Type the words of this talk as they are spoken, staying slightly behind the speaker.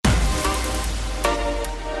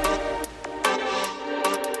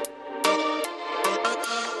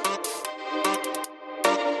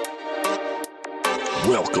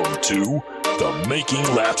Welcome to the Making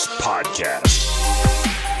Laps Podcast.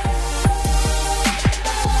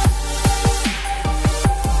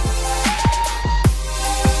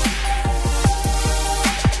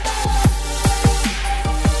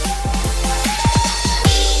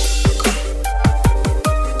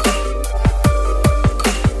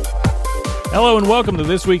 Hello and welcome to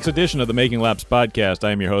this week's edition of the Making Laps Podcast.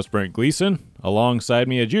 I am your host, Brent Gleason. Alongside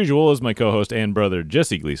me, as usual, is my co-host and brother,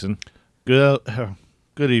 Jesse Gleason.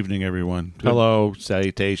 Good evening, everyone. Hello,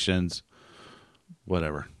 salutations,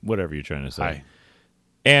 whatever. Whatever you're trying to say. Hi.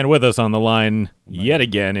 And with us on the line, yet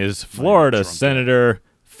again, is Florida Senator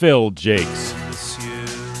Phil Jakes.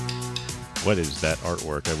 What is that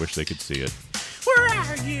artwork? I wish they could see it. Where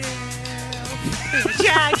are you?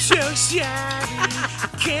 I'm so sorry.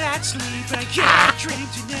 Can't sleep. I can't dream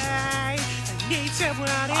tonight. I need someone.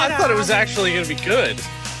 I thought it was actually going to be good.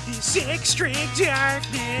 This extreme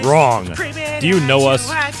darkness. Wrong. Do you know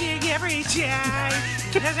us? Every time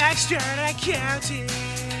as I start counting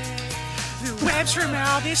the webs from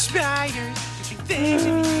all the spiders. Things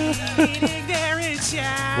eating their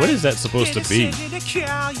inside. What is that supposed to be? To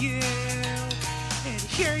call you and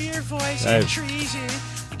hear your voice in treason.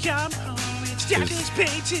 Come home and stop this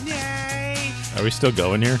pain tonight. Are we still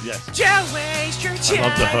going here? Yes. Don't waste your time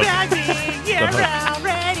love the hook. on me. You're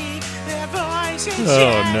already the voice in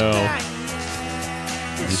Oh, no.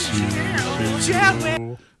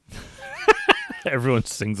 Everyone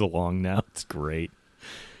sings along now. It's great.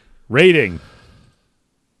 Rating.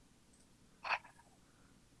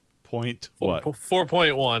 Point what?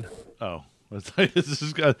 4.1. Oh. I thought it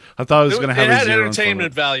was going to have it a had zero.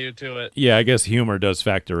 entertainment value to it. Yeah, I guess humor does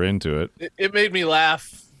factor into it. It made me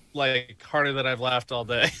laugh like harder than I've laughed all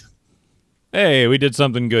day. Hey, we did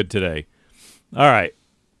something good today. All right.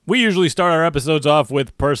 We usually start our episodes off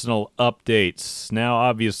with personal updates. Now,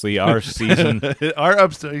 obviously, our season... Our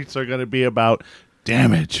updates are going to be about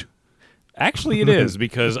damage. Actually, it is,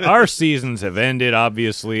 because our seasons have ended.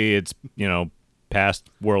 Obviously, it's, past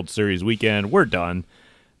World Series weekend. We're done.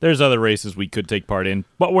 There's other races we could take part in,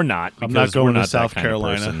 but we're not. I'm not going to South that kind of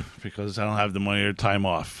Carolina person. because I don't have the money or time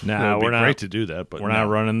off. Nah, It would we're be not. great to do that, but We're not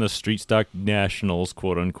running the Street Stock Nationals,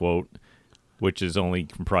 quote unquote, which is only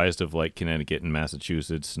comprised of like Connecticut and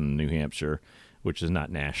Massachusetts and New Hampshire, which is not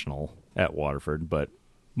national at Waterford, but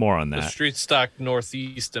more on The that. Street Stock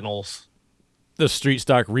Northeasternals. The Street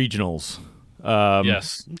Stock Regionals.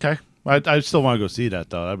 Yes. Okay. I still want to go see that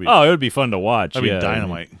though. That'd be Oh, it would be fun to watch. that'd be Yeah,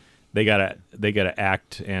 dynamite. They got a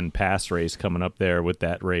act and pass race coming up there with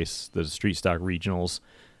that race, the Street Stock Regionals.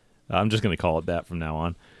 I'm just going to call it that from now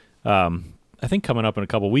on. I think coming up in a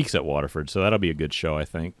couple weeks at Waterford, so that'll be a good show, I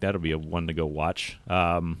think. That'll be a one to go watch.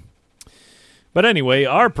 But anyway,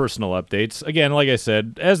 our personal updates. Again, like I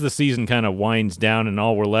said, as the season kind of winds down and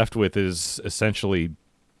all we're left with is essentially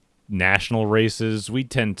national races, we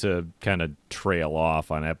tend to kind of trail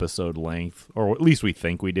off on episode length, or at least we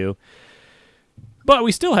think we do. But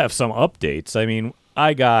we still have some updates. I mean,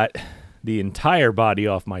 I got the entire body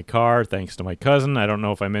off my car thanks to my cousin. I don't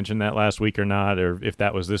know if I mentioned that last week or not, or if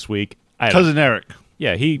that was this week. Cousin Eric.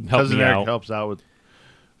 Yeah, he helped Cousin me Eric out. helps out with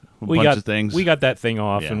a bunch of things. We got that thing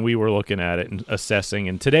off, Yeah. and we were looking at it and assessing.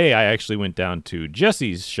 And today I actually went down to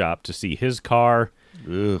Jesse's shop to see his car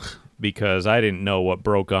Ugh. because I didn't know what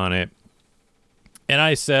broke on it. And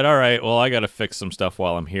I said, all right, well, I got to fix some stuff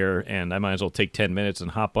while I'm here, and I might as well take 10 minutes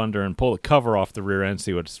and hop under and pull the cover off the rear end,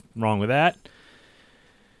 see what's wrong with that.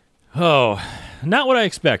 Oh, not what I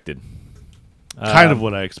expected. Kind of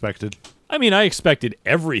what I expected. I mean, I expected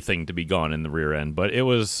everything to be gone in the rear end, but it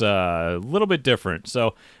was a little bit different.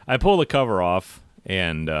 So I pulled the cover off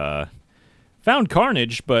and found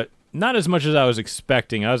carnage, but not as much as I was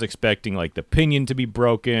expecting. I was expecting like the pinion to be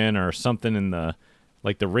broken or something in the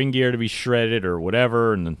ring gear to be shredded or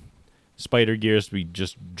whatever, and the spider gears to be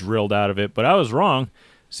just drilled out of it. But I was wrong.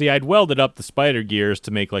 See, I'd welded up the spider gears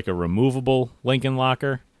to make like a removable Lincoln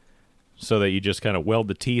locker so that you just kind of weld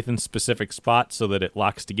the teeth in specific spots so that it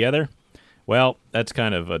locks together. Well, that's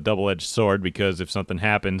kind of a double-edged sword because if something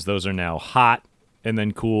happens, those are now hot and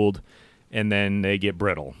then cooled, and then they get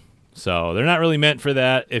brittle. So they're not really meant for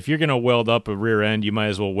that. If you're going to weld up a rear end, you might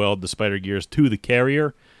as well weld the spider gears to the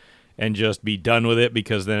carrier and just be done with it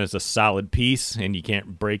because then it's a solid piece and you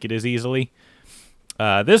can't break it as easily.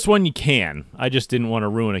 This one you can. I just didn't want to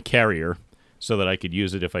ruin a carrier so that I could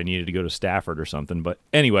use it if I needed to go to Stafford or something. But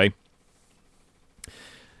anyway,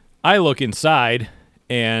 I look inside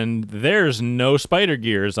and there's no spider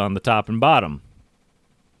gears on the top and bottom.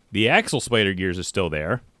 The axle spider gears is still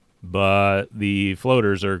there, but the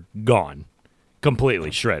floaters are gone.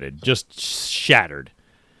 Completely shredded, just shattered.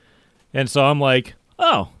 And so I'm like,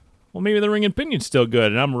 oh, well, maybe the ring and pinion's still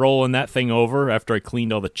good. And I'm rolling that thing over after I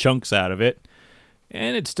cleaned all the chunks out of it.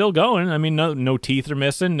 And it's still going. I mean, no teeth are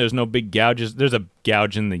missing. There's no big gouges. There's a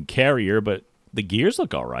gouge in the carrier, but the gears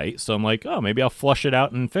look all right. So I'm like, oh, maybe I'll flush it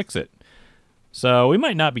out and fix it. So we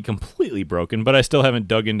might not be completely broken, but I still haven't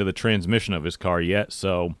dug into the transmission of his car yet.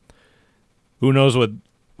 So who knows what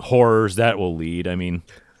horrors that will lead. I mean,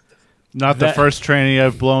 Not the first tranny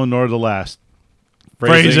I've blown, nor the last.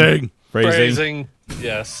 Phrasing. Phrasing.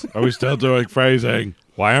 Yes. Are we still doing phrasing?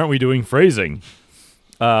 Why aren't we doing phrasing?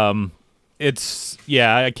 I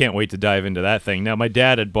can't wait to dive into that thing. Now, my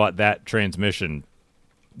dad had bought that transmission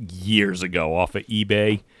years ago off of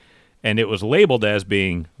eBay, and it was labeled as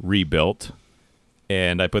being rebuilt,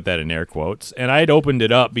 and I put that in air quotes. And I had opened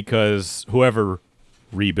it up because whoever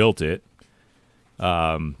rebuilt it,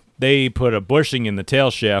 they put a bushing in the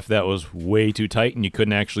tail shaft that was way too tight, and you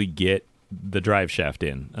couldn't actually get the drive shaft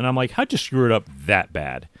in. And I'm like, how'd you screw it up that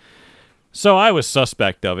bad? So I was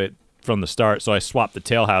suspect of it from the start, so I swapped the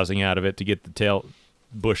tail housing out of it to get the tail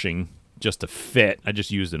bushing just to fit. I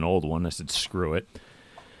just used an old one. I said, screw it.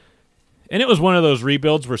 And it was one of those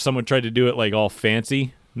rebuilds where someone tried to do it like all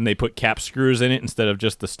fancy, and they put cap screws in it instead of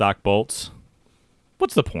just the stock bolts.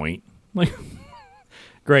 What's the point? Like,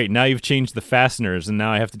 great, now you've changed the fasteners, and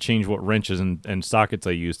now I have to change what wrenches and sockets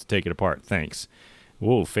I use to take it apart. Thanks.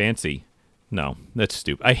 Whoa, fancy. No, that's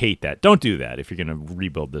stupid. I hate that. Don't do that if you're going to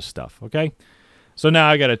rebuild this stuff, okay? So now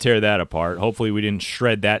I got to tear that apart. Hopefully we didn't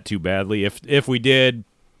shred that too badly. If we did,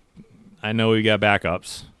 I know we got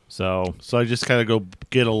backups. So I just gotta go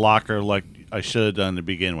get a locker like I should have done to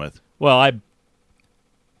begin with. well,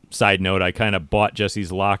 side note, I kind of bought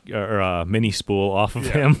Jesse's mini spool off of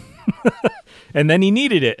him, and then he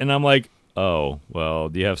needed it, and I'm like, oh, well,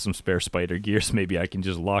 do you have some spare spider gears? Maybe I can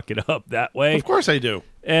just lock it up that way. Of course I do.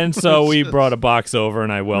 And so we brought a box over,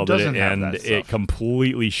 and I welded it, doesn't have and that it stuff?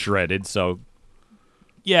 completely shredded. So,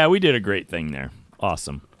 yeah, we did a great thing there.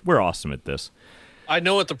 Awesome. We're awesome at this. I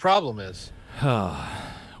know what the problem is.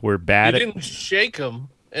 We're bad You at... didn't shake him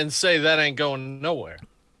and say that ain't going nowhere.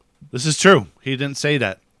 This is true. He didn't say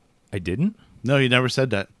that. I didn't? No, he never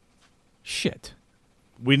said that. Shit.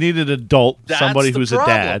 We need an adult, That's somebody the who's problem.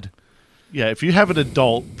 a dad. Yeah, if you have an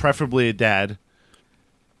adult, preferably a dad,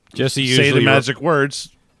 Jesse say usually... the magic words,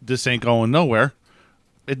 this ain't going nowhere.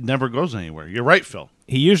 It never goes anywhere. You're right, Phil.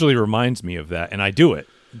 He usually reminds me of that, and I do it,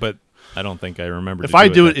 but I don't think I remember If to I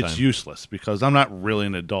do do it it, that it's time. useless because I'm not really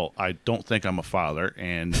an adult. I don't think I'm a father,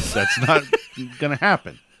 and that's not going to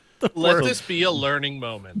happen. Let this be a learning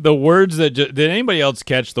moment. The words that... did anybody else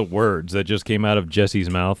catch the words that just came out of Jesse's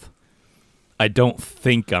mouth? I don't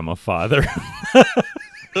think I'm a father.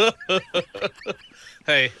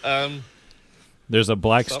 Hey, There's a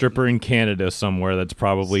black stripper in Canada somewhere that's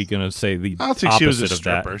probably going to say the I don't think opposite she was a of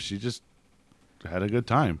stripper. that. She just had a good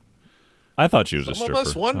time. I thought she was a some stripper. of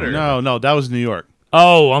us wonder. No, that was New York.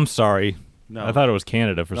 Oh, I'm sorry. No. I thought it was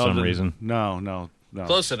Canada for some reason. No.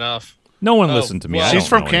 Close enough. No one Oh, listened to me. well- I She's don't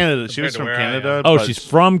from know Canada. She Compared was to from where I am. Canada. Oh, but she's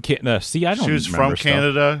from Canada. See, I don't. She was from remember stuff.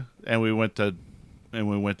 Canada, and we went to. It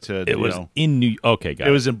was in New. Okay, got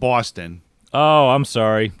It was in Boston. Oh, I'm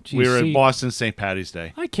sorry. Gee, We were in see, Boston St. Patty's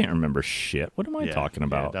Day. I can't remember shit. What am I talking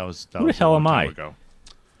about? that was Who the hell a am long I? time ago.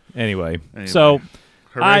 Anyway, Anyway. so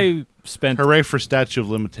Hooray. I spent. Hooray for statute of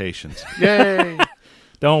limitations. Yay!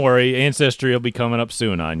 Don't worry, Ancestry will be coming up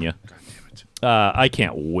soon on you. God damn it! I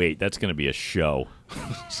can't wait. That's going to be a show.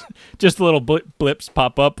 Just little blips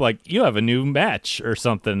pop up like you have a new match or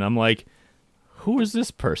something. I'm like, who is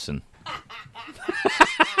this person?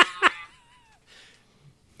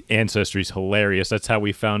 Ancestry's hilarious. That's how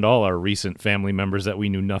we found all our recent family members that we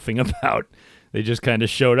knew nothing about. They just kind of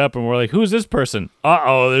showed up and we're like, who's this person?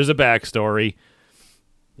 Uh-oh, there's a backstory.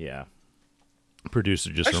 Yeah.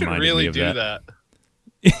 Producer just I should reminded really me of do that.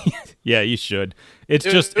 that. Yeah, you should. It's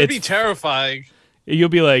It just would be it's terrifying. you'll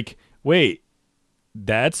be like, wait,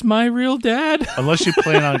 that's my real dad? Unless you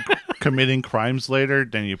plan on committing crimes later,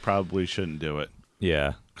 then you probably shouldn't do it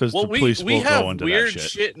Yeah. because Well, the police we will have go into weird that shit.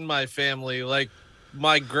 shit in my family. Like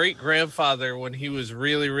my great grandfather, when he was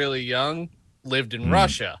really, really young, lived in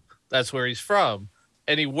Russia. That's where he's from.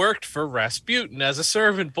 And he worked for Rasputin as a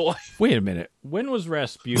servant boy. Wait a minute. When was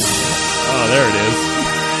Rasputin? Oh, there it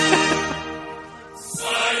is.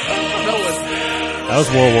 No one. That was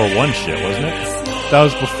World War I shit, wasn't it? That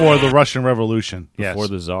was before the Russian Revolution. Before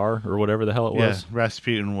the Tsar or whatever the hell it was. Yeah,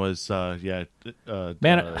 Rasputin was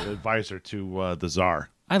advisor to the Tsar.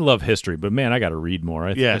 I love history, but man, I got to read more.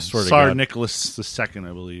 I Yeah, swear to Tsar God. Nicholas II,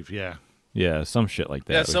 I believe. Yeah, Yeah, some shit like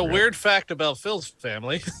that. Yeah, was so great. weird fact about Phil's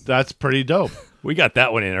family. that's pretty dope. We got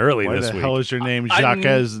that one in early Why this the week. hell is your name I'm-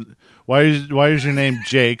 Jacques? Why is your name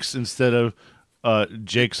Jakes instead of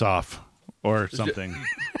Jake's off or something.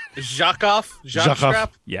 Jackoff? Jackoff. Jockstrap?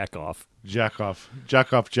 Yak off. Jack off.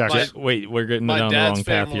 Jack off. Jack. My- Wait, we're getting My down the dad's wrong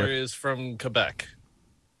path family here. is from Quebec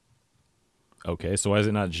Okay, so why is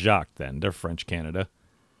it not Jacques then? They're French Canada.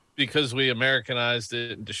 because we Americanized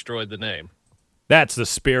it and destroyed the name. That's the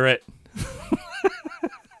spirit.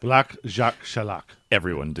 Black Jacques Chalac.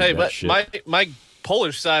 Everyone did Hey, that but shit. my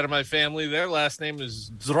Polish side of my family, their last name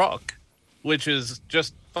is Zrok, which is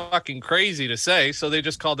just fucking crazy to say. So they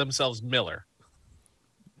just call themselves Miller.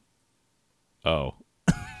 Oh.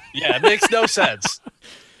 Yeah, it makes no sense.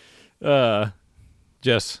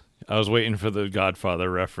 Jess, I was waiting for the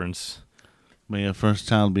Godfather reference. May your first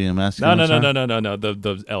child be a No, masculine. no, no, son? no, no, no, no.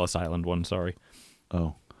 The Ellis Island one, sorry. Oh.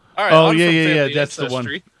 All right. Oh, on yeah, from yeah, yeah, family that's the one.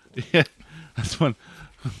 ancestry. Yeah, that's one.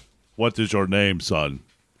 What is your name, son?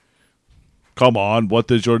 Come on, what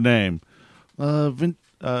is your name?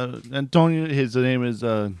 Antonio. His name is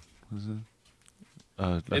I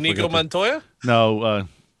Inigo forgot the- Montoya? No,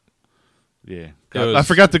 yeah. It was- I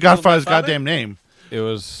forgot the Godfather's Godfather? goddamn name. It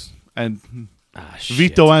was And shit.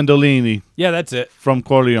 Vito Andolini Yeah, that's it. from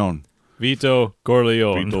Corleone. Vito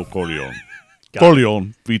Corleone. Vito Corleone. Got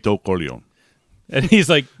Corleone. Vito Corleone. And he's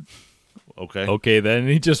like, Okay. okay, then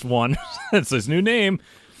he just won. That's his new name.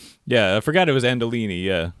 Yeah, I forgot it was Andolini.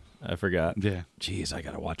 Yeah, I forgot. Yeah. Jeez, I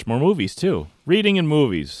gotta watch more movies too. Reading and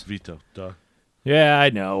movies. Vito. Duh. Yeah, I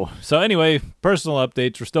know. So anyway, personal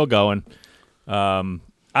updates. We're still going.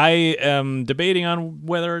 I am debating on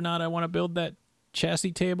whether or not I want to build that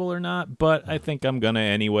chassis table or not, but I think I'm gonna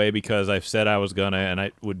anyway because I've said I was gonna, and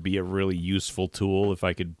it would be a really useful tool if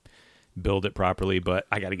I could build it properly. But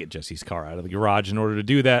I got to get Jesse's car out of the garage in order to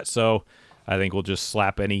do that. So I think we'll just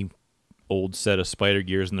slap any old set of spider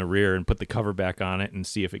gears in the rear and put the cover back on it and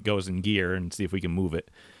see if it goes in gear and see if we can move it.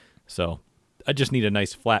 So I just need a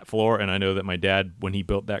nice flat floor, and I know that my dad, when he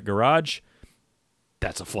built that garage,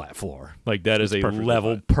 that's a flat floor. Like that is a perfectly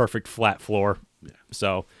level, flat. perfect flat floor. Yeah.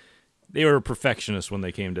 So they were perfectionists when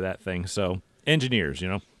they came to that thing. So engineers, you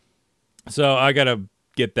know. So I got to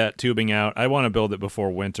get that tubing out. I want to build it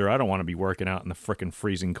before winter. I don't want to be working out in the frickin'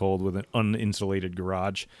 freezing cold with an uninsulated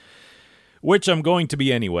garage, which I'm going to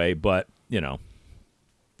be anyway, but, you know.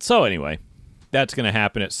 So anyway, that's going to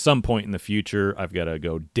happen at some point in the future. I've got to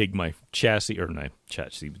go dig my chassis,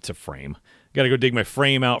 it's a frame. Got to go dig my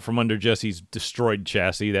frame out from under Jesse's destroyed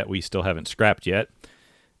chassis that we still haven't scrapped yet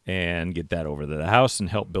and get that over to the house and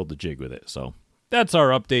help build the jig with it. So that's our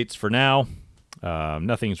updates for now.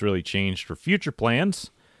 Nothing's really changed for future plans.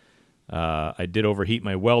 I did overheat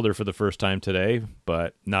my welder for the first time today,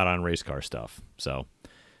 but not on race car stuff. So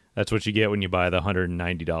that's what you get when you buy the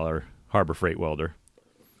 $190 Harbor Freight welder.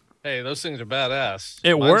 Hey, those things are badass.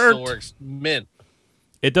 It Mine still worked. works mint.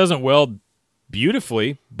 It doesn't weld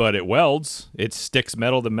beautifully, but it welds. It sticks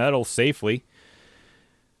metal to metal safely.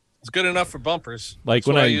 It's good enough for bumpers. Like That's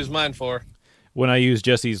when what I I- use mine for. When I use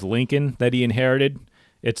Jesse's Lincoln that he inherited,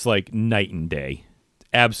 it's like night and day.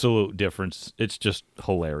 Absolute difference. It's just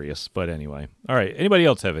hilarious. But anyway. All right. Anybody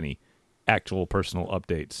else have any actual personal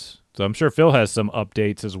updates? So I'm sure Phil has some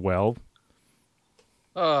updates as well.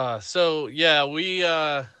 So yeah,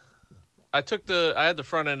 I had the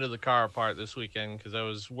front end of the car apart this weekend because I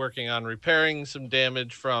was working on repairing some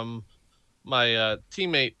damage from my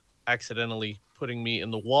teammate accidentally putting me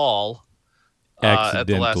in the wall at the last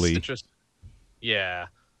Accidentally. citrus. Yeah.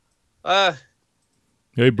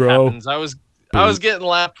 Hey, bro. Happens. I was getting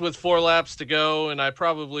lapped with 4 laps to go, and I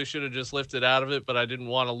probably should have just lifted out of it, but I didn't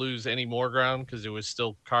want to lose any more ground because there was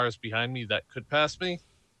still cars behind me that could pass me,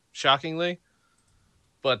 shockingly.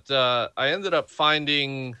 But I ended up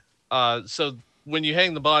finding so when you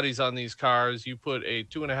hang the bodies on these cars, you put a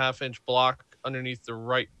 2.5-inch block underneath the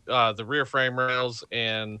rear frame rails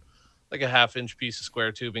and like a 1/2-inch piece of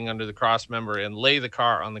square tubing under the cross member and lay the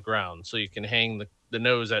car on the ground so you can hang the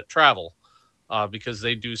nose at travel. Because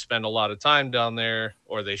they do spend a lot of time down there,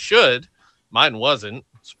 or they should. Mine wasn't.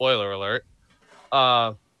 Spoiler alert.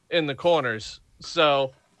 In the corners.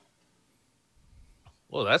 So,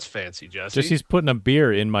 well, that's fancy, Jesse. Jesse's putting a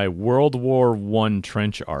beer in my World War I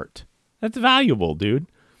trench art. That's valuable, dude.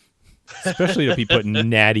 Especially if he put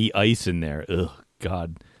natty ice in there. Ugh,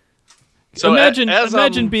 God. So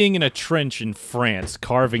imagine being in a trench in France,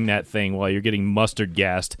 carving that thing while you're getting mustard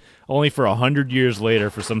gassed, only for 100 years later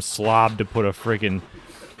for some slob to put a freaking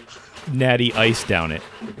natty ice down it.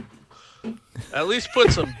 At least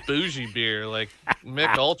put some bougie beer like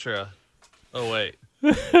Mick Ultra. Oh wait.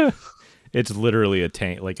 It's literally a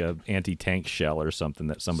tank, like a anti-tank shell or something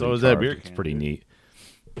that somebody So is carved. that beer It's can, pretty neat.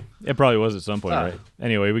 It probably was at some point, Ah. right?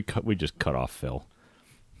 Anyway, we just cut off Phil.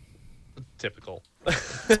 Typical.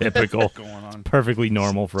 Typical. Going on. Perfectly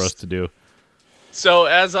normal for us to do. So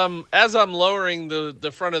as I'm lowering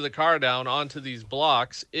the front of the car down onto these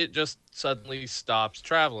blocks, it just suddenly stops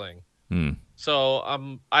traveling. Hmm.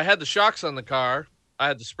 So I had the shocks on the car. I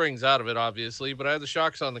had the springs out of it, obviously, but I had the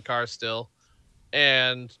shocks on the car still.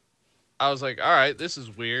 And I was like, all right, this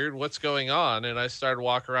is weird. What's going on? And I started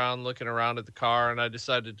walking around, looking around at the car, and I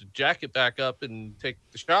decided to jack it back up and take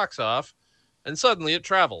the shocks off. And suddenly it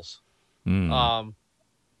travels. Hmm.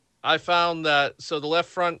 I found that, so the left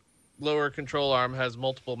front lower control arm has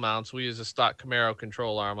multiple mounts. We use a stock Camaro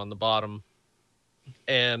control arm on the bottom.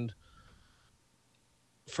 And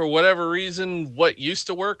for whatever reason, what used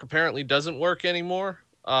to work apparently doesn't work anymore.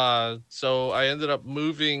 So I ended up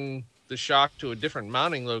moving the shock to a different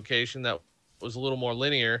mounting location that was a little more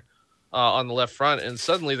linear on the left front, and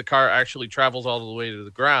suddenly the car actually travels all the way to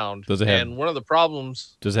the ground. Does it have- and one of the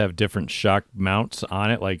problems, Does it have different shock mounts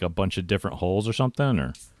on it, like a bunch of different holes or something?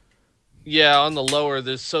 Or yeah, on the lower,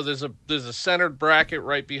 there's a centered bracket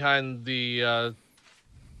right behind the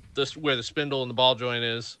this where the spindle and the ball joint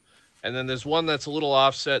is, and then there's one that's a little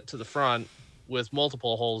offset to the front with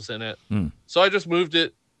multiple holes in it. So I just moved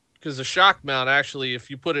it because the shock mount, actually, if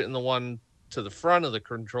you put it in the one to the front of the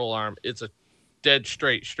control arm, it's a dead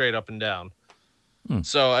straight up and down.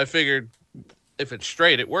 So I figured if it's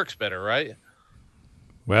straight, it works better, right?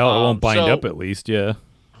 well, it won't bind so- up at least. Yeah.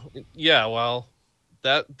 Yeah, well,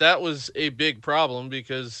 that was a big problem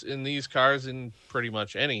because in these cars, in pretty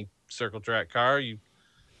much any circle track car, you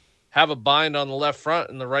have a bind on the left front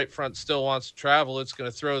and the right front still wants to travel. It's going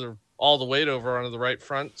to throw all the weight over onto the right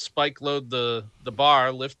front, spike load the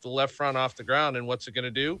bar, lift the left front off the ground, and what's it going to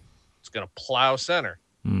do? It's going to plow center.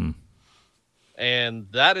 And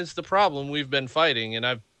that is the problem we've been fighting.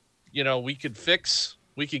 And we could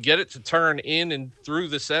get it to turn in and through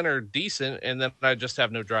the center decent, and then I just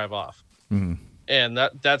have no drive off. And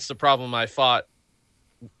that's the problem I fought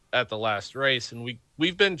at the last race. And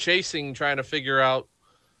we've been trying to figure out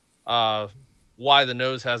why the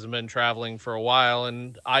nose hasn't been traveling for a while.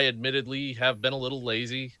 And I admittedly have been a little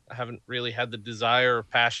lazy. I haven't really had the desire or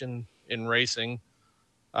passion in racing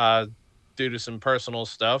due to some personal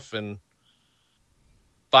stuff, and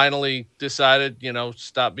finally decided,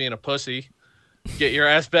 stop being a pussy, get your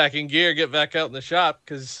ass back in gear, get back out in the shop,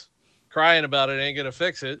 because crying about it ain't going to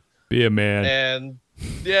fix it. Be a man. And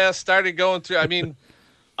yeah, started going through. I mean,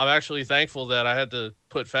 I'm actually thankful that I had to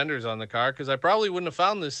put fenders on the car because I probably wouldn't have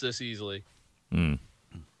found this easily.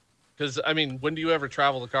 Because, I mean, when do you ever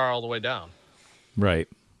travel the car all the way down? Right.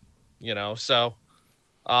 So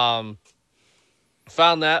found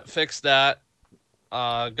that, fixed that,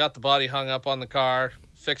 got the body hung up on the car,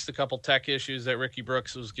 fixed a couple tech issues that Ricky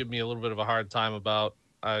Brooks was giving me a little bit of a hard time about.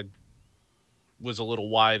 I was a little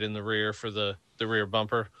wide in the rear for the rear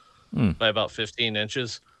bumper by about 15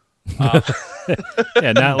 inches. Yeah,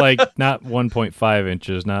 not 1.5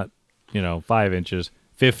 inches, not 5 inches,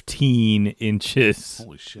 15 inches.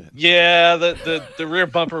 Holy shit. Yeah, the rear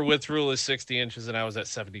bumper width rule is 60 inches, and I was at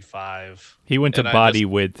 75. He went to And I body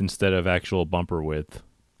width instead of actual bumper width.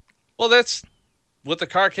 Well, that's what the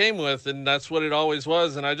car came with, and that's what it always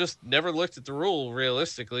was, and I just never looked at the rule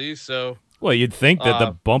realistically, so... Well, you'd think that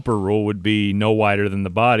the bumper rule would be no wider than the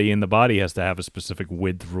body, and the body has to have a specific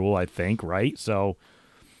width rule, I think, right? So...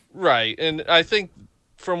 Right, and I think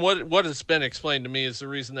from what has been explained to me is the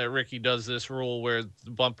reason that Ricky does this rule where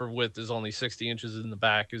the bumper width is only 60 inches in the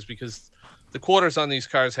back is because the quarters on these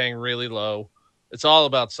cars hang really low. It's all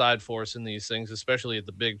about side force in these things, especially at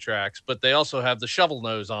the big tracks, but they also have the shovel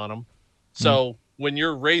nose on them. So when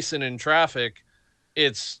you're racing in traffic,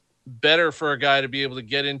 it's better for a guy to be able to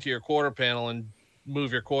get into your quarter panel and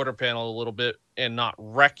move your quarter panel a little bit and not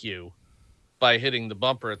wreck you by hitting the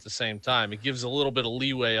bumper at the same time. It gives a little bit of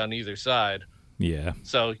leeway on either side. Yeah.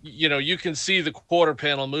 So, you can see the quarter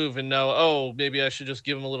panel move and know, oh, maybe I should just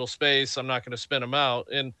give him a little space. I'm not going to spin him out.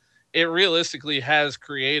 And it realistically has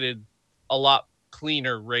created a lot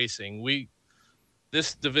cleaner racing.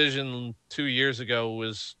 This division 2 years ago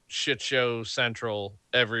was shit show central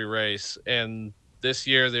every race. And this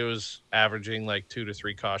year there was averaging like 2 to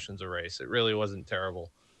 3 cautions a race. It really wasn't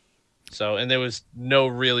terrible. So, and there was no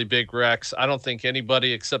really big wrecks. I don't think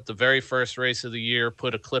anybody except the very first race of the year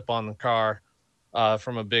put a clip on the car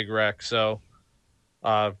from a big wreck. So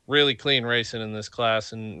really clean racing in this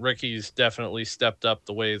class, and Ricky's definitely stepped up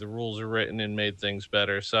the way the rules are written and made things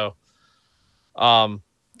better. So can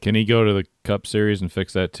he go to the Cup Series and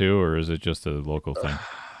fix that too, or is it just a local thing?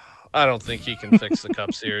 I don't think he can fix the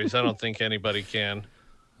Cup Series. I don't think anybody can.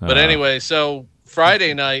 But anyway, so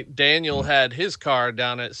Friday night, Daniel had his car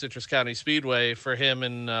down at Citrus County Speedway for him,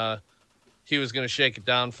 and he was going to shake it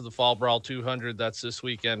down for the Fall Brawl 200. That's this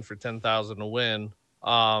weekend for $10,000 to win.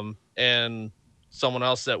 And someone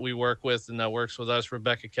else that we work with and that works with us,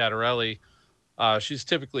 Rebecca Catarelli. She's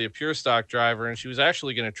typically a pure stock driver, and she was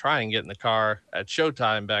actually going to try and get in the car at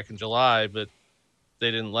Showtime back in July, but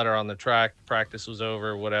they didn't let her on the track. Practice was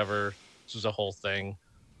over, whatever. This was a whole thing.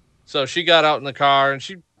 So she got out in the car, and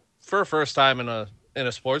she, for her first time in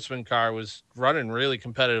a sportsman car, was running really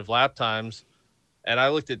competitive lap times. And I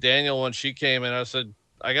looked at Daniel when she came in. I said,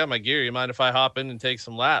 I got my gear. You mind if I hop in and take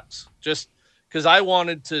some laps? Just because I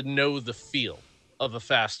wanted to know the feel of a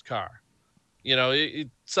fast car. You know,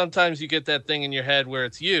 sometimes you get that thing in your head where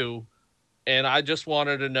it's you, and I just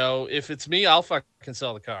wanted to know, if it's me, I'll fucking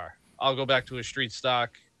sell the car. I'll go back to a street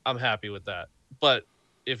stock. I'm happy with that. But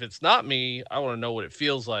if it's not me, I want to know what it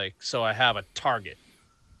feels like, so I have a target.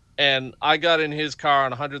 And I got in his car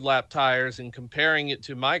on 100-lap tires, and comparing it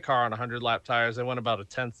to my car on 100-lap tires, I went about a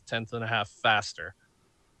tenth and a half faster.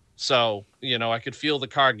 So, you know, I could feel the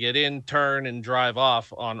car get in, turn, and drive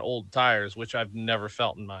off on old tires, which I've never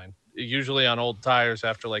felt in mine. Usually on old tires,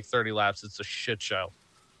 after like 30 laps, it's a shit show.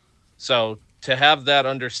 So to have that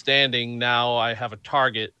understanding, now I have a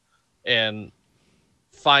target, and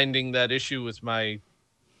finding that issue with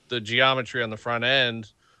the geometry on the front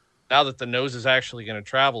end, now that the nose is actually going to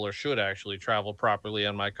travel, or should actually travel properly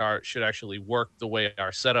on my car, it should actually work the way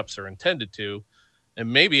our setups are intended to.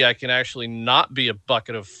 And maybe I can actually not be a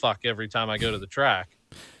bucket of fuck every time I go to the track.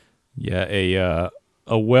 Yeah,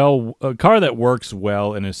 a car that works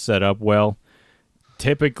well and is set up well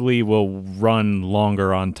typically will run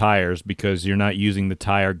longer on tires because you're not using the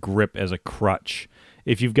tire grip as a crutch.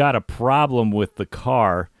 If you've got a problem with the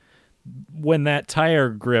car, when that tire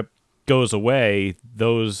grip goes away,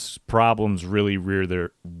 those problems really rear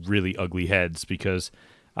their really ugly heads, because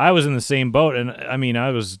I was in the same boat, and I mean, I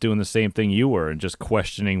was doing the same thing you were and just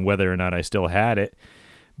questioning whether or not I still had it.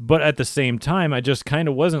 But at the same time, I just kind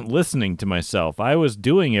of wasn't listening to myself. I was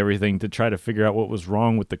doing everything to try to figure out what was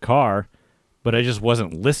wrong with the car, but I just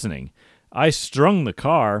wasn't listening. I strung the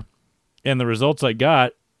car, and the results I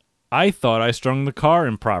got, I thought I strung the car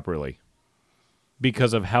improperly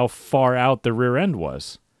because of how far out the rear end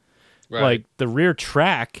was. Right. Like, the rear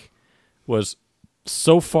track was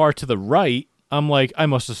so far to the right, I'm like, I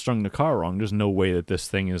must have strung the car wrong. There's no way that this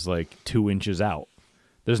thing is like 2 inches out.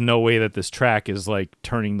 There's no way that this track is like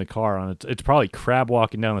turning the car on. It's probably crab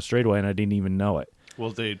walking down the straightaway, and I didn't even know it.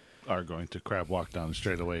 Well, they are going to crab walk down the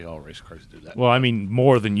straightaway. All race cars do that. Well, I mean,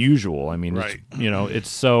 more than usual. I mean, right. It's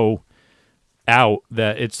so out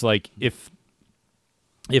that it's like if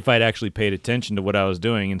I'd actually paid attention to what I was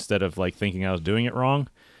doing instead of like thinking I was doing it wrong,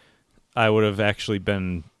 I would have actually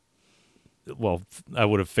been, well, I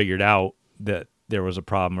would have figured out that there was a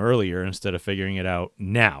problem earlier instead of figuring it out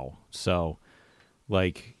now. So,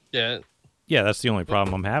 like, yeah, that's the only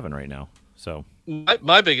problem I'm having right now. So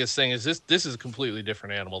my biggest thing is this is a completely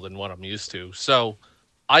different animal than what I'm used to. So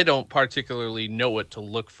I don't particularly know what to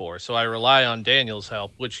look for. So I rely on Daniel's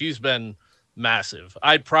help, which he's been massive.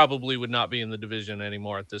 I probably would not be in the division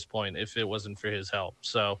anymore at this point if it wasn't for his help.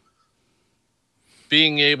 So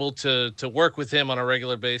being able to work with him on a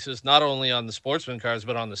regular basis, not only on the sportsman cars,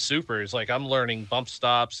 but on the supers, like I'm learning bump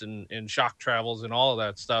stops and shock travels and all of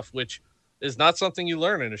that stuff, which is not something you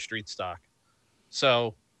learn in a street stock.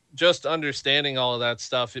 So just understanding all of that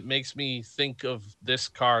stuff, it makes me think of this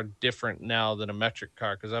car different now than a metric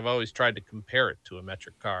car, because I've always tried to compare it to a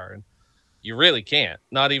metric car, and you really can't,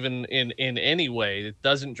 not even in any way. It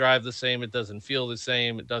doesn't drive the same. It doesn't feel the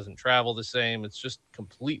same. It doesn't travel the same. It's just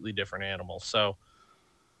completely different animal. So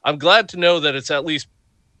I'm glad to know that it's at least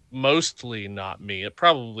mostly not me. It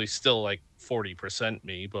probably still like 40%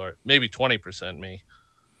 me, but maybe 20% me.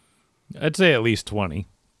 I'd say at least 20.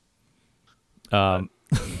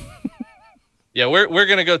 Yeah, we're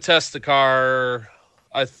gonna go test the car.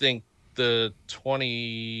 I think the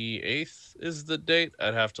 28th is the date.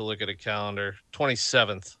 I'd have to look at a calendar.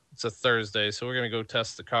 27th. It's a Thursday, so we're gonna go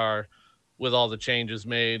test the car with all the changes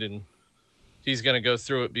made, and he's gonna go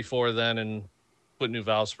through it before then and put new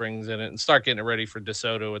valve springs in it and start getting it ready for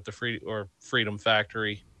DeSoto at the Freedom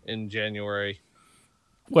Factory in January.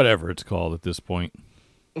 Whatever it's called at this point.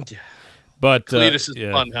 Yeah. But Cletus's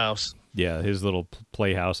fun house. Yeah, his little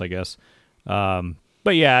playhouse, I guess.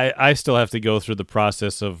 But yeah, I still have to go through the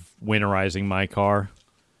process of winterizing my car.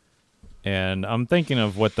 And I'm thinking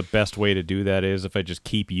of what the best way to do that is, if I just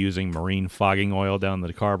keep using marine fogging oil down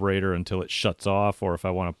the carburetor until it shuts off, or if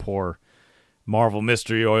I want to pour Marvel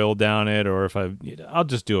Mystery Oil down it, or if I'll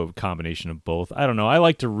just do a combination of both. I don't know. I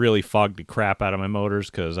like to really fog the crap out of my motors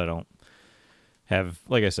because I don't have,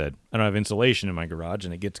 like I said, I don't have insulation in my garage,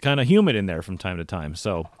 and it gets kind of humid in there from time to time.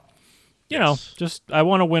 So, you know, just I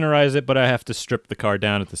want to winterize it, but I have to strip the car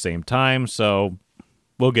down at the same time. So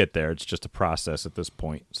we'll get there. It's just a process at this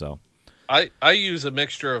point. So, I use a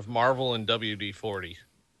mixture of Marvel and WD-40.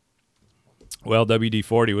 well,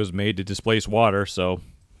 WD-40 was made to displace water, so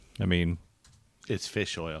I mean, It's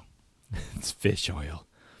fish oil. it's fish oil.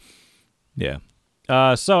 Yeah.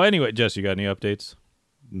 So anyway, Jess, you got any updates?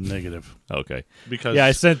 Negative. Okay. Because Yeah,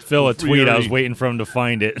 I sent Phil a we tweet. I was already- waiting for him to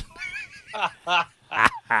find it.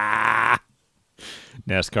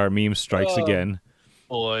 NASCAR meme strikes again.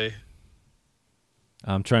 Boy.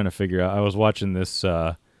 I'm trying to figure out. I was watching this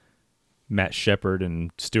Matt Shepard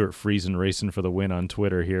and Stuart Friesen racing for the win on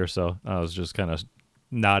Twitter here, so I was just kind of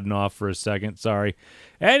nodding off for a second. Sorry.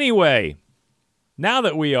 Anyway, now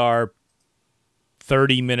that we are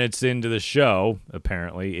 30 minutes into the show,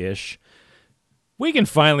 apparently-ish, we can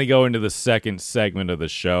finally go into the second segment of the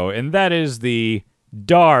show, and that is the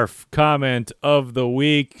DARF comment of the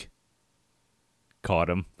week. Caught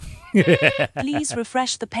him. Please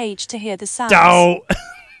refresh the page to hear the sounds. Don't.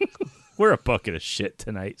 We're a bucket of shit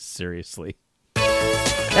tonight, seriously.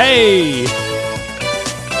 Hey!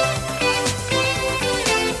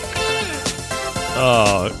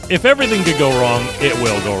 If everything could go wrong, it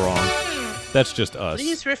will go wrong. That's just us.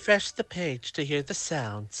 Please refresh the page to hear the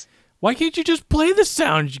sounds. Why can't you just play the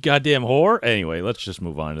sound, you goddamn whore? Anyway, let's just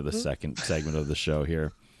move on to the second segment of the show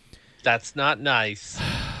here. That's not nice.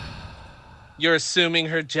 You're assuming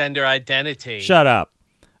her gender identity. Shut up.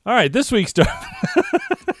 All right, this week's DARF.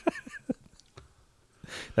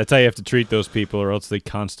 That's how you have to treat those people, or else they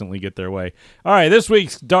constantly get their way. All right, this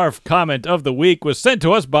week's DARF comment of the week was sent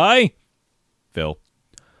to us by Phil,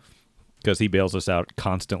 because he bails us out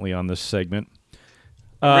constantly on this segment.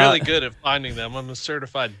 I'm really good at finding them. I'm a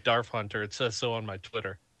certified DARF hunter. It says so on my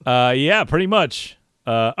Twitter. Yeah, pretty much.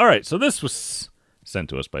 All right, so this was sent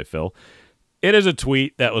to us by Phil. It is a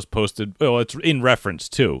tweet that was posted. Well, it's in reference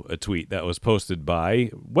to a tweet that was posted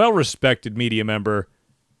by well-respected media member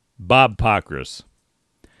Bob Pockrass.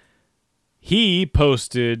 He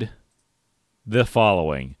posted the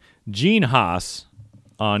following. Gene Haas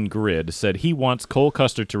on Grid said he wants Cole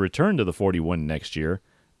Custer to return to the 41 next year,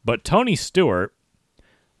 but Tony Stewart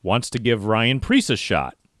wants to give Ryan Preece a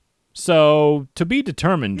shot. So, to be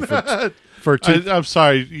determined for I'm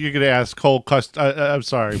sorry, you're going to ask Cole Custer. I'm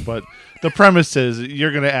sorry, but the premise is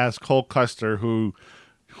you're going to ask Cole Custer, who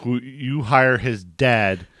you hire his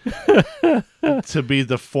dad to be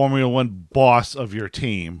the Formula One boss of your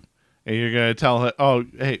team, and you're going to tell him, "Oh,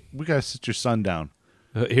 hey, we got to sit your son down."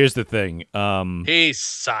 Here's the thing. He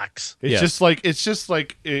sucks. It's Yes. just like it's just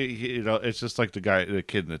like the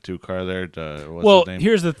kid in the 2-car there. What's Well, his name?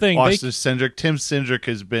 here's the thing. Austin Cindric. Tim Cindric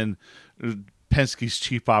has been Penske's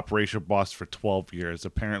chief operation boss for 12 years.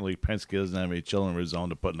 Apparently, Penske doesn't have any children of his own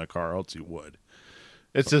to put in the car, else he would.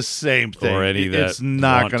 It's the same thing. Or any that it's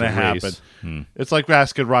not want going to to happen. race. It's like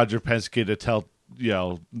asking Roger Penske to tell,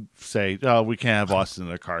 say, "Oh, we can't have Austin in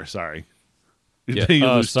the car." Sorry. Yeah. You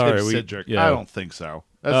Oh, lose sorry, Tim we- Cindric. yeah. I don't think so.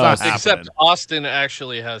 That's not happening. Except Austin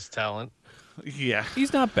actually has talent. Yeah.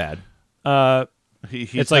 He's not bad.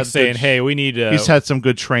 He's It's like had saying, good- "Hey, we need he's had some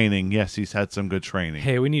good training." Yes, he's had some good training.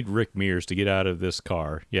 hey, we need Rick Mears to get out of this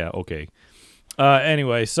car." Yeah, okay.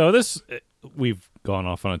 Anyway, so this we've gone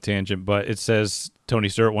off on a tangent, but it says Tony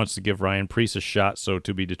Stewart wants to give Ryan Preece a shot, so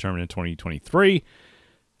to be determined in 2023.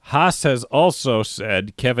 Haas has also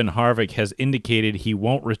said Kevin Harvick has indicated he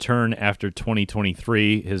won't return after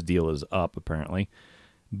 2023. His deal is up, apparently.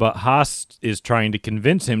 But Haas is trying to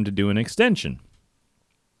convince him to do an extension.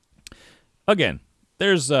 Again,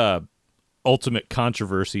 there's ultimate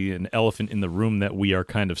controversy, an elephant in the room that we are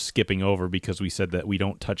kind of skipping over because we said that we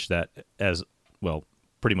don't touch that as, well,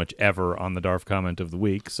 pretty much ever on the DARF comment of the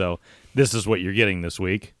week. So this is what you're getting this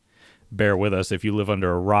week. Bear with us. If you live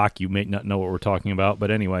under a rock, you may not know what we're talking about.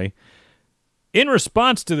 But anyway, in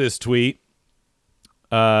response to this tweet,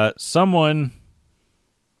 someone,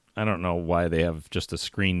 I don't know why they have just a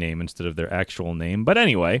screen name instead of their actual name. But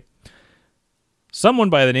anyway, someone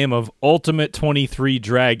by the name of Ultimate 23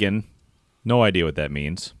 Dragon, no idea what that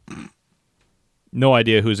means. No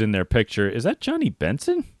idea who's in their picture. Is that Johnny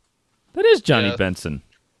Benson? That is Johnny Yeah. Benson.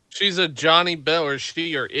 She's a Johnny Bell, or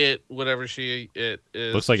she, or it, whatever it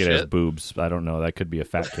is. Looks like it has Shit. boobs. I don't know. That could be a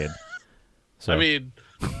fat kid. So I mean,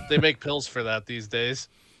 they make pills for that these days.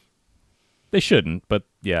 they shouldn't, but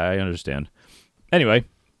yeah, I understand. Anyway,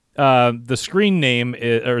 the screen name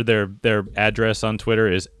or their address on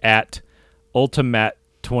Twitter is at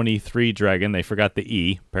Ultimat23 Dragon. They forgot the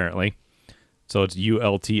E apparently, so it's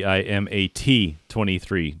ULTIMAT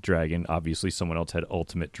 23 Dragon. Obviously, someone else had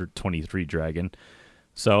Ultimate 23 Dragon.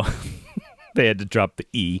 So they had to drop the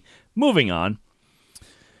E. Moving on.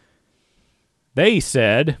 They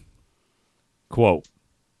said, quote,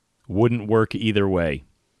 "Wouldn't work either way.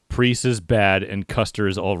 Preece is bad, and Custer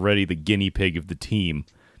is already the guinea pig of the team.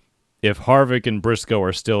 If Harvick and Briscoe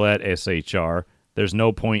are still at SHR, there's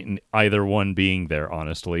no point in either one being there,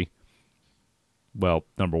 honestly. Well,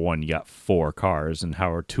 number one, you got 4 cars, and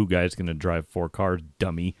how are 2 guys going to drive 4 cars,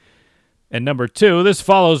 dummy? And number 2, this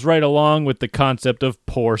follows right along with the concept of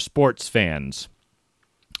poor sports fans.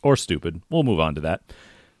 Or stupid. We'll move on to that.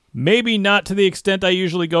 Maybe not to the extent I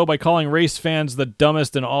usually go by calling race fans the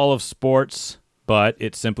dumbest in all of sports, but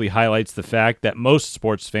it simply highlights the fact that most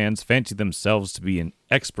sports fans fancy themselves to be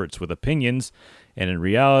experts with opinions, and in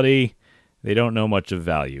reality, they don't know much of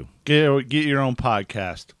value. Get your own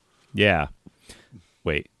podcast. Yeah.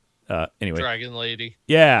 Wait. Anyway. Dragon Lady.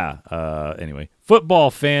 Yeah. Anyway.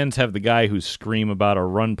 Football fans have the guy who scream about a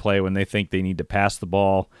run play when they think they need to pass the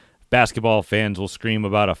ball. Basketball fans will scream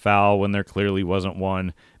about a foul when there clearly wasn't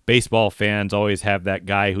one. Baseball fans always have that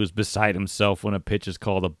guy who's beside himself when a pitch is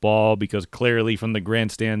called a ball because clearly from the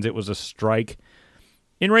grandstands it was a strike.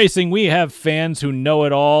 In racing, we have fans who know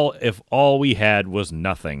it all if all we had was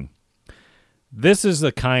nothing. This is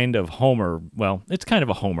a kind of homer, well, it's kind of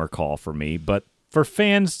a homer call for me, but for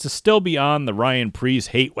fans to still be on the Ryan Preece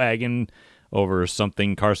hate wagon over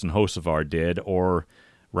something Carson Hocevar did, or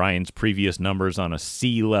Ryan's previous numbers on a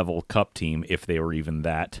C-level cup team, if they were even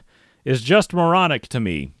that, is just moronic to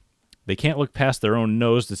me. They can't look past their own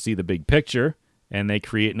nose to see the big picture, and they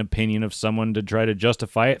create an opinion of someone to try to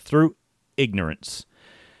justify it through ignorance.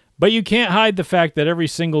 But you can't hide the fact that every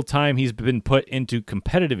single time he's been put into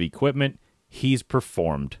competitive equipment, he's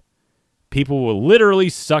performed. People will literally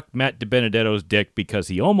suck Matt DiBenedetto's dick because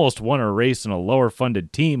he almost won a race in a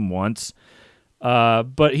lower-funded team once,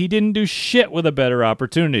 but he didn't do shit with a better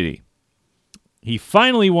opportunity. He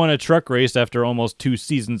finally won a truck race after almost 2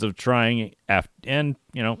 seasons of trying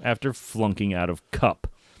after flunking out of Cup.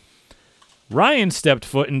 Ryan stepped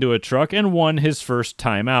foot into a truck and won his first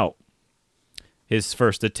time out. His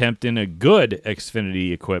first attempt in a good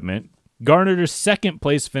Xfinity equipment garnered a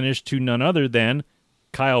second-place finish to none other than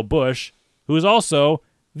Kyle Busch, who is also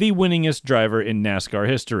the winningest driver in NASCAR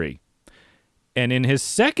history. And in his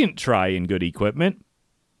second try in good equipment,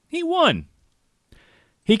 he won.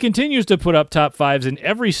 He continues to put up top 5s in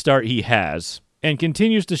every start he has, and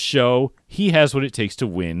continues to show he has what it takes to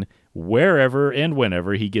win wherever and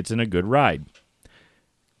whenever he gets in a good ride.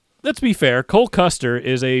 Let's be fair, Cole Custer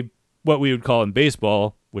is what we would call in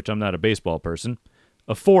baseball, which I'm not a baseball person,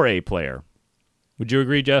 a 4A player. Would you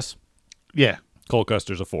agree, Jess? Yeah. Cole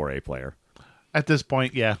Custer's a 4A player. At this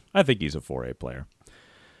point, yeah. I think he's a 4A player.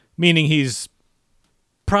 Meaning he's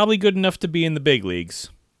probably good enough to be in the big leagues,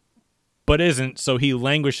 but isn't, so he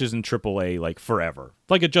languishes in AAA like forever.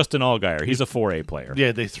 Like a Justin Allgaier. He's a 4A player.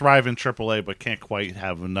 Yeah, they thrive in AAA, but can't quite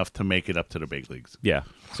have enough to make it up to the big leagues. Yeah,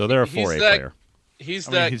 so they're a 4A player. He's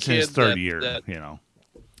I mean, that he's kid in his third that, year, that you know.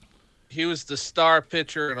 he was the star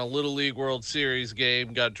pitcher in a Little League World Series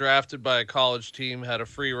game, got drafted by a college team, had a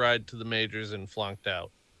free ride to the majors, and flunked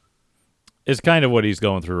out. It's kind of what he's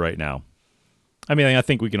going through right now. I mean, I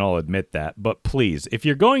think we can all admit that. But please, if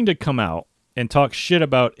you're going to come out and talk shit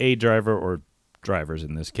about a driver, or drivers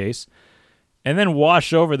in this case, and then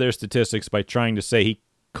wash over their statistics by trying to say he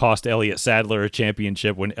cost Elliott Sadler a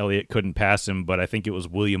championship when Elliott couldn't pass him, but I think it was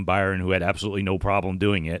William Byron who had absolutely no problem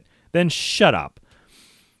doing it, then shut up.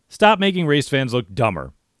 Stop making race fans look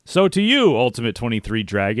dumber. So to you, Ultimate 23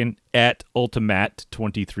 Dragon, at Ultimate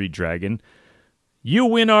 23 Dragon, you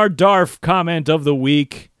win our DARF comment of the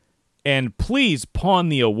week, and please pawn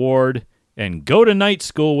the award and go to night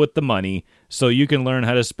school with the money so you can learn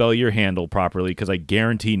how to spell your handle properly, because I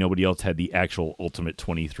guarantee nobody else had the actual Ultimate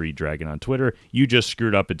 23 Dragon on Twitter. You just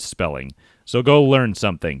screwed up its spelling. So go learn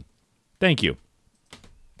something. Thank you.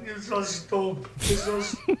 You're so stupid. You're so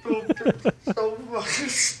stupid. So fucking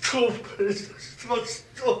stupid. So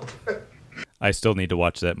stupid. I still need to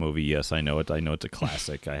watch that movie. Yes, I know it. I know it's a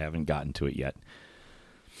classic. I haven't gotten to it yet.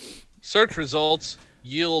 Search results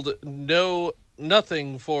yield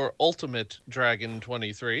nothing for Ultimate Dragon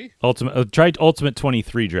 23. Tried Ultimate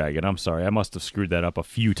 23 Dragon. I'm sorry. I must have screwed that up a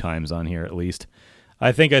few times on here at least.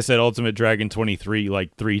 I think I said Ultimate Dragon 23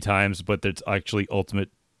 like 3 times, but it's actually Ultimate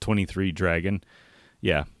 23 Dragon.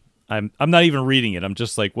 Yeah. I'm not even reading it. I'm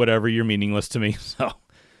just like, whatever, you're meaningless to me. So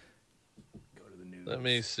go to the news. Let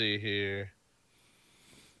me see here.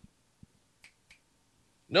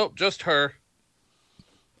 Nope, just her.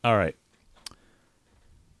 All right.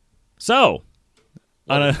 So,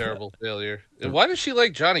 What a terrible failure. Why does she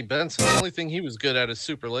like Johnny Benson? The only thing he was good at is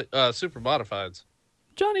super modifieds.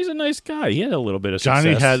 Johnny's a nice guy. He had a little bit of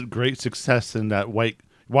Johnny success. had great success in that white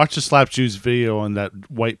Watch the Slap Juice video on that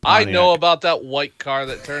white I Pontiac. know about that white car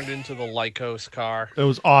that turned into the Lycos car. It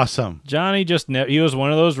was awesome. Johnny he was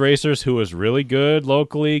one of those racers who was really good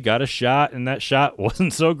locally, got a shot, and that shot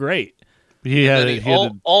wasn't so great. He had, And he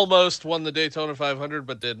almost won the Daytona 500,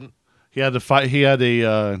 but didn't. he had to fight. He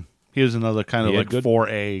was another kind of He had like good-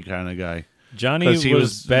 4A kind of guy. Johnny 'Cause he was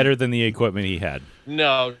was- better than the equipment he had.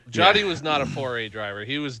 No, Johnny was not a 4A driver.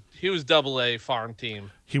 He was AA farm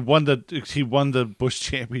team. He won the Busch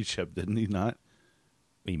Championship, didn't he not?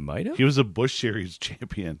 He might have. He was a Busch Series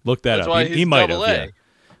champion. Look that That's up. why He he's might have. AA. Yeah.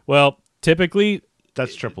 Well, typically,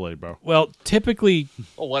 That's AAA, bro.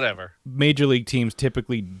 Oh, whatever. major league teams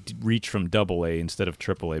typically reach from AA instead of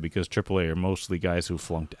AAA because AAA are mostly guys who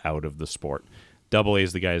flunked out of the sport. AA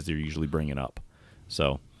is the guys they're usually bringing up.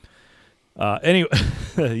 So, anyway,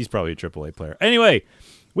 he's probably a AAA player. Anyway,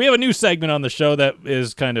 we have a new segment on the show that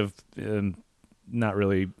is kind of not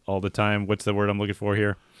really all the time. What's the word I'm looking for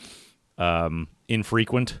here?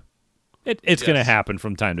 Infrequent. It's going to Yes. happen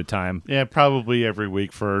from time to time. Yeah, probably every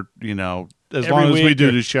week for, as Every long as we week do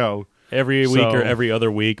or- the show. Every week or So- every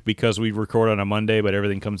other week because we record on a Monday, but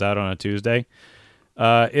everything comes out on a Tuesday.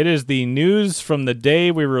 It is the news from the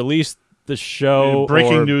day we released the show.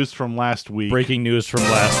 Breaking or news from last week. Breaking news from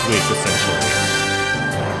last week, essentially.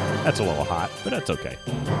 That's a little hot, but that's okay.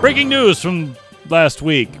 Breaking news from last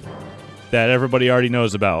week that everybody already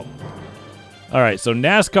knows about. All right, so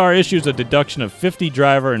NASCAR issues a deduction of 50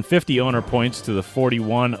 driver and 50 owner points to the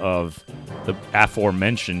 41 of the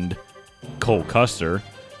aforementioned Cole Custer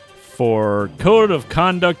for code of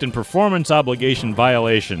conduct and performance obligation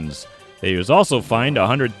violations. He was also fined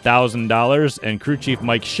 $100,000, and crew chief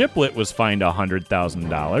Mike Shiplet was fined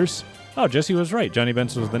 $100,000. Oh, Jesse was right. Johnny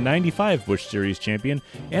Benson was the 95 Busch Series champion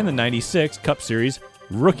and the 96 Cup Series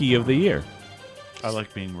Rookie of the Year. I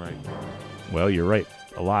like being right. Well, you're right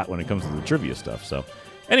a lot when it comes to the trivia stuff. So,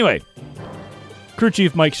 anyway, crew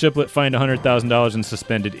chief Mike Shiplet fined $100,000 and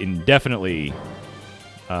suspended indefinitely.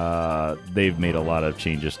 They've made a lot of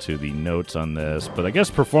changes to the notes on this, but I guess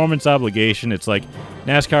performance obligation, it's like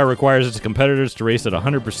NASCAR requires its competitors to race at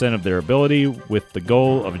 100% of their ability with the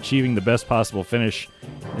goal of achieving the best possible finish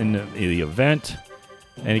in the event.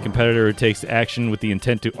 Any competitor who takes action with the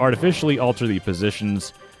intent to artificially alter the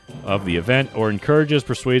positions of the event or encourages,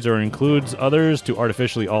 persuades, or includes others to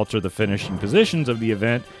artificially alter the finishing positions of the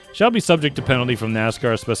event shall be subject to penalty from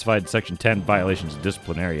NASCAR specified in Section 10 violations of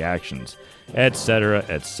disciplinary actions, etc.,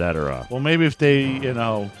 etc. Well, maybe if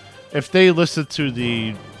they listened to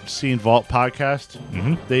the Scene Vault podcast,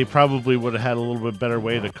 they probably would have had a little bit better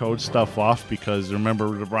way to code stuff off because remember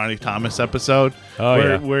the Ronnie Thomas episode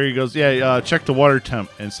where he goes, check the water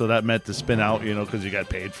temp. And so that meant to spin out, because you got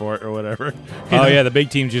paid for it or whatever. Oh, yeah, the big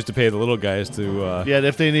teams used to pay the little guys to... Yeah,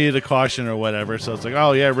 if they needed a caution or whatever. So it's like,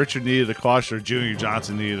 oh, yeah, Richard needed a caution or Junior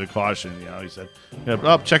Johnson needed a caution. He said,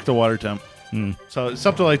 check the water temp. So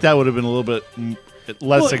something like that would have been a little bit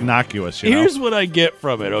less innocuous. Here's what I get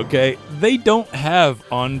from it, okay? They don't have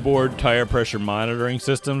onboard tire pressure monitoring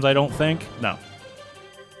systems, I don't think. No.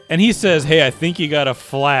 And he says, hey, I think you got a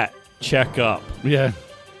flat. Check up. Yeah.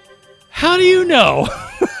 How do you know?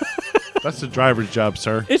 That's the driver's job,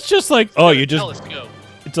 sir. It's just like, you Telescope.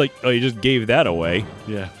 just gave that away.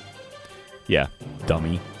 Yeah. Yeah,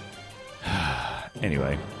 dummy.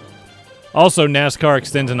 Anyway. Also, NASCAR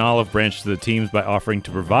extends an olive branch to the teams by offering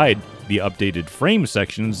to provide the updated frame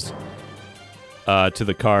sections to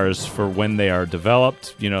the cars for when they are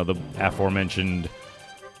developed. The aforementioned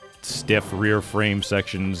stiff rear frame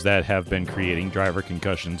sections that have been creating driver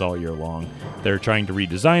concussions all year long. They're trying to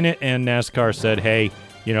redesign it, and NASCAR said, hey,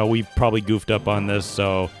 we probably goofed up on this,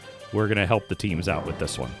 so we're going to help the teams out with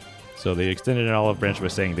this one. So they extended an olive branch by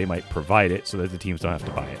saying they might provide it so that the teams don't have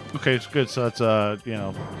to buy it. Okay, it's good. So that's a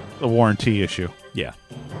warranty issue. Yeah,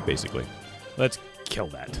 basically. Let's kill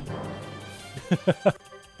that.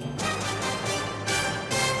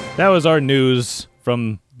 That was our news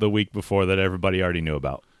from the week before that everybody already knew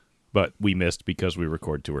about, but we missed because we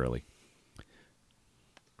record too early.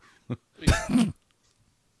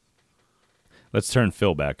 Let's turn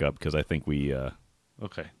Phil back up because I think we,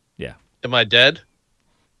 Okay. yeah. Am I dead?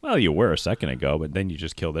 Well, you were a second ago, but then you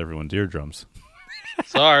just killed everyone's eardrums.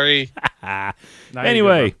 Sorry. Now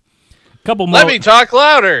Anyway, a couple more. Let me talk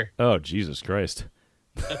louder. Oh, Jesus Christ.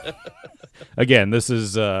 Again, this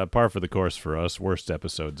is par for the course for us. Worst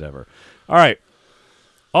episodes ever. All right.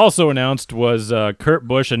 Also announced was Kurt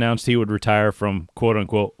Busch announced he would retire from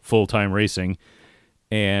quote-unquote full-time racing,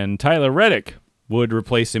 and Tyler Reddick would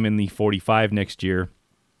replace him in the 45 next year,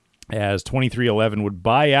 as 23XI would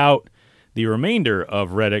buy out the remainder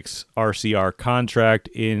of Reddick's RCR contract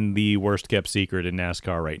in the worst-kept secret in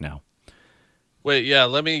NASCAR right now. Wait, yeah,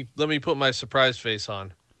 let me put my surprise face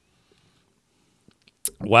on.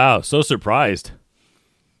 Wow, so surprised.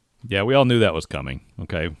 Yeah, we all knew that was coming.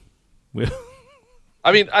 Okay.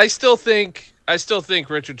 I mean, I still think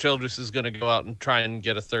Richard Childress is going to go out and try and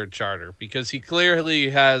get a third charter because he clearly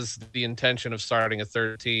has the intention of starting a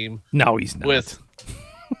third team. No, he's not.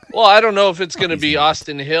 Well, I don't know if it's going to be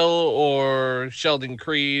Austin Hill or Sheldon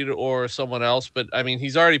Creed or someone else, but I mean,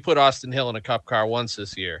 he's already put Austin Hill in a Cup car once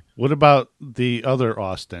this year. What about the other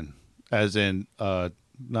Austin, as in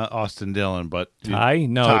not Austin Dillon, but Ty?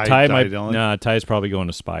 No, Ty might. Dillon? No, Ty's probably going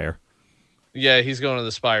to Spire. Yeah, he's going to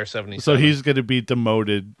the Spire 77. So he's going to be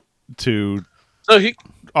demoted to he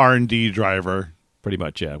R&D driver. Pretty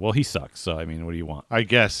much, yeah. Well, he sucks, so I mean, what do you want? I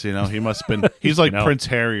guess, he must have been. He's like Prince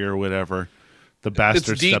Harry or whatever. The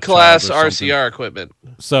bastard it's D-class RCR equipment.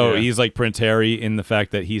 So he's like Prince Harry in the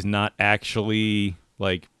fact that he's not actually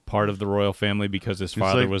like part of the royal family because his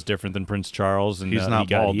father was different than Prince Charles, and he's not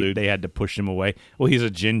bald, dude. They had to push him away. Well, he's a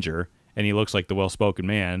ginger, and he looks like the well-spoken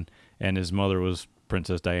man, and his mother was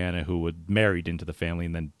Princess Diana, who was married into the family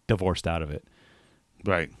and then divorced out of it.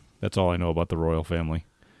 Right. That's all I know about the royal family.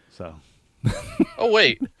 So. Oh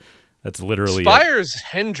wait, that's literally Spire's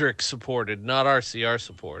Hendrick supported, not RCR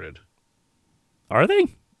supported. Are they?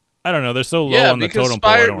 I don't know. They're so low on the totem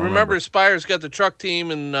pole. I don't remember. Spire's got the truck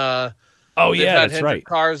team and oh yeah, that's Hendrick right.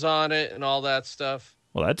 Cars on it and all that stuff.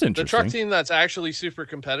 Well, that's interesting. The truck team that's actually super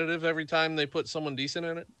competitive every time they put someone decent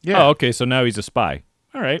in it. Yeah. Oh, okay. So now he's a spy.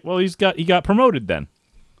 All right. Well, he got promoted then.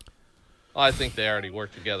 Well, I think they already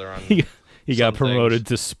worked together on. he got promoted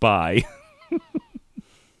to spy.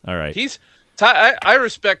 All right. I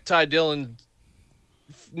respect Ty Dillon,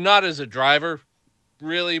 not as a driver,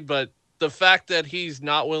 really, but the fact that he's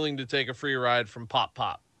not willing to take a free ride from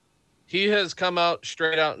Pop. He has come out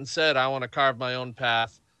straight out and said, I want to carve my own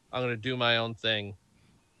path. I'm going to do my own thing.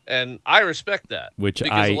 And I respect that. Which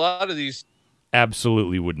because a lot of these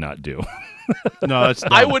absolutely would not do. No, it's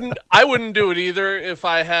not. I wouldn't do it either if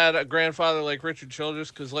I had a grandfather like Richard Childress,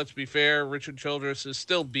 because let's be fair, Richard Childress is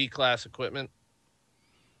still B-class equipment.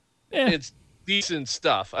 It's decent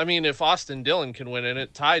stuff. I mean, if Austin Dillon can win in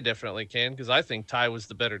it, Ty definitely can, because I think Ty was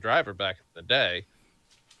the better driver back in the day.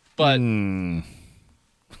 But,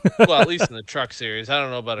 well, at least in the truck series. I don't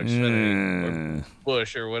know about Xfinity or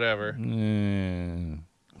Busch or whatever.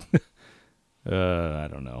 I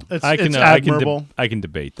don't know. It's admirable. I can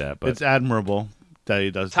debate that, but it's admirable that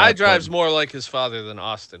he does. Ty drives more like his father than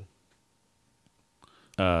Austin.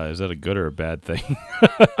 Is that a good or a bad thing?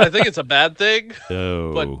 I think it's a bad thing.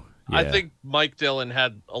 Oh, but yeah. I think Mike Dillon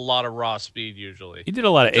had a lot of raw speed usually. He did a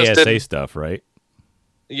lot of ASA stuff, right?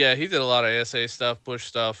 Yeah, he did a lot of ASA stuff, Busch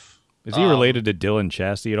stuff. Is he related to Dylan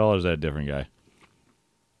Chastity at all, or is that a different guy?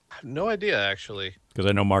 I have no idea, actually. Because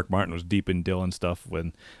I know Mark Martin was deep in Dylan stuff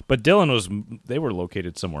but Dylan they were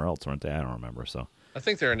located somewhere else, weren't they? I don't remember. So I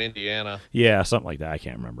think they're in Indiana. Yeah, something like that. I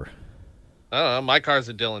can't remember. I don't know. My car's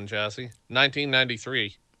a Dylan chassis,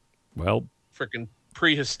 1993. Well, freaking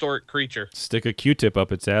prehistoric creature. Stick a Q-tip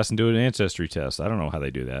up its ass and do an ancestry test. I don't know how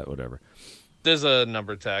they do that. Whatever. There's a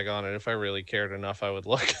number tag on it. If I really cared enough, I would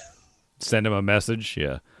look. Send him a message.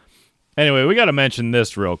 Yeah. Anyway, we got to mention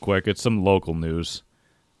this real quick. It's some local news.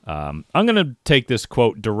 I'm going to take this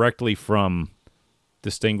quote directly from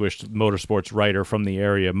distinguished motorsports writer from the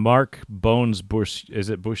area, Mark Bones Boursier. Is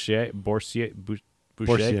it Boursier?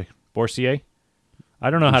 Boursier? I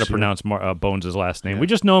don't know how to pronounce Bones' last name. Yeah. We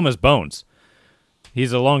just know him as Bones.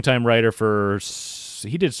 He's a longtime writer for.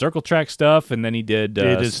 He did Circle Track stuff, and then he did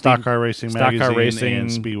Stock Car Racing magazine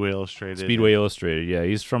and Speedway Illustrated. Yeah,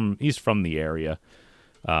 he's from the area,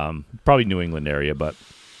 probably New England area. But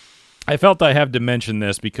I felt I have to mention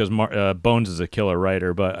this because Bones is a killer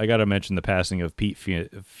writer. But I got to mention the passing of Pete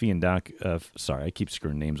Fiandaca. Sorry, I keep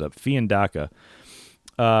screwing names up. Fiandaca.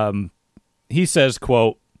 He says,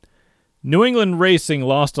 "Quote: New England racing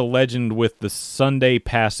lost a legend with the Sunday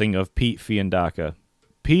passing of Pete Fiandaca.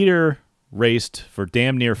 Peter raced for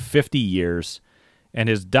damn near 50 years, and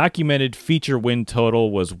his documented feature win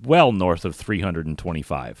total was well north of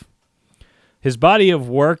 325. His body of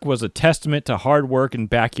work was a testament to hard work and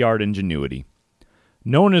backyard ingenuity.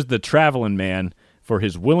 Known as the Travelin' Man for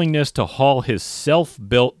his willingness to haul his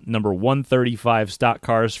self-built number 135 stock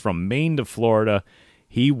cars from Maine to Florida,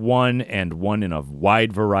 he won in a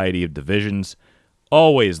wide variety of divisions,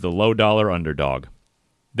 always the low-dollar underdog.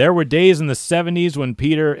 There were days in the 70s when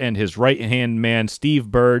Peter and his right-hand man, Steve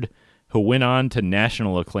Bird, who went on to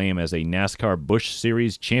national acclaim as a NASCAR Busch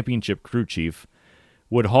Series championship crew chief,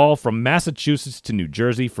 would haul from Massachusetts to New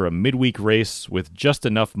Jersey for a midweek race with just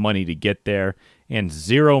enough money to get there and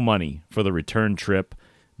zero money for the return trip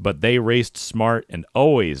but they raced smart and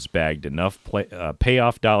always bagged enough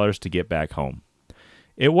payoff dollars to get back home.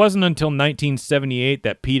 It wasn't until 1978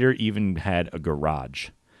 that Peter even had a garage.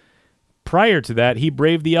 Prior to that, he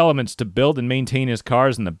braved the elements to build and maintain his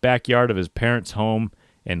cars in the backyard of his parents' home,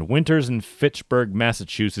 and winters in Fitchburg,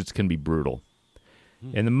 Massachusetts can be brutal.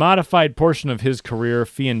 In the modified portion of his career,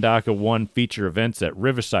 Fiandaca won feature events at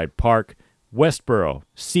Riverside Park, Westboro,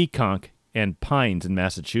 Seekonk, and Pines in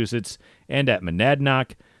Massachusetts, and at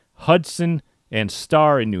Monadnock, Hudson, and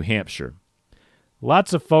Star in New Hampshire.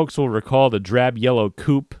 Lots of folks will recall the drab yellow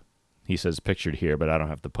coupe, he says pictured here, but I don't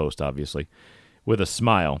have the post, obviously, with a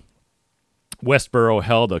smile. Westboro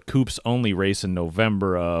held a coupes-only race in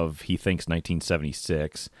November of, he thinks,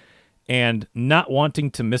 1976, and not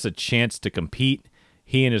wanting to miss a chance to compete,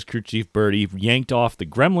 he and his crew chief Birdie yanked off the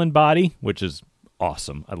Gremlin body, which is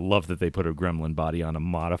awesome. I love that they put a Gremlin body on a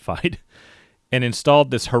modified, and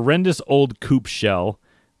installed this horrendous old coupe shell.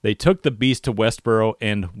 They took the beast to Westboro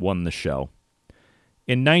and won the show.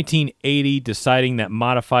 In 1980, deciding that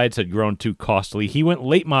modifieds had grown too costly, he went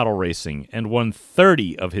late model racing and won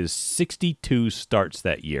 30 of his 62 starts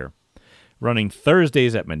that year, running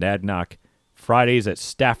Thursdays at Monadnock, Fridays at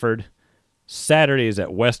Stafford, Saturdays at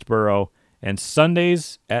Westboro, and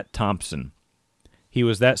Sundays at Thompson. He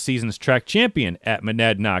was that season's track champion at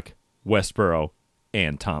Monadnock, Westboro,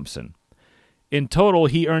 and Thompson. In total,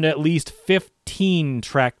 he earned at least 15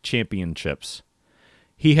 track championships.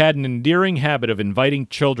 He had an endearing habit of inviting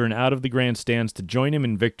children out of the grandstands to join him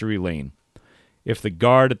in victory lane. If the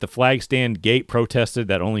guard at the flag stand gate protested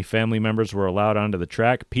that only family members were allowed onto the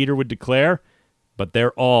track, Peter would declare, "But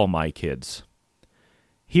they're all my kids."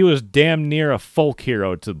 He was damn near a folk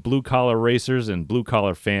hero to blue-collar racers and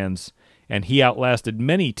blue-collar fans, and he outlasted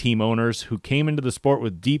many team owners who came into the sport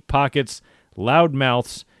with deep pockets, loud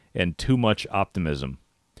mouths, and too much optimism.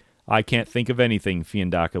 I can't think of anything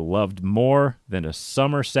Fiandaca loved more than a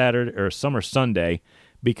summer Saturday or summer Sunday,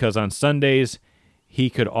 because on Sundays he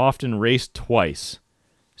could often race twice,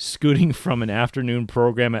 scooting from an afternoon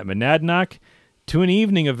program at Monadnock to an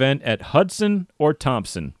evening event at Hudson or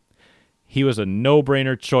Thompson. He was a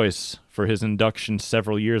no-brainer choice for his induction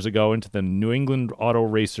several years ago into the New England Auto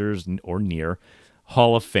Racers, or NEAR,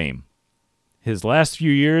 Hall of Fame. His last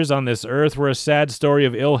few years on this earth were a sad story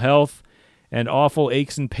of ill health and awful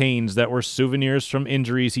aches and pains that were souvenirs from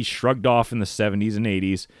injuries he shrugged off in the 70s and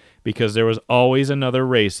 80s because there was always another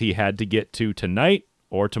race he had to get to tonight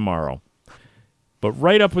or tomorrow. But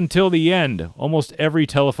right up until the end, almost every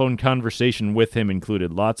telephone conversation with him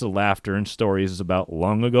included lots of laughter and stories about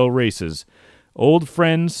long-ago races, old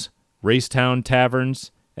friends, racetown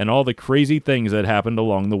taverns, and all the crazy things that happened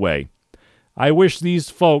along the way. I wish these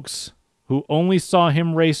folks, who only saw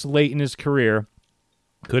him race late in his career,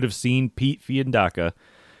 could have seen Pete Fiandaca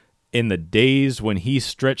in the days when he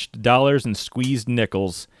stretched dollars and squeezed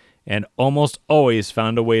nickels and almost always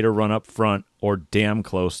found a way to run up front or damn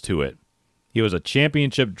close to it. He was a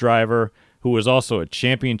championship driver who was also a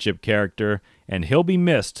championship character, and he'll be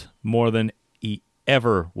missed more than he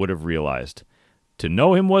ever would have realized. To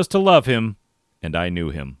know him was to love him, and I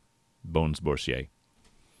knew him. Bones Boursier.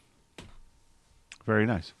 Very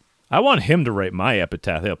nice. I want him to write my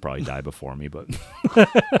epitaph. He'll probably die before me, but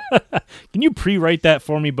can you pre-write that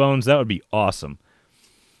for me, Bones? That would be awesome.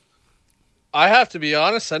 I have to be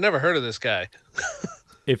honest, I never heard of this guy.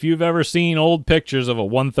 If you've ever seen old pictures of a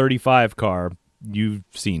 135 car, you've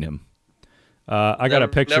seen him. I got a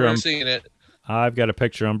picture. Never seen it. I've got a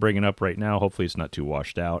picture I'm bringing up right now. Hopefully it's not too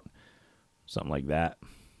washed out. Something like that.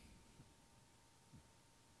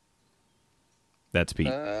 That's Pete.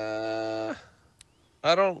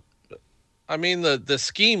 I mean, the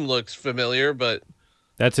scheme looks familiar, but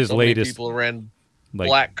that's his so latest. many people ran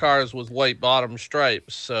black cars with white bottom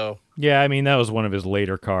stripes, so. Yeah, I mean, that was one of his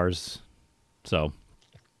later cars. So,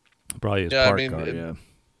 probably his park car, yeah.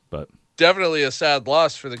 But definitely a sad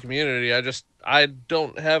loss for the community. I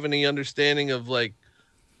don't have any understanding of, like,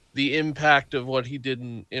 the impact of what he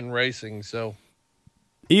did in racing, so.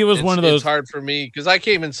 He was one of those. It's hard for me because I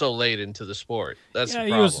came in so late into the sport. That's the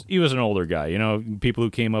problem. He was an older guy. You know, people who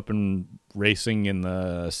came up in racing in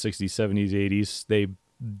the 60s, 70s, 80s, they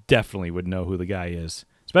definitely would know who the guy is,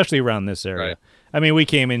 especially around this area. Right. I mean, we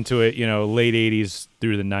came into it, late 80s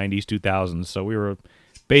through the 90s, 2000s, so we were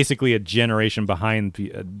basically a generation behind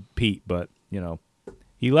Pete, but,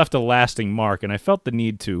 he left a lasting mark, and I felt the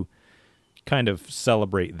need to kind of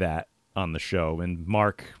celebrate that on the show. And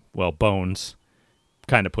Bones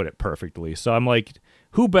kind of put it perfectly. So I'm like,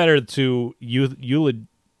 who better to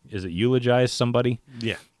eulogize somebody?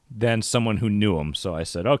 Yeah. Than someone who knew him. So I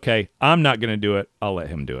said, okay, I'm not going to do it. I'll let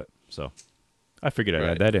him do it. So I figured I'd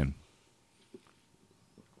add that in.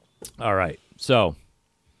 All right. So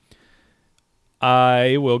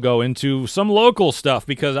I will go into some local stuff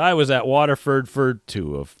because I was at Waterford for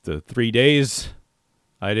 2 of the 3 days.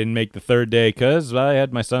 I didn't make the third day because I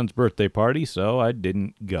had my son's birthday party, so I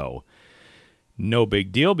didn't go. No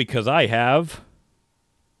big deal because I have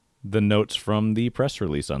the notes from the press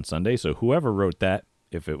release on Sunday, so whoever wrote that,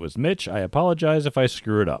 if it was Mitch, I apologize if I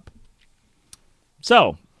screw it up.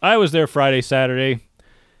 So, I was there Friday, Saturday.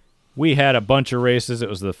 We had a bunch of races. It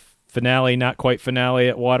was the finale, not quite finale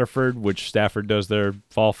at Waterford, which Stafford does their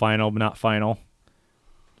fall final, not final.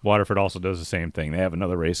 Waterford also does the same thing. They have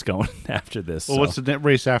another race going after this. Well, what's the net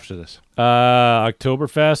race after this?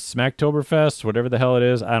 Oktoberfest, Smacktoberfest, whatever the hell it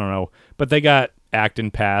is. I don't know. But they got Acton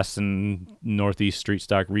Pass and Northeast Street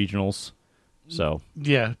Stock Regionals. So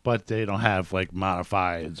Yeah, but they don't have like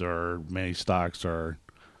modifieds or mini stocks or.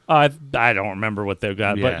 I don't remember what they've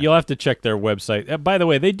got, Yeah. but you'll have to check their website. By the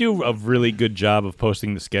way, they do a really good job of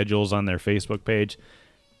posting the schedules on their Facebook page.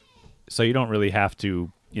 So you don't really have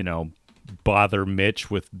to, bother Mitch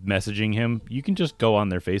with messaging him. You can just go on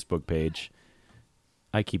their Facebook page.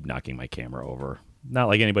 I keep knocking my camera over. Not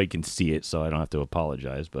like anybody can see it, so I don't have to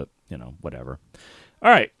apologize, but, whatever. All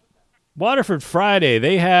right. Waterford Friday,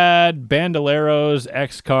 they had Bandoleros,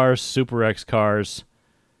 X-Cars, Super X-Cars,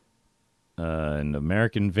 and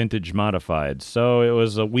American Vintage Modified. So it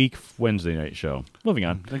was a week Wednesday night show. Moving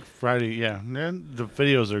on. I think Friday, yeah. And the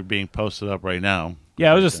videos are being posted up right now.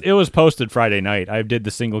 Yeah, it was posted Friday night. I did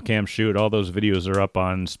the single cam shoot. All those videos are up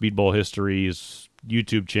on Speedball History's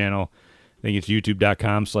YouTube channel. I think it's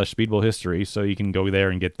youtube.com/speedballhistory, so you can go there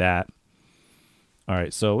and get that. All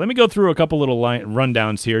right, so let me go through a couple little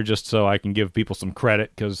rundowns here just so I can give people some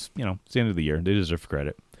credit because, it's the end of the year. They deserve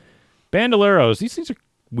credit. Bandoleros, these things are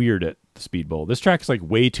weird at the Speedball. This track is like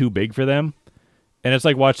way too big for them, and it's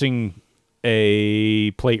like watching a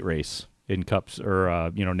plate race in Cups or,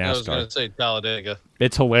 NASCAR. I was going to say Talladega.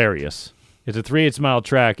 It's hilarious. It's a 3/8 mile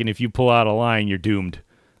track, and if you pull out a line, you're doomed.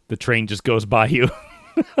 The train just goes by you.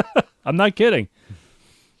 I'm not kidding.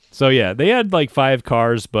 So, yeah, they had like 5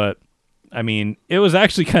 cars, but, it was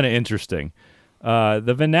actually kind of interesting.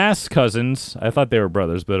 The Vanass cousins, I thought they were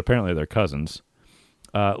brothers, but apparently they're cousins,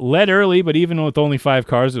 led early, but even with only 5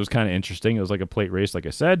 cars, it was kind of interesting. It was like a plate race, like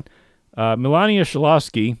I said. Melania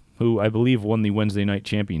Shalowski, who I believe won the Wednesday night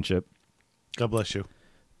championship. God bless you.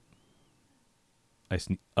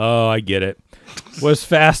 I get it. Was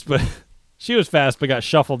fast, but she was fast, but got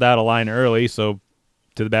shuffled out of line early, so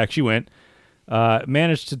to the back she went.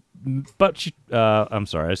 Managed to, but she, I'm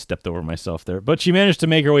sorry, I stepped over myself there. But she managed to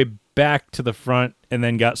make her way back to the front and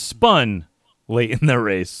then got spun late in the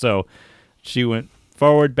race. So she went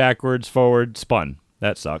forward, backwards, forward, spun.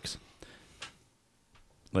 That sucks.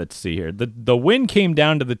 Let's see here. The win came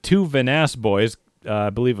down to the 2 Vanass boys.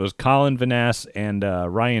 I believe it was Colin Vanass and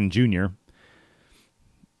Ryan Jr.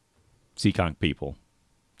 Seekonk people.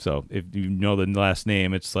 So if you know the last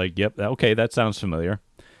name, it's like, yep, okay, that sounds familiar.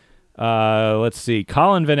 Let's see.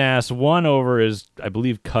 Colin Vanass won over his, I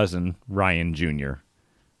believe, cousin, Ryan Jr.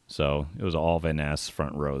 So it was all Vanass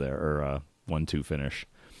front row there, or 1-2 finish.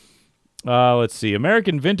 Let's see.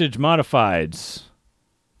 American Vintage Modifieds.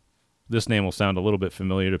 This name will sound a little bit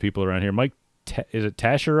familiar to people around here. Mike, is it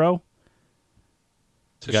Tashiro?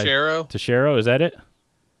 Tashiro, is that it?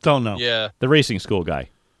 Don't know. Yeah. The racing school guy.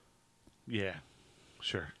 Yeah.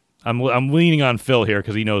 Sure. I'm leaning on Phil here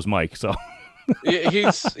because he knows Mike. So he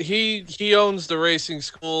owns the racing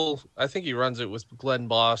school. I think he runs it with Glenn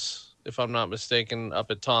Boss, if I'm not mistaken,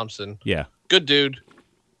 up at Thompson. Yeah. Good dude.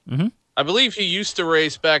 Mm-hmm. I believe he used to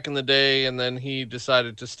race back in the day, and then he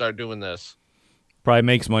decided to start doing this. Probably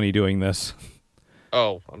makes money doing this.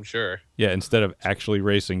 Oh, I'm sure. Yeah, instead of actually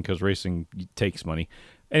racing, because racing takes money.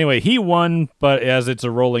 Anyway, he won, but as it's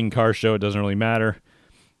a rolling car show, it doesn't really matter.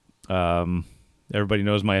 Everybody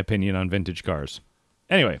knows my opinion on vintage cars.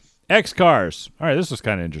 Anyway, X-Cars. All right, this was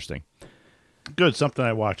kind of interesting. Good, something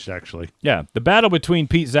I watched, actually. Yeah, the battle between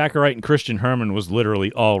Pete Zacharite and Christian Herman was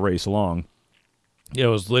literally all race long. It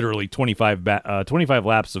was literally 25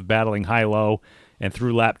 laps of battling high-low and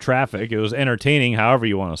through lap traffic. It was entertaining, however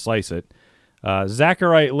you want to slice it.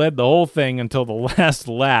 Zacharite led the whole thing until the last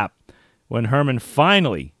lap when Herman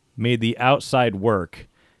finally made the outside work,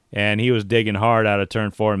 and he was digging hard out of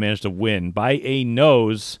turn 4 and managed to win by a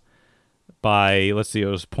nose by, let's see, it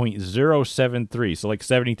was .073, so like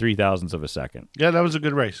 73 thousandths of a second. Yeah, that was a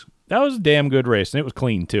good race. That was a damn good race, and it was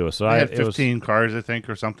clean, too. So I had 15 cars, I think,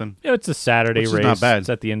 or something. Yeah, it's a Saturday Which race. is not bad. It's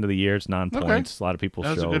at the end of the year. It's non-points. Okay. A lot of people show.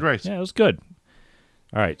 That was a good race. Yeah, it was good.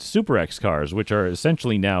 All right, Super X cars, which are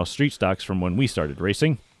essentially now street stocks from when we started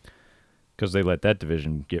racing, because they let that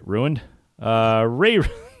division get ruined. Ray,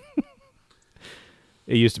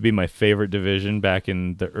 It used to be my favorite division back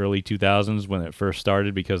in the early 2000s when it first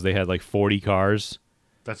started because they had like 40 cars.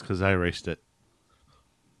 That's because I raced it.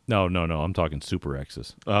 No. I'm talking Super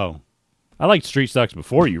X's. Oh. I liked street stocks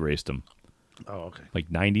before you raced them. Oh, okay. Like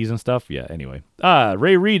 90s and stuff. Yeah, anyway.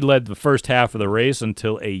 Ray Reid led the first half of the race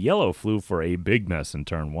until a yellow flew for a big mess in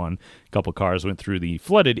turn one. A couple cars went through the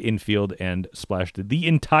flooded infield and splashed the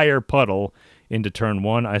entire puddle into turn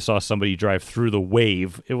one. I saw somebody drive through the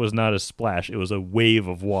wave. It was not a splash. It was a wave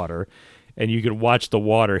of water. And you could watch the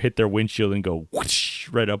water hit their windshield and go whoosh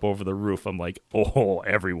right up over the roof. I'm like, oh,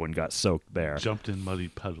 everyone got soaked there. Jumped in muddy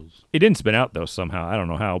puddles. It didn't spin out, though, somehow. I don't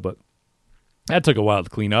know how, but that took a while to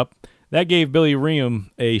clean up. That gave Billy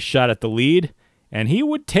Rheum a shot at the lead, and he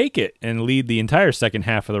would take it and lead the entire second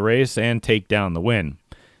half of the race and take down the win.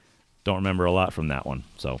 Don't remember a lot from that one.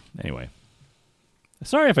 So, anyway.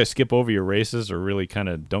 Sorry if I skip over your races or really kind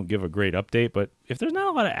of don't give a great update, but if there's not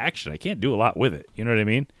a lot of action, I can't do a lot with it. You know what I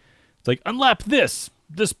mean? It's like, unlap this.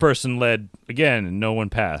 This person led again, and no one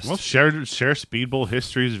passed. Well, share Speedball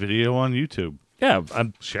History's video on YouTube. Yeah,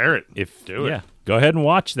 Share it. do it. Go ahead and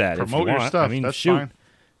watch that. Promote if you your want. stuff. I mean, That's shoot. fine.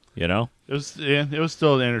 You know? It was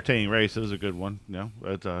still an entertaining race. It was a good one. You know,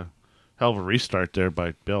 it's a hell of a restart there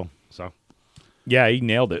by Bill. So Yeah, he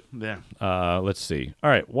nailed it. yeah. Let's see. All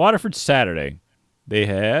right, Waterford Saturday. They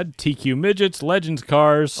had TQ Midgets, Legends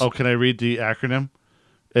Cars. Oh, can I read the acronym?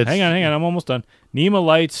 It's, Hang on. I'm almost done. NEMA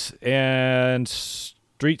Lights and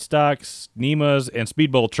Street Stocks, NEMAs, and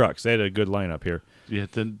Speedball Trucks. They had a good lineup here. Yeah,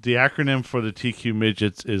 the acronym for the TQ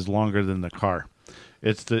Midgets is longer than the car.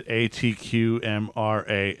 It's the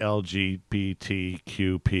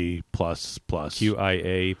ATQMRALGBTQP plus.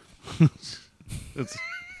 QIA. It's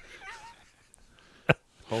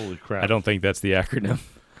holy crap! I don't think that's the acronym.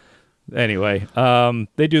 Anyway,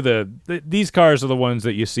 they do these cars are the ones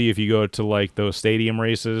that you see if you go to like those stadium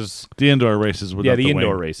races. The indoor races without the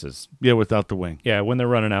indoor wing. races. Yeah, without the wing. Yeah, when they're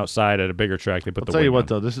running outside at a bigger track, they put I'll the tell you wing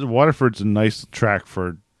what, on. though, this is Waterford's a nice track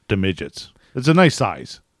for the midgets. It's a nice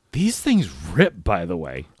size. These things rip, by the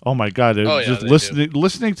way. Oh my god! Just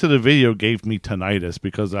listening to the video gave me tinnitus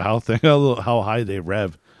because of how high they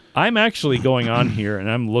rev. I'm actually going on here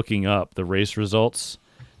and I'm looking up the race results.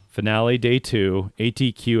 Finale day 2,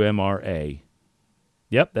 ATQMRA.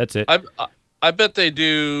 Yep, that's it. I bet they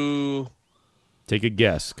do Take a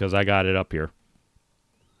guess, because I got it up here.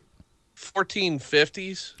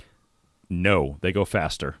 1450s. No, they go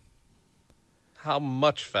faster. How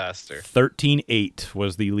much faster? 13.8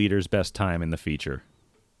 was the leader's best time in the feature.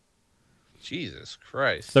 Jesus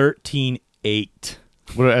Christ. 13.8.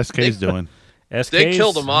 What are SKs doing? SKs, They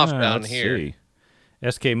killed them off down let's here. see.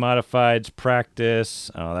 SK Modifieds practice.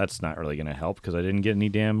 Oh, that's not really going to help because I didn't get any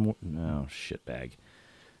damn... Oh, shitbag.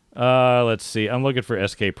 Let's see. I'm looking for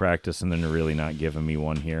SK practice, and then they're really not giving me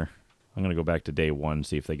one here. I'm going to go back to day 1,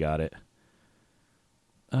 see if they got it.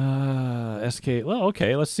 SK... Well,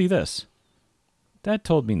 okay, let's see this. That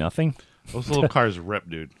told me nothing. Those little cars rip,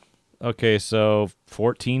 dude. Okay, so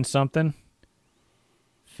 14-something?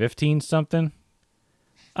 15-something?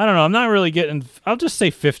 I don't know. I'm not really getting... I'll just say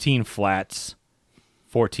 15 flats.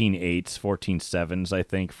 14 8s, 14 7s, I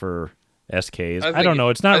think, for SKs. I don't know.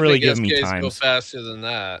 It's not really giving me SKs times. Go faster than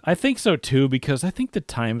that. I think so, too, because I think the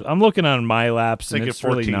times... I'm looking on my laps, and Think it's it 14-1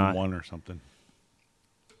 really not... or something.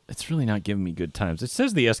 It's really not giving me good times. It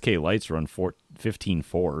says the SK lights run 15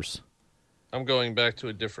 4s. I'm going back to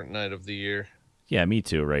a different night of the year. Yeah, me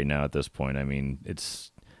too right now at this point. I mean,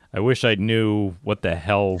 it's... I wish I knew what the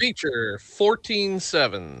hell... Feature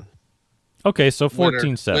 14-7. Okay, so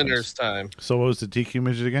 14 7. Winner's time. So what was the TQ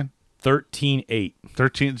midget again? 13 8.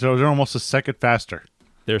 13. So they're almost a second faster.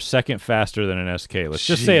 They're second faster than an SK. Let's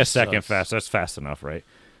just say a second Jesus. faster. That's fast enough, right?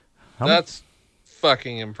 That's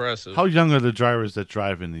fucking impressive. How young are the drivers that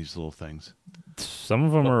drive in these little things? Some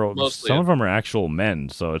of them are Mostly some of them are actual men,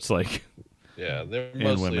 so it's like Yeah, they're And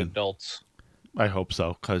mostly women. adults. I hope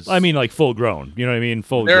so, because I mean, like full grown. You know what I mean?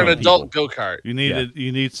 Full. They're an grown adult people. go-kart. you need Yeah.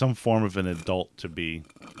 you need some form of an adult to be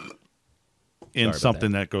in about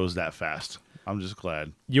something that goes that fast. I'm just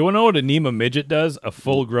glad. You want to know what a NEMA midget does? A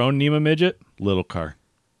full grown NEMA midget. Little car.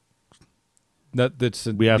 That's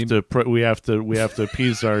We have to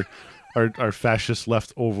appease our fascist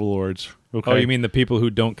left overlords. Okay. Oh, you mean the people who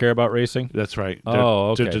don't care about racing? That's right.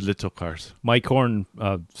 Oh, They're okay. the little cars. Mike Horn,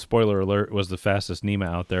 spoiler alert, was the fastest NEMA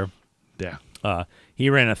out there. Yeah. He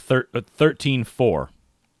ran a 13.4.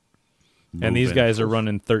 And these Moving. guys are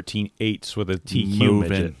running 13.8s with a TQ Moving.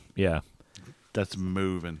 midget. Yeah. That's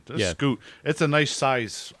moving. That's Yeah. scoot. It's a nice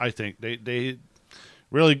size, I think. They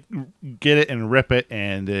really get it and rip it,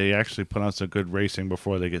 and they actually put on some good racing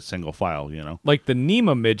before they get single file, you know? Like the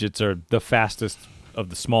NEMA midgets are the fastest of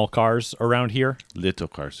the small cars around here. Little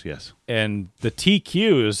cars, yes. And the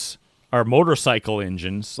TQs are motorcycle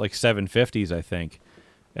engines, like 750s, I think,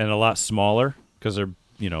 and a lot smaller because they're,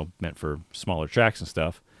 meant for smaller tracks and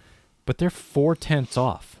stuff. But they're 4/10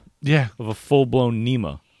 off Yeah. of a full-blown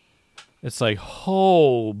NEMA. It's like,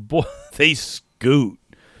 oh, boy, they scoot.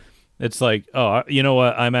 It's like, oh, you know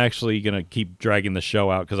what? I'm actually going to keep dragging the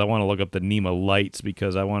show out because I want to look up the NEMA lights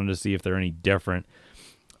because I wanted to see if they're any different.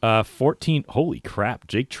 14, holy crap.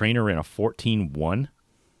 Jake Trainer ran a 14.1.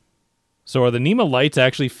 So are the NEMA lights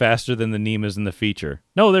actually faster than the NEMAs in the feature?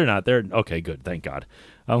 No, they're not. They're okay, good. Thank God.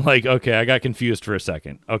 I'm like, okay, I got confused for a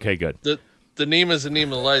second. Okay, good. The NEMAs and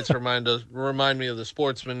NEMA lights remind me of the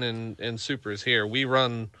Sportsman and Supers here. We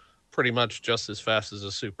run pretty much just as fast as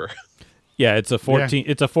a Super. Yeah, it's a 14.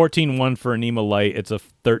 Yeah. It's a 14.1 for a NEMA light. It's a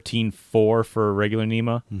 13.4 for a regular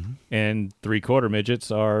NEMA, and 3/4 midgets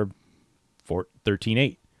are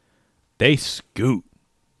 13.8. They scoot.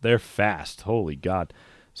 They're fast. Holy God.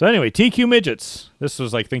 So anyway, TQ midgets. This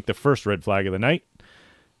was, I think, the first red flag of the night.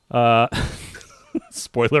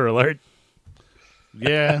 Spoiler alert.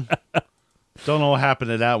 Yeah. Don't know what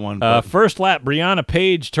happened to that one. But. First lap, Brianna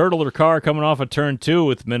Page turtled her car coming off of turn 2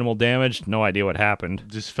 with minimal damage. No idea what happened.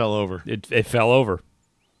 Just fell over. It fell over.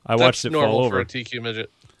 I watched it fall over. That's normal for a TQ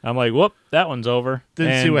midget. I'm like, whoop, that one's over.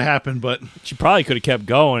 Didn't see what happened, but she probably could have kept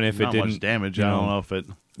going if it didn't. Not much damage. I don't know if it.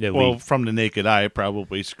 Well, leaked. From the naked eye, it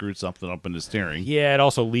probably screwed something up in the steering. Yeah, it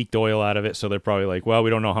also leaked oil out of it, so they're probably like, well, we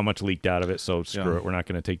don't know how much leaked out of it, so screw it. We're not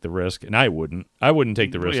going to take the risk. And I wouldn't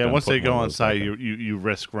take the risk. Yeah, once they go on site, you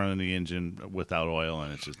risk running the engine without oil,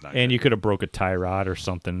 and it's just not. And you could have broke a tie rod or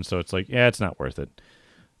something, so it's like, yeah, it's not worth it.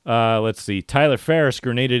 Let's see. Tyler Ferris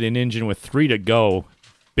grenaded an engine with 3 to go.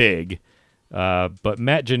 Big. But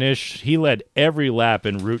Matt Janish, he led every lap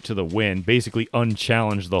en route to the win, basically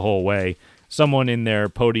unchallenged the whole way. Someone in their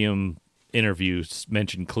podium interviews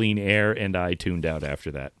mentioned clean air, and I tuned out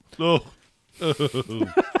after that. Oh,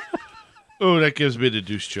 that gives me the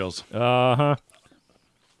deuce chills. Uh-huh.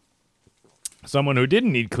 Someone who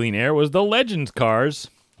didn't need clean air was the Legends cars.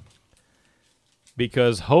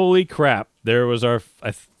 Because, holy crap, there was our,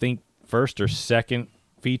 I think, first or second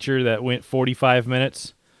feature that went 45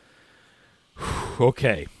 minutes.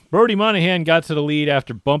 Okay. Brody Monahan got to the lead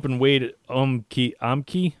after bumping Wade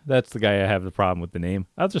Amke. That's the guy I have the problem with the name.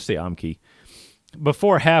 I'll just say Amke.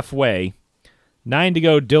 Before halfway, 9 to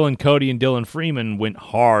go, Dylan Cody and Dylan Freeman went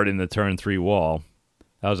hard in the turn 3 wall.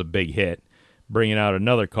 That was a big hit, bringing out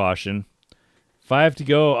another caution. 5 to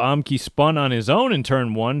go, Amke spun on his own in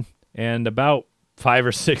turn 1, and about 5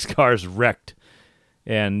 or 6 cars wrecked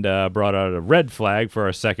and brought out a red flag for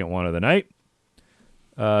our second one of the night.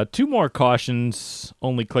 2 more cautions,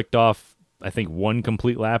 only clicked off, I think, 1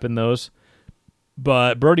 complete lap in those.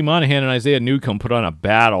 But Brody Monahan and Isaiah Newcomb put on a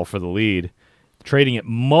battle for the lead, trading it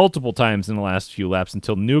multiple times in the last few laps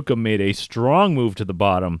until Newcomb made a strong move to the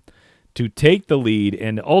bottom to take the lead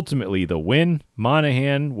and ultimately the win.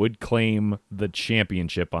 Monahan would claim the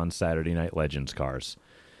championship on Saturday Night Legends cars.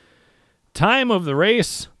 Time of the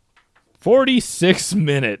race, 46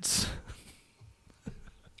 minutes.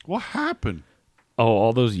 What happened? Oh,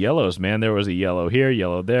 all those yellows, man. There was a yellow here,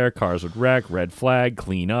 yellow there. Cars would wreck, red flag,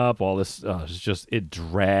 clean up. All this, it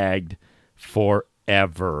dragged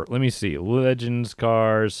forever. Let me see. Legends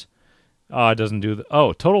cars. Oh, it doesn't do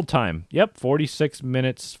total time. Yep, 46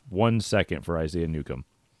 minutes, 1 second for Isaiah Newcomb.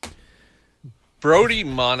 Brody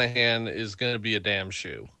Monahan is going to be a damn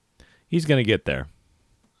shoe. He's going to get there.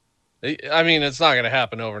 I mean, it's not going to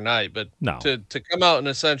happen overnight, but no. To come out in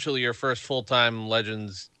essentially your first full-time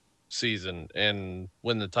Legends season and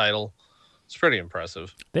win the title, it's pretty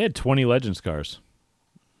impressive. They had 20 Legends cars.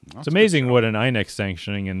 It's amazing what an INEX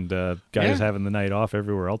sanctioning and guys having the night off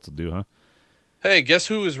everywhere else will do, huh? Hey, guess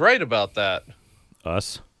who was right about that?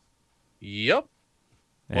 Us. Yep.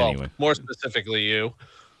 Anyway. Well, more specifically you.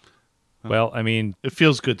 Well, I mean, it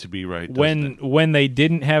feels good to be right. When they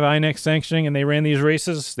didn't have INEX sanctioning and they ran these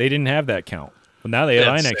races, they didn't have that count. But now they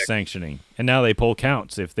have INEX sanctioning, and now they pull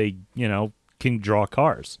counts if they, can draw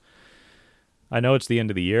cars. I know it's the end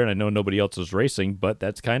of the year, and I know nobody else is racing, but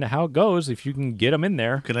that's kind of how it goes if you can get them in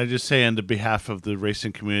there. Can I just say on the behalf of the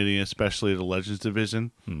racing community, especially the Legends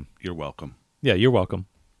division, you're welcome. Yeah, you're welcome.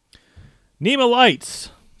 NEMA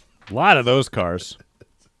lights. A lot of those cars.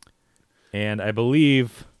 And I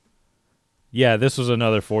believe, this was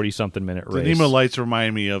another 40-something minute race. The NEMA lights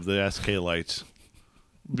remind me of the SK lights.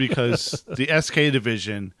 Because the SK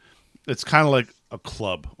division, it's kind of like a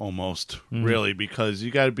club almost, really, because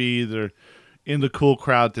you got to be either in the cool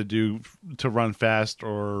crowd to run fast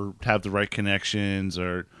or have the right connections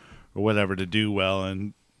or whatever to do well.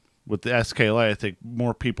 And with the SKLA, I think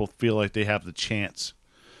more people feel like they have the chance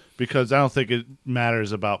because I don't think it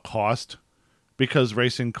matters about cost because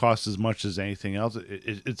racing costs as much as anything else.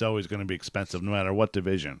 It's always going to be expensive no matter what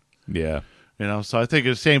division. Yeah. So I think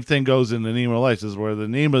the same thing goes in the NEMA lights is where the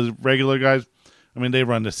NEMA regular guys, I mean, they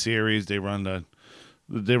run the series, they run the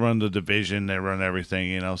division, they run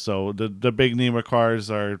everything, So the big NEMA cars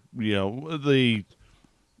are, they're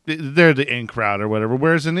the in crowd or whatever.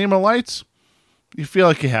 Whereas in NEMA lights, you feel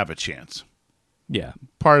like you have a chance. Yeah.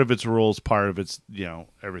 Part of it's rules, part of it's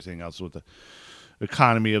everything else with the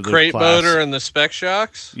economy of the crate class. motor and the spec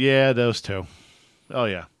shocks. Yeah, those two. Oh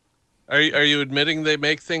yeah. Are you admitting they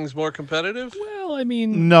make things more competitive? Well, I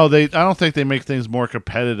mean, No, I don't think they make things more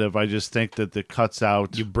competitive. I just think that it cuts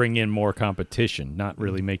out. you bring in more competition, not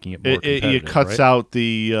really making it more competitive. It cuts right? out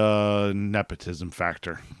the nepotism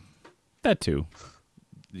factor. That too.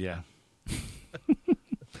 Yeah.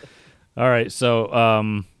 All right, so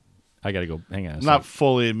I gotta go. Hang on. I'm not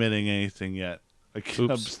fully admitting anything yet.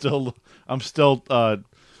 I'm Oops. still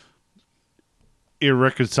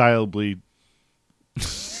irreconcilably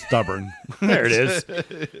stubborn. There it is.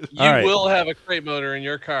 You All right. will have a crate motor in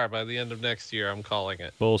your car by the end of next year. I'm calling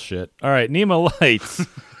it. Bullshit. All right, NEMA lights.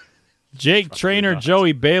 Jake Trainer,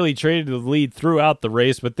 Joey Bailey traded the lead throughout the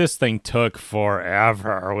race, but this thing took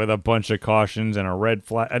forever with a bunch of cautions and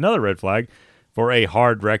another red flag for a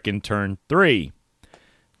hard wreck in turn 3.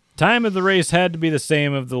 Time of the race had to be the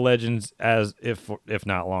same of the legends as if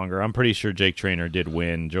not longer. I'm pretty sure Jake Trainer did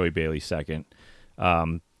win, Joey Bailey second.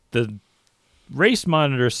 The race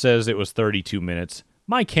monitor says it was 32 minutes.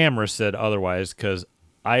 My camera said otherwise because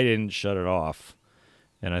I didn't shut it off,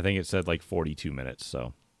 and I think it said like 42 minutes,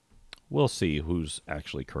 so we'll see who's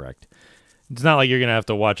actually correct. It's not like you're going to have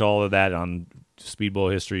to watch all of that on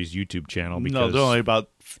Speedball History's YouTube channel No, because they're only about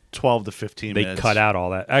 12 to 15 they minutes. cut out all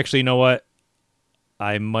that. Actually, you know what?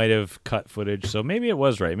 I might have cut footage, so maybe it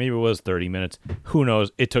was right. Maybe it was 30 minutes. Who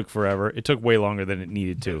knows? It took forever. It took way longer than it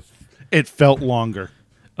needed to. It felt longer.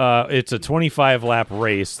 It's a 25-lap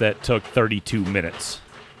race that took 32 minutes.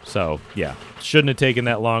 So, yeah. Shouldn't have taken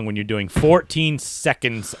that long when you're doing 14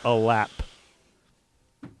 seconds a lap.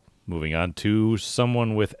 Moving on to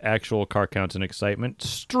someone with actual car counts and excitement.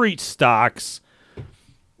 Street stocks.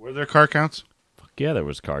 Were there car counts? Fuck yeah, there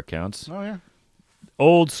was car counts. Oh, yeah.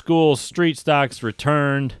 Old school street stocks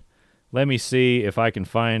returned. Let me see if I can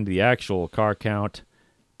find the actual car count.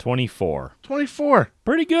 24. 24.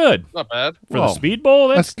 Pretty good. Not bad. For Whoa. the Speed Bowl,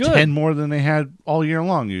 that's good. 10 more than they had all year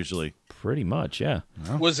long, usually. Pretty much, yeah.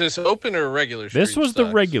 Was this open or regular? This street was the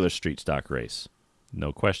stocks? regular street stock race.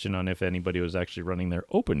 No question on if anybody was actually running their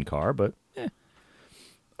open car, but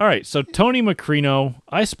All right, so Tony Macrino,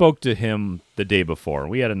 I spoke to him the day before.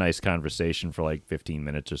 We had a nice conversation for like 15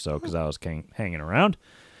 minutes or so because I was hanging around.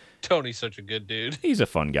 Tony's such a good dude. He's a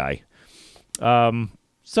fun guy.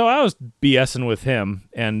 So I was BSing with him,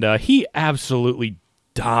 and he absolutely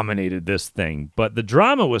dominated this thing. But the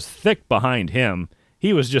drama was thick behind him.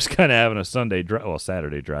 He was just kind of having a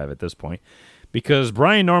Saturday drive at this point. Because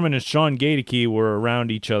Brian Norman and Sean Gaedeke were around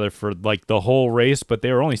each other for like the whole race, but they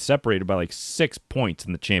were only separated by like 6 points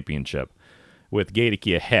in the championship, with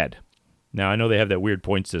Gaedeke ahead. Now, I know they have that weird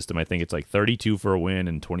point system. I think it's like 32 for a win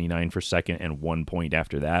and 29 for second and 1 point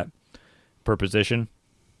after that per position.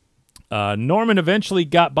 Norman eventually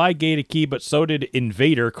got by Gaedeke, but so did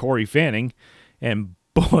Invader Corey Fanning. And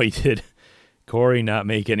boy, did Corey not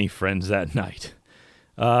make any friends that night.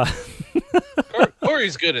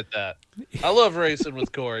 Corey's good at that. I love racing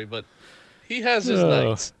with Corey, but he has his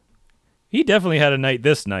nights. He definitely had a night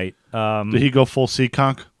this night. Did he go full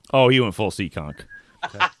C-Conk? Oh, he went full C-Conk.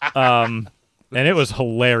 And it was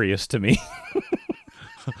hilarious to me.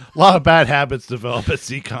 A lot of bad habits develop at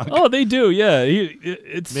C-Conk. Oh, they do, yeah.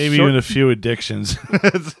 It's Maybe even a few addictions.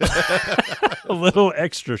 a little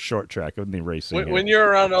extra short track in the racing. When you're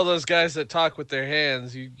around all those guys that talk with their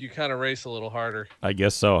hands, you kind of race a little harder. I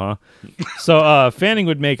guess so, huh? So Fanning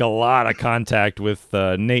would make a lot of contact with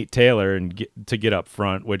Nate Taylor to get up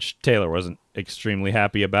front, which Taylor wasn't extremely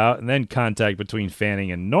happy about. And then contact between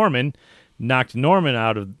Fanning and Norman knocked Norman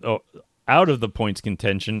out of the points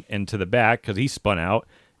contention and to the back because he spun out.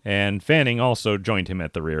 And Fanning also joined him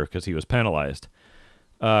at the rear because he was penalized.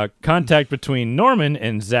 Contact between Norman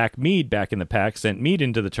and Zach Mead back in the pack sent Mead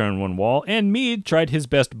into the turn 1 wall, and Mead tried his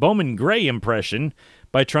best Bowman Gray impression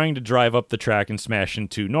by trying to drive up the track and smash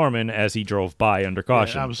into Norman as he drove by under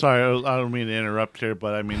caution. Yeah, I'm sorry, I don't mean to interrupt here,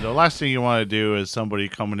 but I mean the last thing you want to do is somebody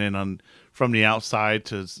coming in from the outside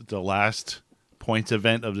to the last points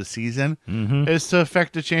event of the season is to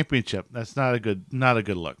affect the championship. That's not a good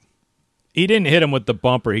look. He didn't hit him with the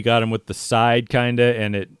bumper. He got him with the side, kind of,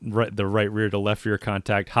 and the right rear to left rear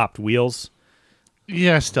contact hopped wheels.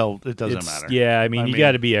 Yeah, still, it doesn't matter. Yeah, I mean, you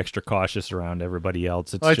got to be extra cautious around everybody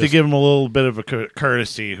else. It's I like to give him a little bit of a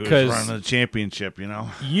courtesy who's 'Cause running the championship, you know?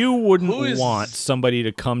 You wouldn't want somebody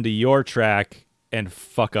to come to your track and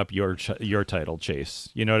fuck up your title chase.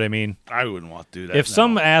 You know what I mean? I wouldn't want to do that. If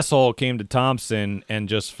some asshole came to Thompson and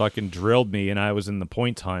just fucking drilled me and I was in the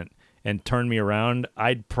points hunt and turned me around,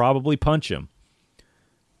 I'd probably punch him.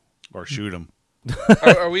 Or shoot him.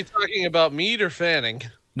 Are we talking about Meade or Fanning?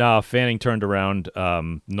 No, Fanning turned around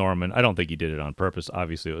Norman. I don't think he did it on purpose.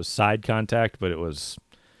 Obviously, it was side contact, but it was,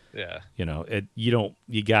 you know,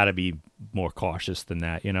 you got to be more cautious than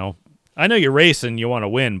that, you know? I know you're racing, you want to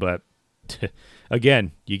win, but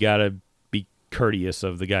again, you got to be courteous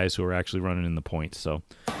of the guys who are actually running in the points, so.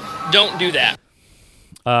 Don't do that.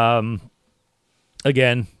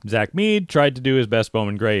 Again, Zach Meade tried to do his best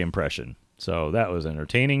Bowman Gray impression, so that was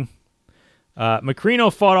entertaining.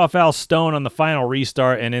 Macrino fought off Al Stone on the final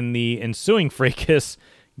restart, and in the ensuing fracas,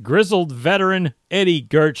 grizzled veteran Eddie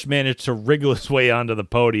Gertsch managed to wriggle his way onto the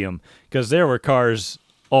podium because there were cars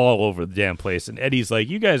all over the damn place. And Eddie's like,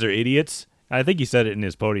 you guys are idiots. I think he said it in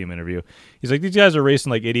his podium interview. He's like, these guys are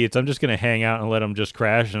racing like idiots. I'm just going to hang out and let them just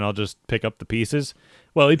crash, and I'll just pick up the pieces.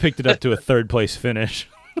 Well, he picked it up to a third-place finish.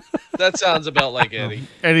 That sounds about like Eddie.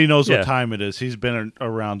 Eddie knows what time it is. He's been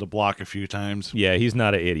around the block a few times. Yeah, he's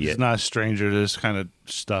not an idiot. He's not a stranger to this kind of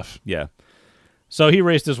stuff. Yeah. So he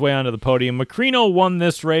raced his way onto the podium. Macrino won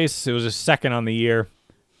this race. It was his second on the year.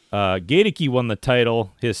 Gaedeke won the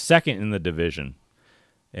title, his second in the division.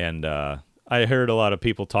 And I heard a lot of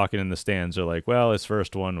people talking in the stands. They're like, well, his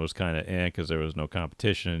first one was kind of because there was no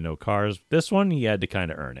competition and no cars. This one, he had to kind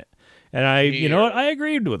of earn it. And you know what? I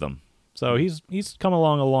agreed with him. So he's come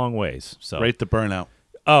along a long ways. So rate the burnout.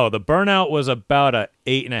 Oh, the burnout was about a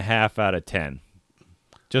 8.5 out of 10.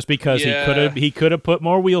 Just because he could have put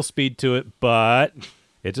more wheel speed to it, but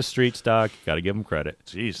it's a street stock. Got to give him credit.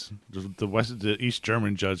 Jeez, the East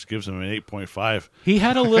German judge gives him an 8.5. He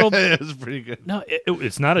had a little. It's pretty good. No,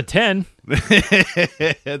 it's not a 10.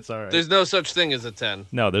 It's all right. There's no such thing as a 10.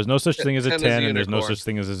 No, there's no such thing as a 10, and there's no such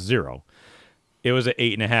thing as a 0. It was an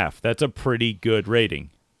 8.5. That's a pretty good rating.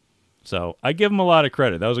 So I give him a lot of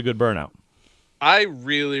credit. That was a good burnout. I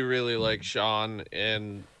really, really like Sean,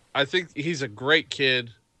 and I think he's a great kid,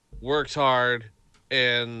 works hard,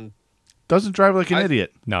 and doesn't drive like an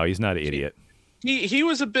idiot. No, he's not an idiot. He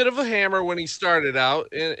was a bit of a hammer when he started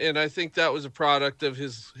out, and I think that was a product of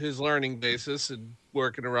his learning basis and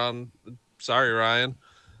working around. Sorry, Ryan,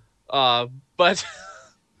 but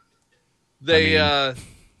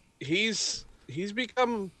he's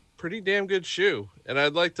become pretty damn good shoe, and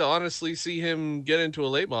I'd like to honestly see him get into a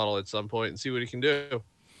late model at some point and see what he can do.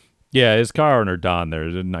 Yeah, his car owner Don, they're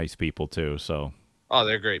nice people too. So,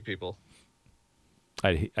 they're great people.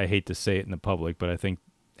 I hate to say it in the public, but I think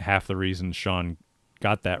half the reason Sean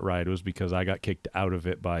got that ride was because I got kicked out of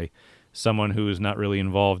it by someone who is not really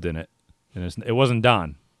involved in it, and it wasn't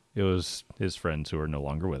Don. It was his friends who are no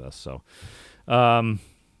longer with us. So,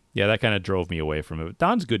 yeah, that kind of drove me away from it. But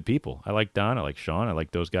Don's good people. I like Don. I like Sean. I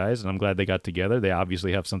like those guys. And I'm glad they got together. They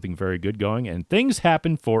obviously have something very good going. And things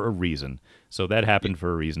happen for a reason. So that happened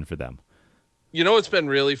for a reason for them. You know what's been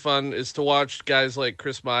really fun is to watch guys like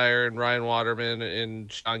Chris Meyer and Ryan Waterman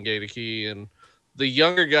and Sean Gaedeke and the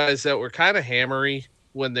younger guys that were kind of hammery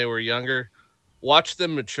when they were younger. Watch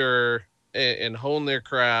them mature and hone their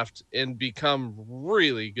craft and become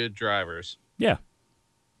really good drivers. Yeah.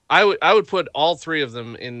 I would put all three of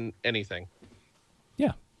them in anything.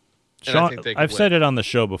 Yeah. And Sean, I've said it on the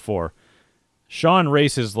show before. Sean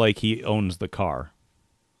races like he owns the car.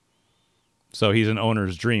 So he's an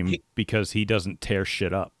owner's dream because he doesn't tear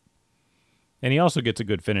shit up. And he also gets a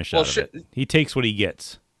good finish out of it. He takes what he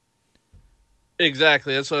gets.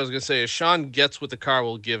 Exactly. That's what I was going to say. Is Sean gets what the car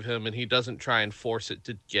will give him, and he doesn't try and force it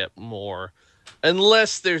to get more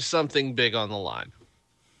unless there's something big on the line.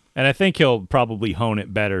 And I think he'll probably hone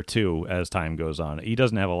it better, too, as time goes on. He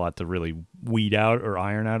doesn't have a lot to really weed out or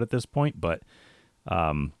iron out at this point, but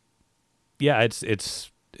yeah,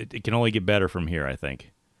 it can only get better from here, I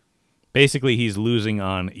think. Basically, he's losing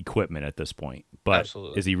on equipment at this point, but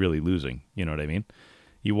Absolutely. Is he really losing? You know what I mean?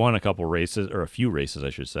 He won a couple races, or a few races, I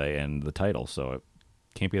should say, and the title, so it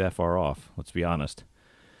can't be that far off. Let's be honest.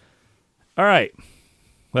 All right,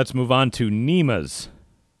 let's move on to NEMAs.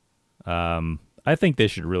 I think they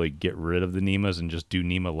should really get rid of the NEMAs and just do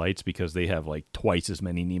NEMA lights because they have like twice as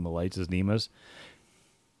many NEMA lights as NEMAs,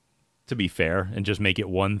 to be fair, and just make it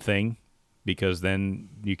one thing because then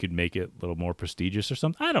you could make it a little more prestigious or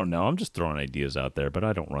something. I don't know. I'm just throwing ideas out there, but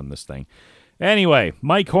I don't run this thing. Anyway,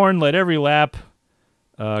 Mike Horn led every lap.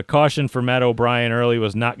 Caution for Matt O'Brien early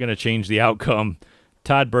was not going to change the outcome.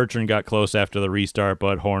 Todd Bertrand got close after the restart,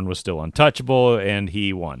 but Horn was still untouchable, and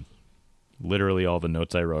he won. Literally all the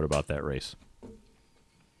notes I wrote about that race.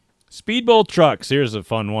 Speedbowl trucks. Here's a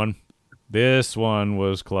fun one. This one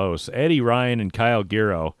was close. Eddie Ryan and Kyle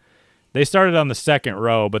Giro. They started on the second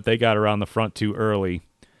row, but they got around the front too early,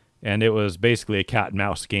 and it was basically a cat and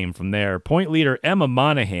mouse game from there. Point leader Emma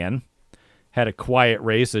Monahan had a quiet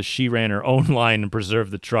race as she ran her own line and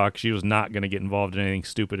preserved the truck. She was not going to get involved in anything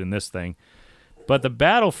stupid in this thing. But the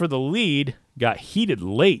battle for the lead got heated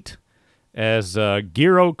late as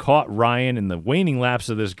Giro caught Ryan in the waning laps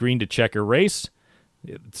of this green to checker race.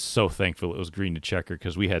 It's so thankful it was green to checker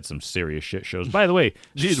because we had some serious shit shows. By the way,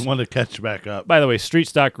 You didn't want to catch back up. by the way, street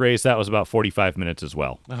stock race, that was about 45 minutes as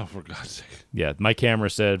well. Oh, for God's sake. Yeah, my camera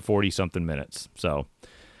said 40-something minutes. So,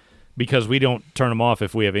 because we don't turn them off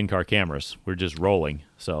if we have in-car cameras. We're just rolling.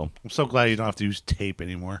 So, I'm so glad you don't have to use tape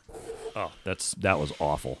anymore. oh, that was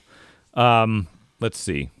awful. Let's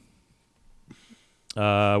see.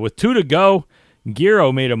 With 2 to go,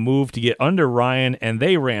 Giro made a move to get under Ryan, and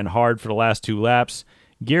they ran hard for the last 2 laps.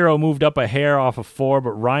 Giro moved up a hair off of 4,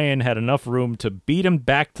 but Ryan had enough room to beat him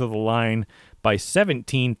back to the line by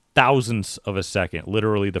 17 thousandths of a second,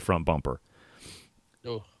 literally the front bumper.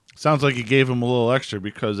 Oh. Sounds like you gave him a little extra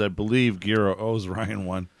because I believe Giro owes Ryan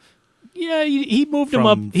one. Yeah, he moved him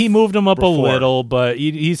From up. He moved him up before. a little, but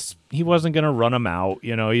he wasn't going to run him out.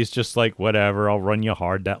 You know, he's just like, whatever, I'll run you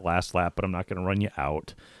hard that last lap, but I'm not going to run you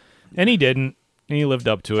out. And he didn't, and he lived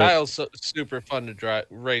up to it. Kyle's super fun to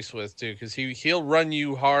race with too, because he'll run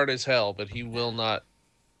you hard as hell, but he will not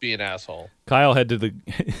be an asshole. Kyle had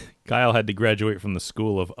to graduate from the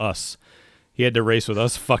school of us. He had to race with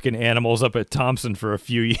us fucking animals up at Thompson for a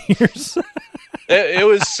few years. It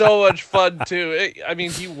was so much fun too. I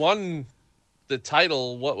mean, he won the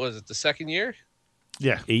title. What was it? The second year?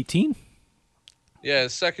 Yeah. 18? Yeah,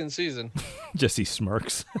 his second season. Jesse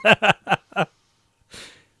smirks. All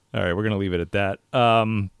right, we're going to leave it at that.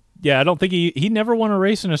 Yeah, I don't think he never won a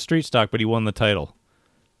race in a street stock, but he won the title.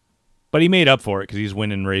 But he made up for it because he's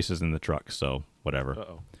winning races in the truck, so whatever.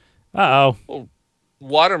 Uh-oh. Well,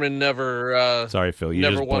 Waterman never Sorry, Phil. You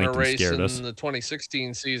never just won a blinked and race scared in us. the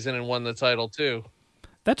 2016 season and won the title too.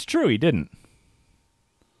 That's true. He didn't.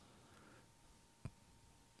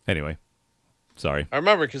 Anyway, sorry. I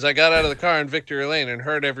remember because I got out of the car in Victory Lane and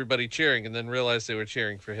heard everybody cheering and then realized they were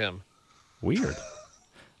cheering for him. Weird.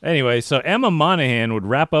 Anyway, so Emma Monahan would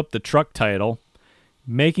wrap up the truck title,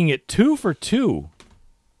 making it 2 for 2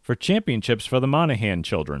 for championships for the Monahan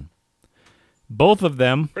children. Both of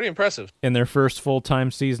them Pretty impressive. in their first full-time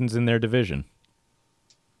seasons in their division.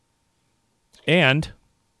 And,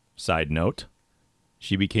 side note,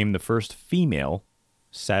 she became the first female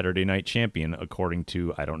Saturday night champion, according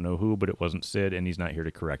to, I don't know who, but it wasn't Sid, and he's not here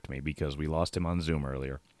to correct me because we lost him on Zoom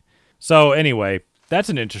earlier. So, anyway, that's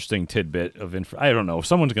an interesting tidbit of info. I don't know.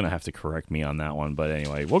 Someone's going to have to correct me on that one, but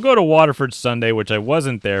anyway. We'll go to Waterford Sunday, which I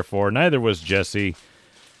wasn't there for. Neither was Jesse.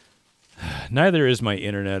 Neither is my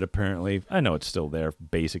internet, apparently. I know it's still there,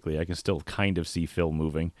 basically. I can still kind of see Phil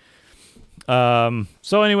moving. So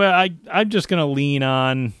anyway, I'm just going to lean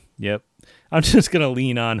on... Yep. I'm just going to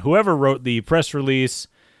lean on whoever wrote the press release,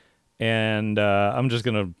 and I'm just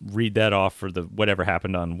going to read that off for the whatever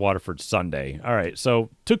happened on Waterford Sunday. All right, so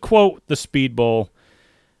to quote the Speed Bowl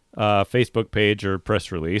Facebook page or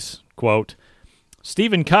press release, quote,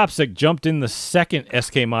 Stephen Kopsick jumped in the second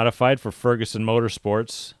SK Modified for Ferguson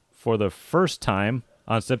Motorsports for the first time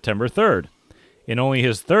on September 3rd. In only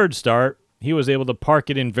his third start, he was able to park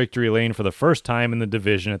it in victory lane for the first time in the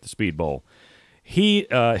division at the Speed Bowl.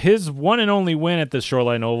 His one and only win at the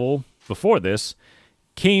Shoreline Oval before this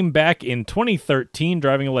came back in 2013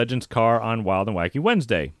 driving a Legends car on Wild and Wacky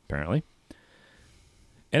Wednesday, apparently.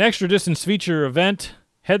 An extra distance feature event,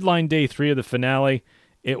 headline day 3 of the finale.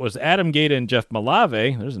 It was Adam Gaeta and Jeff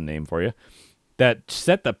Malave, there's a name for you, that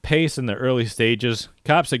set the pace in the early stages.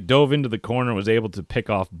 Kopsick dove into the corner and was able to pick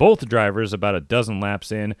off both drivers about a dozen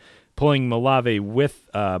laps in, pulling Malave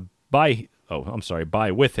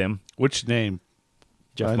by with him. Which name?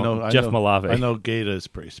 Jeff Jeff Malave. I know Gaeta is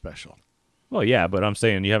pretty special. Well, yeah, but I'm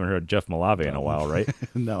saying you haven't heard Jeff Malave in a while, right?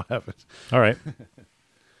 No, I haven't. All right.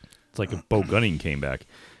 It's like if Bo Gunning came back.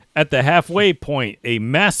 At the halfway point, a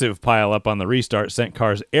massive pileup on the restart sent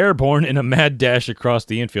cars airborne in a mad dash across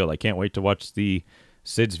the infield. I can't wait to watch the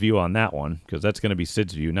Sid's view on that one, because that's going to be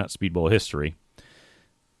Sid's view, not Speed Bowl history.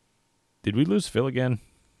 Did we lose Phil again?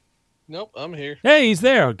 Nope, I'm here. Hey, he's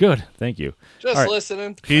there. Good. Thank you. Just All right.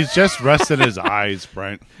 listening. He's just resting his eyes,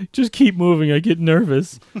 Brent. Just keep moving. I get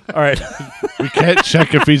nervous. All right. We can't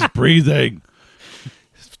check if he's breathing.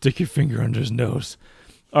 Stick your finger under his nose.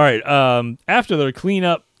 All right. After the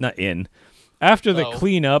cleanup, after the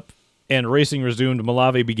cleanup and racing resumed,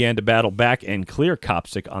 Malave began to battle back and clear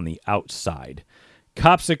Kopsick on the outside.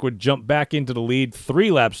 Kopsick would jump back into the lead 3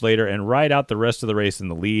 laps later and ride out the rest of the race in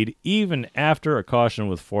the lead, even after a caution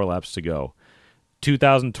with 4 laps to go.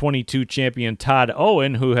 2022 champion Todd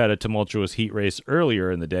Owen, who had a tumultuous heat race earlier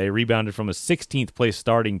in the day, rebounded from a 16th place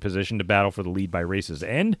starting position to battle for the lead by race's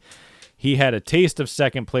end. He had a taste of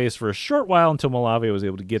second place for a short while until Malave was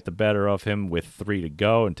able to get the better of him with 3 to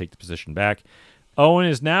go and take the position back. Owen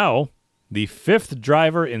is now the 5th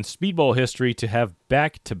driver in Speedbowl history to have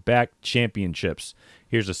back-to-back championships.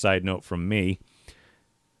 Here's a side note from me.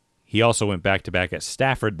 He also went back-to-back at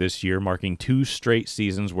Stafford this year, marking 2 straight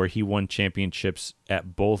seasons where he won championships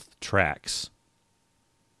at both tracks.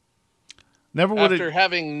 After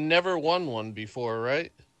having never won one before,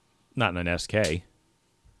 right? Not in an SK.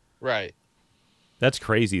 Right. That's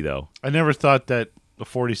crazy, though. I never thought that a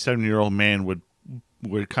 47-year-old man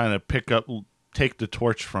would kind of take the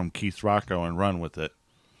torch from Keith Rocco and run with it.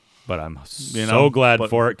 But I'm so glad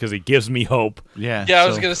for it because it gives me hope. Yeah. Yeah, I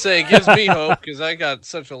was going to say, it gives me hope because I got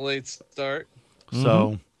such a late start.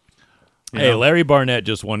 So, hey, Larry Barnett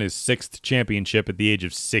just won his 6th championship at the age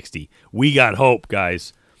of 60. We got hope,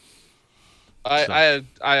 guys. I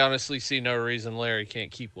honestly see no reason Larry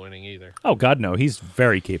can't keep winning either. Oh, God, no. He's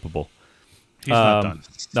very capable. He's not done.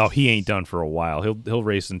 No, he ain't done for a while. He'll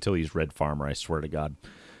race until he's Red Farmer, I swear to God.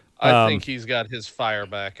 I think he's got his fire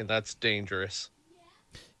back, and that's dangerous.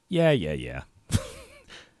 Yeah.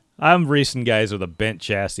 I'm racing guys with a bent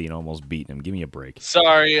chassis and almost beating him. Give me a break.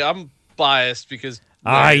 Sorry, I'm biased because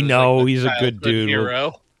I know like he's a good dude.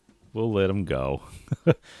 Hero. We'll let him go.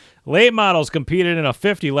 Late models competed in a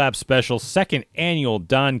 50-lap special 2nd annual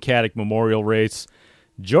Don Caddick Memorial Race.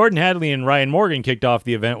 Jordan Hadley and Ryan Morgan kicked off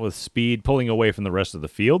the event with speed, pulling away from the rest of the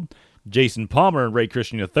field. Jason Palmer and Ray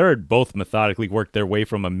Christian III both methodically worked their way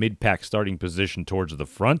from a mid-pack starting position towards the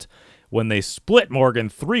front when they split Morgan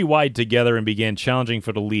 3 wide together and began challenging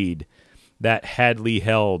for the lead that Hadley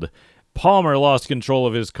held. Palmer lost control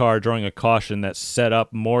of his car, drawing a caution that set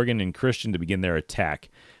up Morgan and Christian to begin their attack.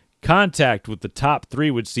 Contact with the top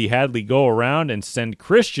 3 would see Hadley go around and send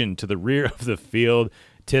Christian to the rear of the field.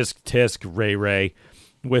 Tisk, tisk, Ray, Ray.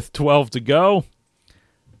 With 12 to go.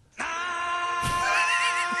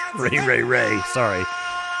 Ray. Sorry.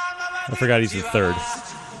 I forgot he's the 3rd.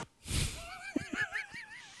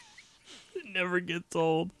 It never gets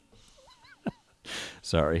old.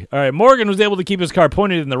 Sorry. All right, Morgan was able to keep his car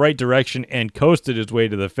pointed in the right direction and coasted his way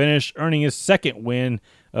to the finish, earning his 2nd win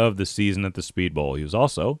of the season at the Speed Bowl. He was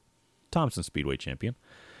also Thompson Speedway champion.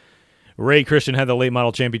 Ray Christian had the late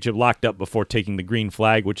model championship locked up before taking the green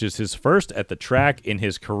flag, which is his first at the track in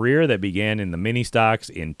his career that began in the mini stocks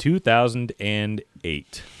in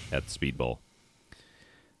 2008 at the Speed Bowl.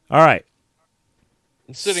 All right.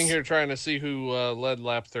 I'm sitting here trying to see who led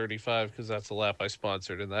lap 35 because that's the lap I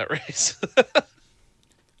sponsored in that race.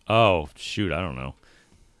 Oh, shoot. I don't know.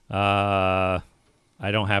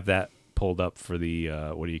 I don't have that pulled up for the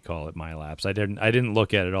what do you call it, my laps. I didn't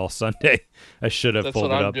look at it all Sunday. I should have pulled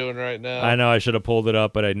it up. That's what I'm doing right now. I know I should have pulled it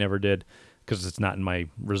up, but I never did because it's not in my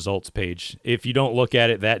results page. If you don't look at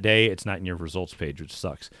it that day, it's not in your results page, which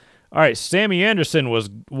sucks. All right, Sammy Anderson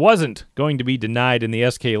wasn't going to be denied in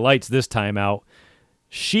the SK Lights this time out.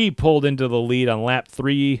 She pulled into the lead on lap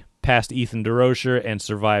 3 past Ethan DeRocher and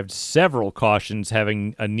survived several cautions,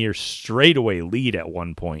 having a near straightaway lead at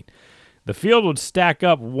one point. The field would stack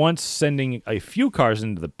up once, sending a few cars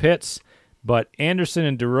into the pits, but Anderson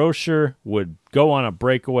and DeRocher would go on a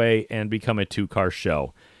breakaway and become a 2-car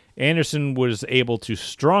show. Anderson was able to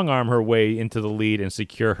strong-arm her way into the lead and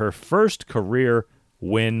secure her first career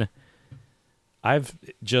win. I've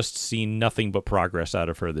just seen nothing but progress out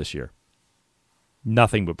of her this year.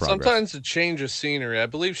 Nothing but progress. Sometimes a change of scenery. I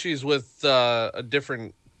believe she's with a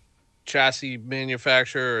different chassis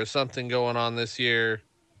manufacturer or something going on this year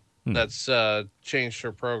that's changed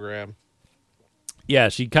her program. Yeah,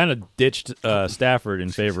 she kind of ditched Stafford in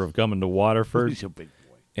favor of coming to Waterford. He's a big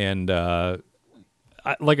boy. And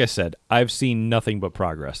like I said, I've seen nothing but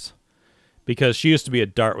progress. Because she used to be a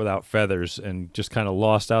dart without feathers and just kind of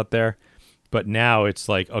lost out there. But now it's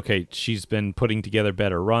like, okay, she's been putting together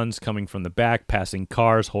better runs, coming from the back, passing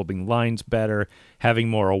cars, holding lines better, having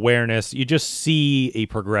more awareness. You just see a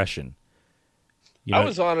progression. You know? I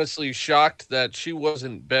was honestly shocked that she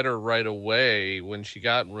wasn't better right away when she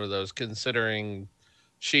got one of those, considering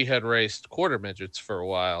she had raced quarter midgets for a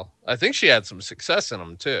while. I think she had some success in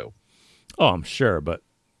them, too. Oh, I'm sure, but,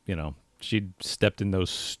 you know, she stepped in those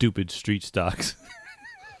stupid street stocks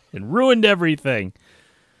and ruined everything.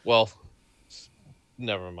 Well,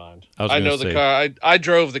 never mind. I was I gonna know the say- car. I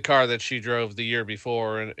drove the car that she drove the year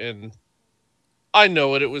before, and I know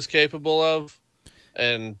what it was capable of.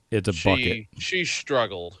 And It's a bucket. She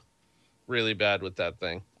struggled really bad with that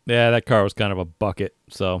thing. Yeah, that car was kind of a bucket.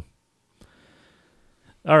 So,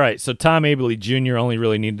 all right. So Tom Abley Jr. only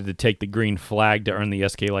really needed to take the green flag to earn the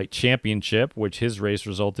SK Light Championship, which his race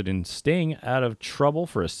resulted in staying out of trouble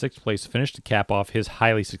for a 6th place finish to cap off his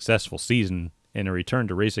highly successful season and a return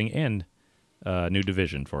to racing and a new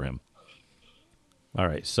division for him. All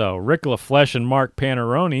right. So Rick LaFleche and Mark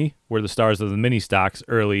Panarone were the stars of the mini stocks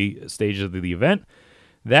early stages of the event.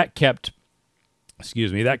 That kept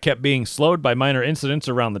being slowed by minor incidents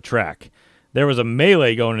around the track. There was a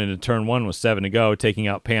melee going into turn 1 with 7 to go, taking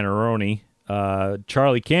out Panarone.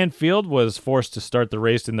 Charlie Canfield was forced to start the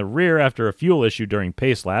race in the rear after a fuel issue during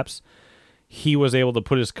pace laps. He was able to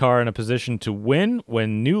put his car in a position to win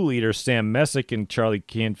when new leader Sam Messick and Charlie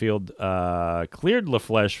Canfield cleared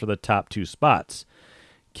LaFleche for the top 2 spots.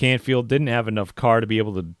 Canfield didn't have enough car to be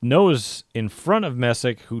able to nose in front of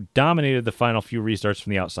Messick, who dominated the final few restarts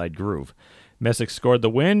from the outside groove. Messick scored the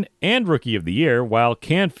win and Rookie of the Year, while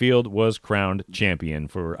Canfield was crowned champion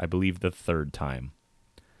for, I believe, the 3rd time.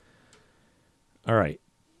 All right.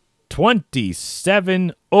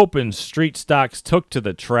 27 open street stocks took to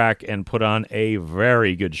the track and put on a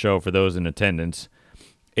very good show for those in attendance.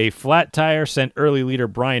 A flat tire sent early leader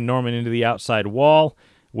Brian Norman into the outside wall,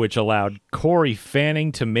 which allowed Corey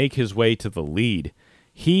Fanning to make his way to the lead.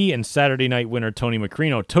 He and Saturday night winner Tony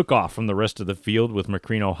Macrino took off from the rest of the field with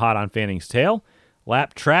Macrino hot on Fanning's tail.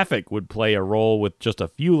 Lap traffic would play a role with just a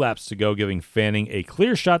few laps to go, giving Fanning a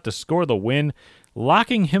clear shot to score the win,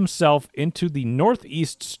 locking himself into the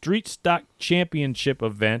Northeast Street Stock Championship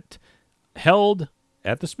event held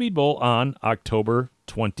at the Speed Bowl on October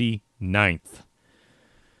 29th.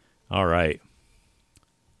 All right.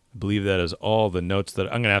 I believe that is all the notes that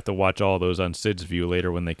I'm going to have to watch all those on Sid's View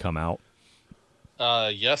later when they come out.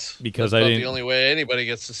 Yes. Because That's I about didn't- the only way anybody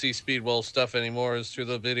gets to see Speedwell stuff anymore is through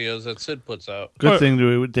the videos that Sid puts out. Good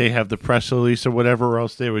thing they have the press release or whatever, or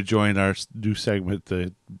else they would join our new segment,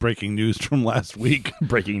 the breaking news from last week.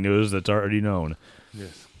 Breaking news that's already known.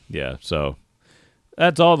 Yes. Yeah, so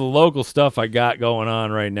that's all the local stuff I got going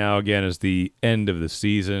on right now. Again, is the end of the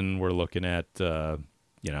season. We're looking at,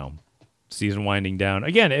 season winding down.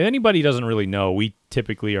 Again, if anybody doesn't really know, we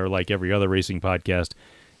typically are like every other racing podcast.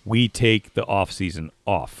 We take the off season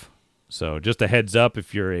off. So just a heads up,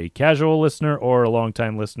 if you're a casual listener or a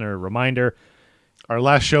longtime listener, reminder. Our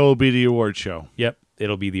last show will be the award show. Yep,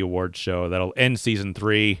 it'll be the awards show. That'll end season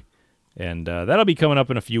 3, and that'll be coming up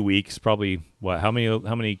in a few weeks. Probably what? How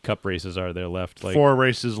many cup races are there left? Like 4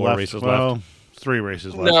 races four left. races well, left. 3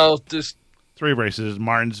 races left. No, just 3 races: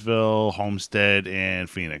 Martinsville, Homestead, and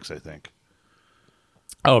Phoenix. I think.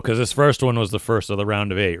 Oh, because this first one was the first of the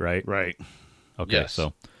round of 8, right? Right. Okay, Yes.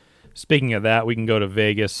 so speaking of that, we can go to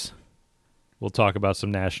Vegas. We'll talk about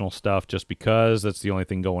some national stuff just because that's the only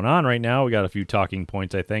thing going on right now. We got a few talking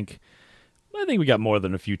points, I think. I think we got more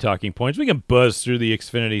than a few talking points. We can buzz through the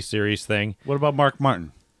Xfinity Series thing. What about Mark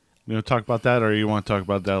Martin? You want to talk about that, or you want to talk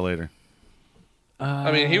about that later?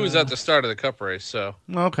 I mean, he was at the start of the cup race, so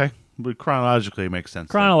Okay, but chronologically, it makes sense.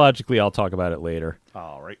 then. Chronologically, I'll talk about it later.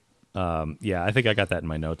 All right. Yeah, I think I got that in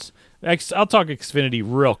my notes. I'll talk Xfinity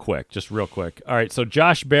real quick, just real quick. All right, so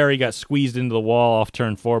Josh Berry got squeezed into the wall off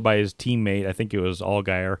turn 4 by his teammate. I think it was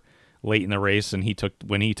Allgaier late in the race, and he took the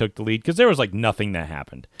lead because there was like nothing that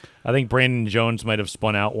happened. I think Brandon Jones might have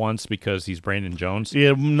spun out once because he's Brandon Jones.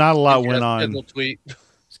 Yeah, not a lot went on. scheduled tweet.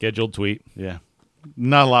 Scheduled tweet. Yeah,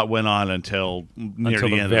 not a lot went on until near Until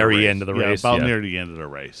the the end very of the race. end of the Yeah, race, about yeah. near the end of the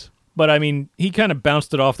race. But I mean, he kind of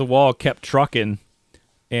bounced it off the wall, kept trucking,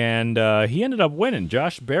 and he ended up winning.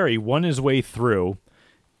 Josh Berry won his way through.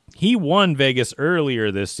 He won Vegas earlier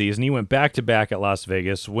this season. He went back-to-back at Las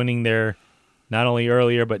Vegas, winning there not only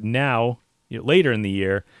earlier, but now, later in the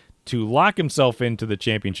year, to lock himself into the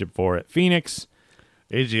championship four at Phoenix.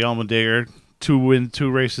 AJ Allmendinger, 2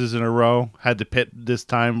 races in a row. Had to pit this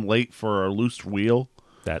time late for a loose wheel.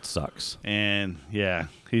 That sucks. And, yeah,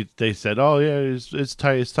 they said, oh, yeah, it's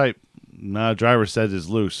tight, it's tight. Nah, driver said it's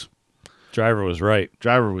loose. Driver was right.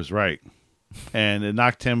 Driver was right. And it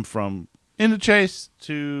knocked him from in the chase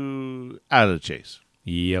to out of the chase.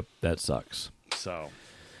 Yep, that sucks. So,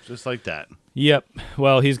 just like that. Yep.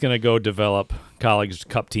 Well, he's going to go develop college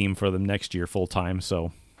cup team for them next year full time.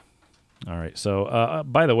 So, all right. So,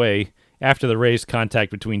 by the way, after the race,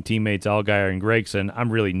 contact between teammates Allgaier and Gregson,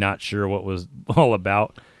 I'm really not sure what was all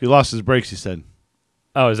about. He lost his brakes, he said.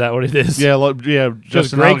 Oh, is that what it is? Yeah,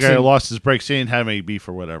 Justin Gregson- Allgaier lost his brakes. He didn't have any beef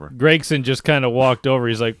or whatever. Gregson just kind of walked over.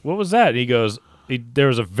 He's like, "What was that?" And he goes, there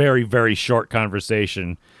was a very, very short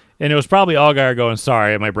conversation, and it was probably Allgaier going,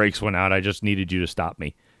 "Sorry, my brakes went out. I just needed you to stop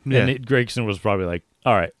me." Yeah. And Gregson was probably like,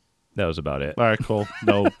 "All right, that was about it." All right, cool.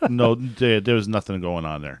 No, there was nothing going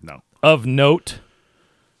on there. No. Of note,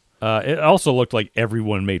 it also looked like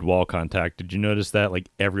everyone made wall contact. Did you notice that? Like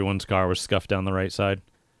everyone's car was scuffed down the right side.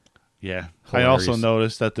 Yeah. Hilarious. I also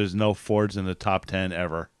noticed that there's no Fords in the top 10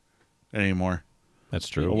 ever anymore. That's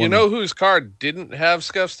true. You know whose car didn't have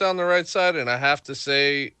scuffs down the right side? And I have to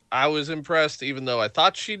say, I was impressed, even though I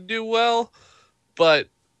thought she'd do well. But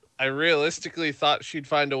I realistically thought she'd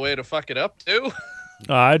find a way to fuck it up, too.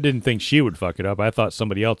 I didn't think she would fuck it up. I thought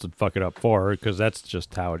somebody else would fuck it up for her because that's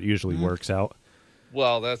just how it usually works out.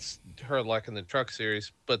 Well, that's her luck in the truck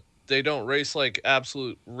series. But they don't race like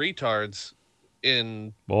absolute retards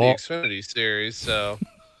in the Well- Xfinity series, so...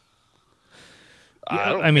 Yeah, I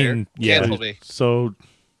don't I mean, care. yeah. Cancel me. So,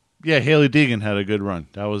 yeah, Haley Deegan had a good run.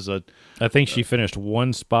 That was a I think she finished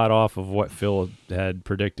one spot off of what Phil had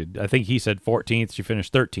predicted. I think he said 14th. She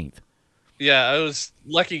finished 13th. Yeah, it was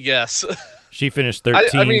lucky guess. She finished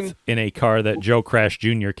 13th mean- in a car that Joe Crash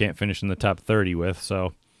Jr. can't finish in the top 30 with.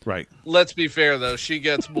 So right. Let's be fair, though. She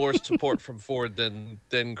gets more support from Ford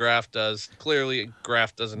than Graf does. Clearly,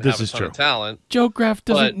 Graf doesn't This have a is ton true. of talent. Joe Graff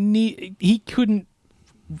doesn't But- need. He couldn't.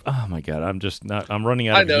 Oh my God! I'm just not. I'm running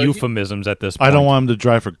I out know, of he- euphemisms at this point. I don't want him to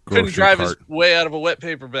drive a Couldn't grocery drive cart. his way out of a wet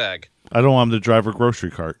paper bag. I don't want him to drive a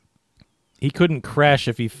grocery cart. He couldn't crash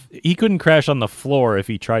if he couldn't crash on the floor if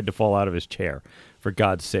he tried to fall out of his chair. For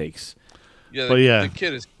God's sakes. Yeah, But yeah. the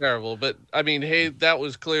kid is terrible. But I mean, hey, that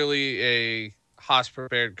was clearly a Haas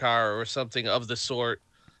prepared car or something of the sort.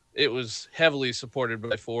 It was heavily supported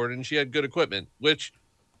by Ford, and she had good equipment, which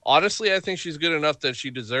honestly, I think she's good enough that she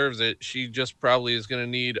deserves it. She just probably is going to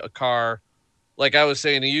need a car. Like I was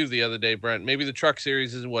saying to you the other day, Brent, maybe the truck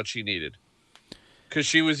series isn't what she needed. Because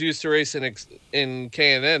she was used to racing in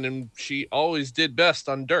K&N, and she always did best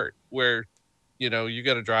on dirt, where, you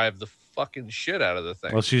got to drive the fucking shit out of the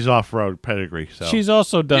thing. Well, she's off-road pedigree, so She's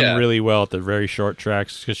also done Yeah. really well at the very short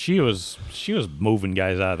tracks because she was moving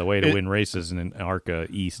guys out of the way to It- win races in ARCA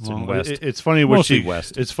East and Well, West. it's funny what Mostly she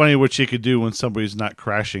West. It's funny what she could do when somebody's not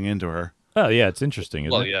crashing into her. Oh yeah, it's interesting.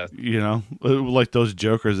 Isn't Well, it? yeah. You know, like those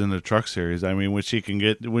jokers in the truck series. I mean, when she could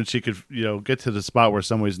get to the spot where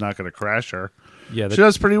somebody's not going to crash her, Yeah, she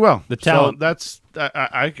does pretty well. the talent- So that's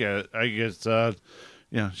I guess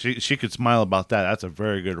she could smile about that. That's a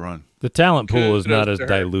very good run. the talent pool is not Kudos as to her.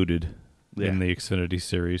 diluted Yeah. in the Xfinity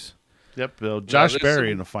series. Yep, Bill. Josh there's Berry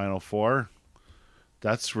some- in the Final Four.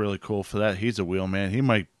 That's really cool for that. He's a wheel man.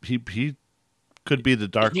 He could be the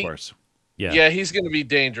dark He- horse. Yeah, Yeah, he's going to be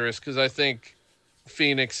dangerous because I think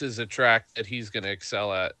Phoenix is a track that he's going to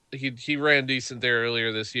excel at. He ran decent there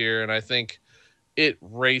earlier this year, and I think it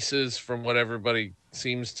races from what everybody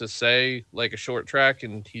seems to say like a short track,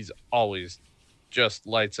 and he's always just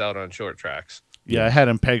lights out on short tracks. Yeah, I had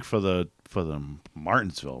him pegged for the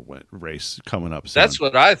Martinsville race coming up soon. That's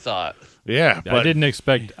what I thought. Yeah, I but didn't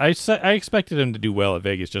expect. I expected him to do well at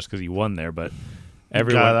Vegas just because he won there, but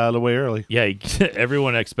everyone, got out of the way early. yeah,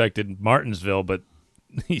 everyone expected Martinsville, but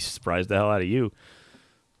he surprised the hell out of you.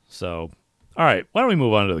 So, all right, why don't we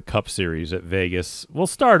move on to the Cup Series at Vegas? We'll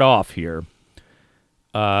start off here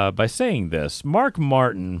by saying this: Mark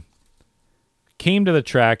Martin came to the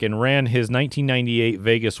track and ran his 1998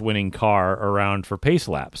 Vegas winning car around for pace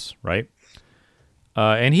laps, right?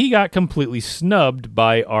 And he got completely snubbed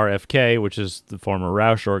by RFK, which is the former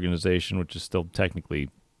Roush organization, which is still technically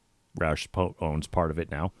Roush owns part of it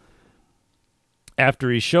now.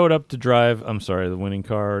 After he showed up to drive, the winning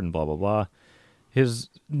car and blah, blah, blah,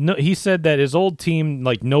 he said that his old team,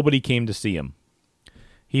 like nobody came to see him.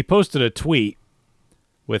 He posted a tweet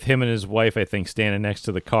with him and his wife, I think, standing next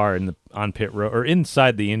to the car on pit road or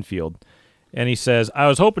inside the infield. And he says, "I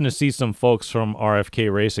was hoping to see some folks from RFK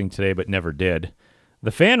Racing today, but never did.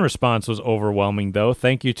 The fan response was overwhelming, though.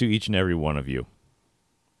 Thank you to each and every one of you."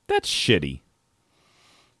 That's shitty.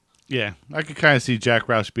 Yeah, I could kind of see Jack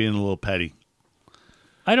Roush being a little petty.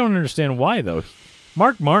 I don't understand why, though.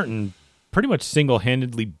 Mark Martin pretty much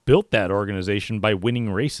single-handedly built that organization by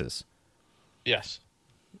winning races. Yes.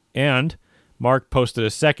 And Mark posted a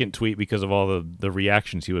second tweet because of all the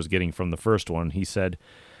reactions he was getting from the first one. He said,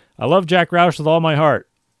 "I love Jack Roush with all my heart.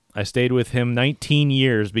 I stayed with him 19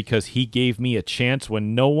 years because he gave me a chance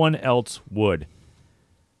when no one else would."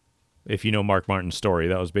 If you know Mark Martin's story,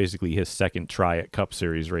 that was basically his second try at Cup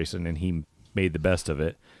Series racing, and he made the best of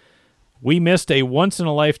it. "We missed a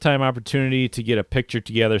once-in-a-lifetime opportunity to get a picture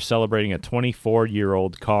together celebrating a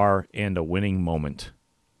 24-year-old car and a winning moment."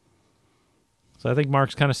 So I think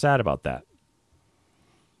Mark's kind of sad about that.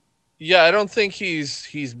 Yeah, I don't think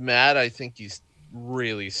he's mad. I think he's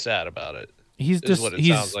really sad about it. He's Is just what it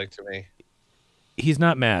sounds like to me. he's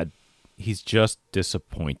not mad. He's just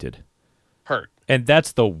disappointed. Hurt. And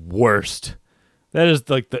that's the worst. That is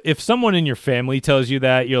like if someone in your family tells you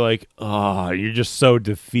that, you're like, oh, you're just so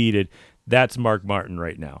defeated. That's Mark Martin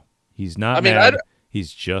right now. He's not mad.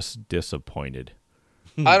 He's just disappointed.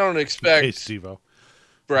 I don't expect Hey, Steve-O.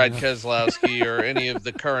 Brad Keselowski or any of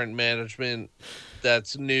the current management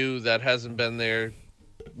that's new that hasn't been there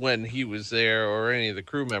when he was there, or any of the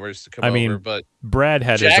crew members to come over. But Brad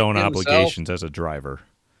had his Jack own himself- obligations as a driver.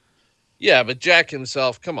 yeah, but Jack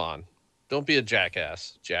himself, come on. Don't be a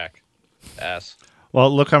jackass, Jack. Ass.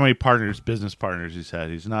 Well, look how many business partners he's had.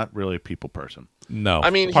 He's not really a people person. No, I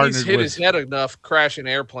mean, he's Partnered hit with- his head enough crashing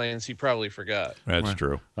airplanes, he probably forgot. that's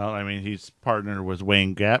true. Well, I mean, he's partnered with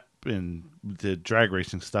Wayne Gap and did drag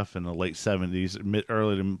racing stuff in the late 70s,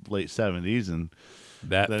 early to late 70s, and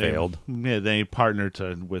That then failed. Then he partnered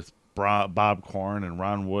with Bob Korn and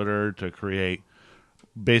Ron Woodard to create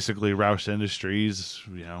basically Roush Industries,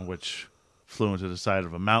 which flew into the side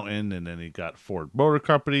of a mountain, and then he got Ford Motor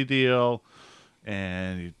Company deal,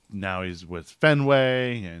 and now he's with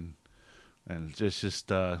Fenway, and it's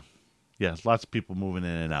just lots of people moving in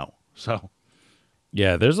and out. So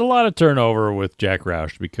Yeah, there's a lot of turnover with Jack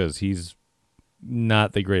Roush because he's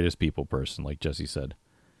not the greatest people person, like Jesse said.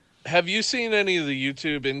 Have you seen any of the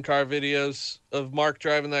YouTube in-car videos of Mark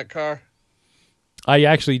driving that car? I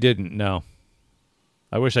actually didn't. No,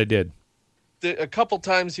 I wish I did. A couple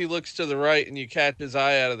times he looks to the right and you catch his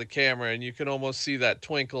eye out of the camera and you can almost see that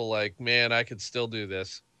twinkle like, man, I could still do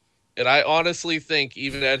this. And I honestly think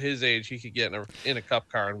even at his age, he could get in a cup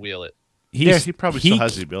car and wheel it. he probably still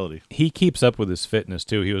has the ability. He keeps up with his fitness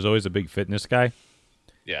too. He was always a big fitness guy.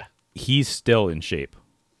 Yeah. He's still in shape.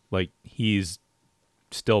 Like he's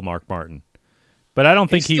still Mark Martin. But I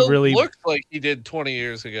don't think he still really looks like he did 20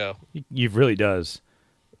 years ago. he really does.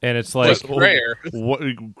 And it's like Just rare.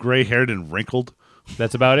 Gray-haired and wrinkled.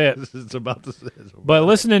 that's about it. It's about to say. But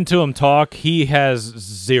listening to him talk, he has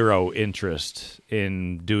zero interest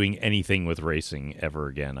in doing anything with racing ever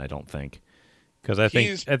again, I don't think. Because I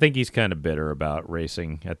think he's kind of bitter about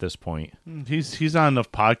racing at this point. He's on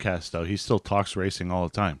enough podcasts though. He still talks racing all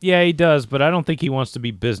the time. Yeah, he does, but I don't think he wants to be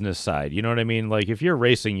business side. You know what I mean? Like if you're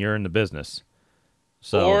racing, you're in the business.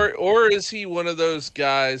 So Or is he one of those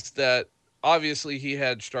guys that obviously he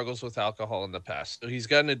had struggles with alcohol in the past, so he's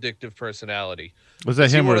got an addictive personality. Was that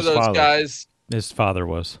Is he him or one his of those father? guys? his father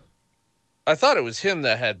was. I thought it was him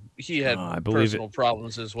that had I believe personal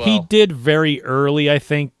problems as well. He did very early, I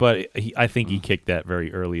think, but I think he kicked that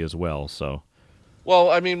very early as well. So Well,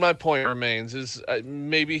 I mean, my point remains is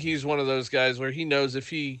maybe he's one of those guys where he knows if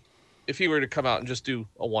he were to come out and just do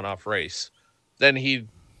a one-off race, then he'd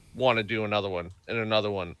want to do another one and another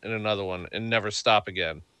one and another one and never stop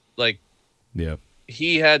again. Like yeah.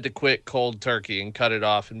 he had to quit cold turkey and cut it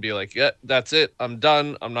off and be like, yeah, that's it. I'm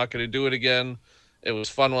done. I'm not going to do it again. It was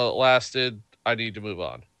fun while it lasted. I need to move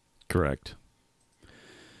on. Correct.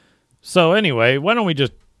 So anyway, why don't we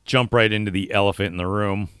just jump right into the elephant in the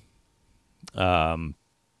room?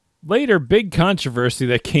 Later, big controversy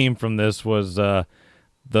that came from this was the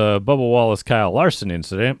Bubba Wallace Kyle Larson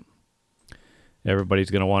incident. Everybody's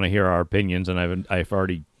going to want to hear our opinions, and I've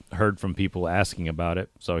already heard from people asking about it.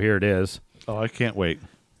 So here it is. Oh, I can't wait.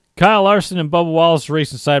 Kyle Larson and Bubba Wallace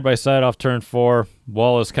racing side by side off turn 4.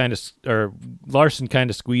 Larson kind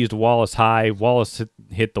of squeezed Wallace high. Wallace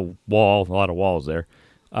hit the wall. A lot of walls there.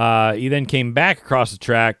 He then came back across the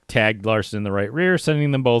track, tagged Larson in the right rear,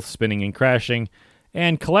 sending them both spinning and crashing,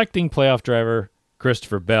 and collecting playoff driver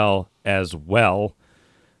Christopher Bell as well,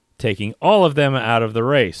 taking all of them out of the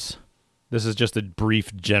race. This is just a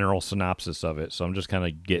brief general synopsis of it, so I'm just kind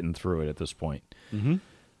of getting through it at this point. Mm-hmm.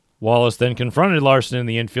 Wallace then confronted Larson in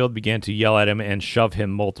the infield, began to yell at him, and shove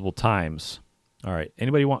him multiple times. All right,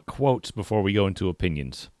 anybody want quotes before we go into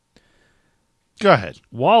opinions? Go ahead.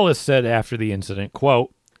 Wallace said after the incident,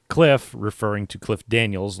 quote, Cliff, referring to Cliff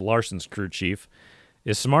Daniels, Larson's crew chief,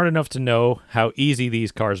 is smart enough to know how easy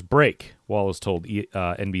these cars break, Wallace told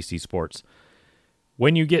NBC Sports.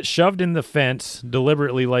 When you get shoved in the fence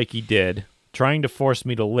deliberately like he did, trying to force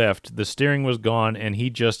me to lift, the steering was gone and he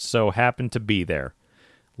just so happened to be there.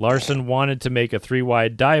 Larson wanted to make a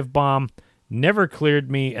 3-wide dive bomb, never cleared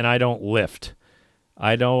me, and I don't lift.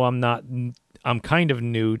 I know I'm kind of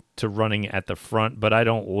new to running at the front, but I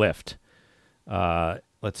don't lift.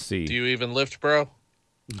 Let's see. Do you even lift, bro?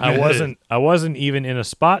 I wasn't even in a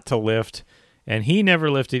spot to lift, and he never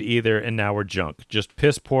lifted either, and now we're junk. Just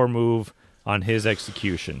piss poor move on his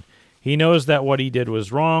execution. He knows that what he did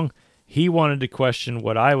was wrong. He wanted to question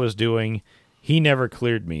what I was doing. He never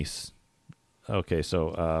cleared me. Okay,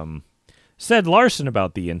 so said Larson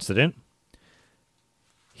about the incident.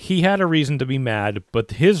 He had a reason to be mad,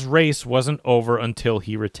 but his race wasn't over until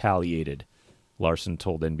he retaliated, Larson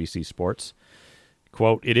told NBC Sports.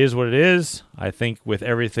 Quote, "It is what it is. I think with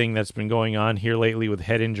everything that's been going on here lately with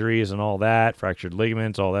head injuries and all that, fractured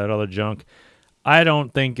ligaments, all that other junk, I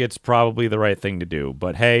don't think it's probably the right thing to do.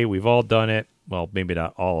 But hey, we've all done it. Well, maybe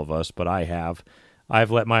not all of us, but I have. I've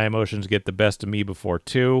let my emotions get the best of me before,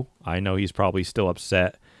 too. I know he's probably still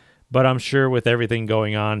upset. But I'm sure with everything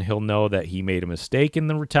going on, he'll know that he made a mistake in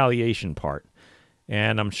the retaliation part.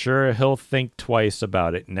 And I'm sure he'll think twice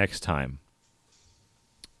about it next time."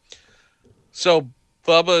 So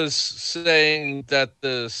Bubba's saying that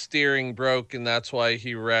the steering broke and that's why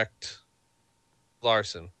he wrecked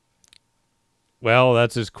Larson. Well,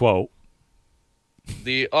 that's his quote.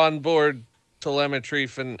 The onboard telemetry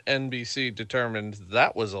from NBC determined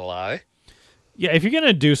that was a lie. Yeah, if you're going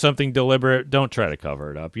to do something deliberate, don't try to cover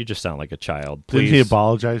it up. You just sound like a child. Please. Did he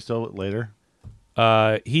apologize though later?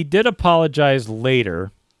 He did apologize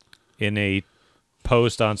later in a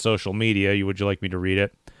post on social media. Would you like me to read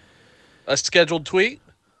it? A scheduled tweet?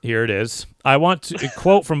 Here it is. I want to, a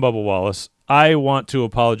quote from Bubba Wallace. "I want to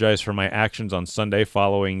apologize for my actions on Sunday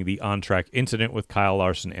following the on-track incident with Kyle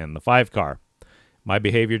Larson and the 5-car. My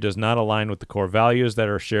behavior does not align with the core values that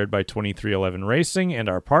are shared by 23XI Racing and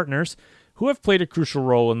our partners, who have played a crucial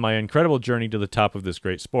role in my incredible journey to the top of this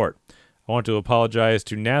great sport. I want to apologize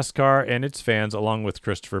to NASCAR and its fans, along with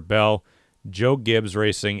Christopher Bell, Joe Gibbs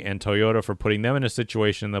Racing, and Toyota for putting them in a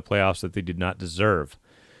situation in the playoffs that they did not deserve."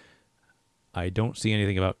 I don't see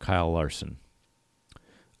anything about Kyle Larson.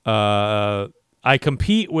 "I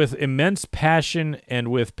compete with immense passion, and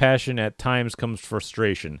with passion at times comes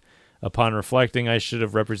frustration. Upon reflecting, I should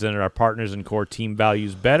have represented our partners and core team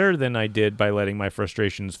values better than I did by letting my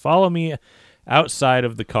frustrations follow me outside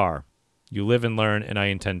of the car. You live and learn, and I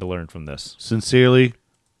intend to learn from this." Sincerely,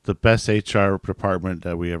 the best HR department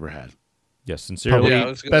that we ever had. Yes, sincerely. Yeah, I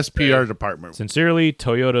was gonna Best say. PR department. Sincerely,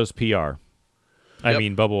 Toyota's PR. I Yep.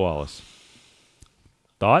 mean, Bubba Wallace.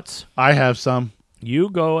 Thoughts? I have some. You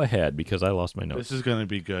go ahead, because I lost my notes. This is going to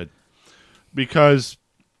be good. Because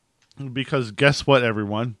guess what,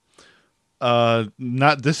 everyone?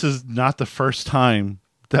 This is not the first time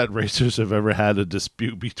that racers have ever had a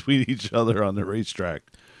dispute between each other on the racetrack.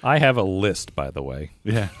 I have a list, by the way.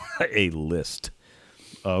 Yeah. A list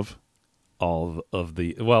Of? all of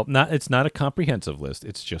the, well, it's not a comprehensive list.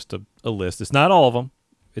 It's just a list. It's not all of them.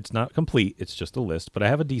 It's not complete. It's just a list. But I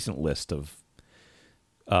have a decent list of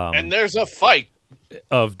And there's a fight.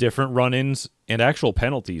 different run-ins and actual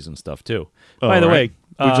penalties and stuff too. Oh, By the all right.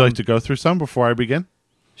 way, Would you like to go through some before I begin?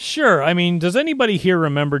 sure. I mean, does anybody here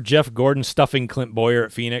remember Jeff Gordon stuffing Clint Boyer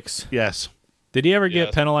at Phoenix? Yes. Did he ever get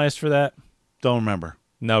Yes. penalized for that? Don't remember.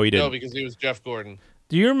 No, he didn't. No, because he was Jeff Gordon.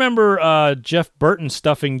 Do you remember Jeff Burton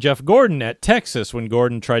stuffing Jeff Gordon at Texas when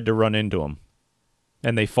Gordon tried to run into him?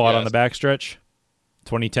 And they fought on the Yes. backstretch?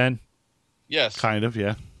 2010? Yes. Kind of,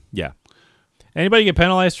 yeah. Yeah. Anybody get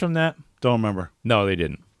penalized from that? Don't remember. No, they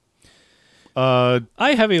didn't. I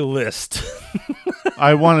I have a list.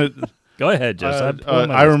 wanted... Go ahead, Jess. I'm pulling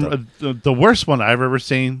my I list up. remember the worst one I've ever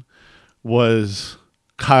seen was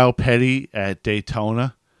Kyle Petty at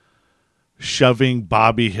Daytona shoving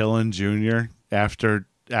Bobby Hillin Jr. after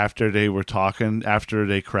they were talking after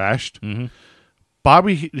they crashed. Mm-hmm.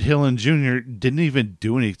 Bobby Hillin Jr. didn't even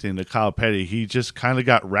do anything to Kyle Petty. He just kind of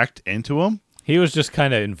got wrecked into him. He was just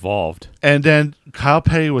kind of involved. And then Kyle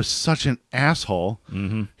Petty was such an asshole.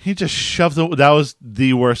 Mm-hmm. He just shoved him. That was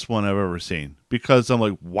the worst one I've ever seen. Because I'm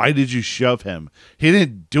like, why did you shove him? He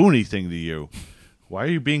didn't do anything to you. Why are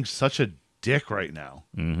you being such a dick right now?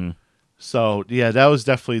 Mm-hmm. So, yeah, that was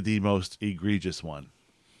definitely the most egregious one.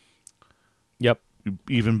 Yep.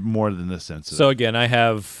 Even more than this incident. So again, I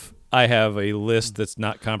have a list that's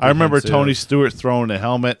not comprehensive. I remember Tony Stewart throwing a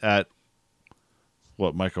helmet at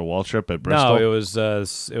Michael Waltrip at Bristol? No, it was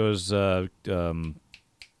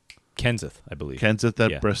Kenseth, I believe. Kenseth at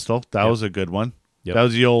Yeah. Bristol. That was a good one. Yep. That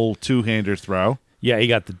was the old two-hander throw. Yeah, he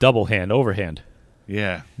got the double hand, overhand.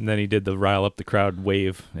 Yeah, And then he did the rile up the crowd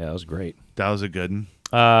wave. Yeah, that was great. that was a good one.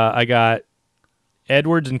 I got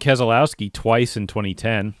Edwards and Keselowski twice in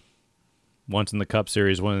 2010. Once in the Cup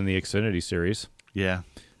Series, one in the Xfinity Series. Yeah.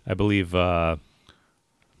 I believe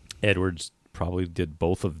Edwards probably did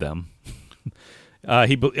both of them. I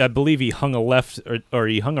believe he hung a left or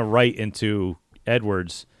he hung a right into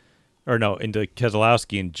Edwards, or no, into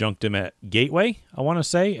Keselowski and junked him at Gateway, I want to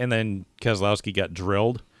say, and then Keselowski got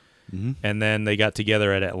drilled. Mm-hmm. And then they got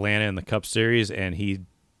together at Atlanta in the Cup Series, and he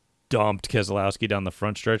dumped Keselowski down the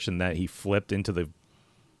front stretch, and that he flipped into the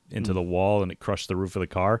wall, and it crushed the roof of the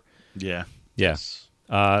car. Yeah. Yeah.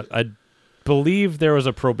 believe there was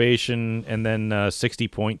a probation and then $60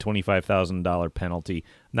 $25,000 penalty.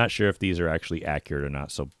 Not sure if these are actually accurate or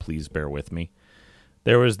not, so please bear with me.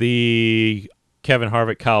 There was the Kevin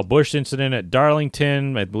Harvick, Kyle Busch incident at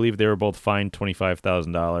Darlington. I believe they were both fined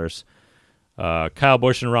 $25,000. Kyle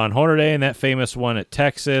Busch and Ron Hornaday in that famous one at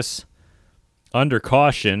Texas. Under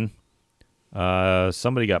caution.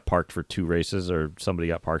 Somebody got parked for 2 races, or somebody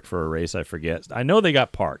got parked for a race. I forget. I know they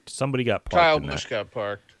got parked. Somebody got parked. Kyle in that. Busch got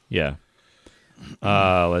parked. Yeah.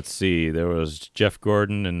 Let's see. There was Jeff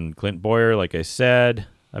Gordon and Clint Boyer, like I said.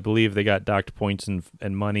 I believe they got docked points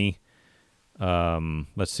and money.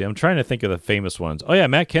 Let's see. I'm trying to think of the famous ones. Oh, yeah.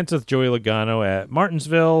 Matt Kenseth, Joey Logano at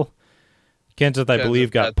Martinsville. Kenseth, I believe,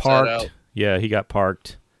 got parked. Yeah, he got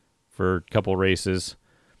parked for a couple races.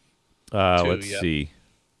 Let's see.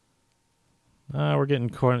 We're getting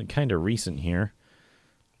kind of recent here.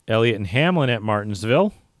 Elliott and Hamlin at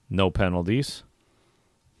Martinsville. No penalties.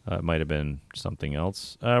 It might have been something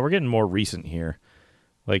else. We're getting more recent here.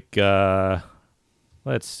 Like,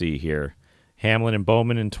 let's see here. Hamlin and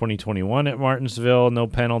Bowman in 2021 at Martinsville. No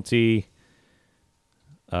penalty.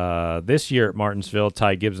 This year at Martinsville,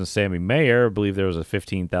 Ty Gibbs and Sammy Mayer. I believe there was a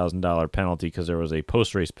 $15,000 penalty because there was a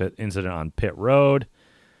post-race pit incident on pit road.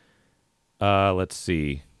 Let's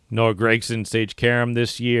see. Noah Gragson, Sage Karam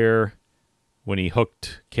this year when he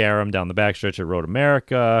hooked Karam down the backstretch at Road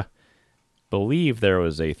America. Believe there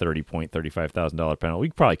was a $35,000 penalty. We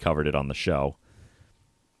probably covered it on the show.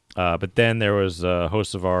 But then there was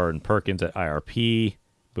Hocevar and Perkins at IRP.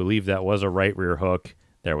 Believe that was a right rear hook.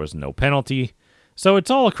 There was no penalty. So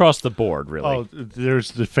it's all across the board, really. Oh,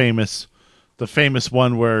 there's the famous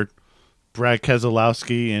one where Brad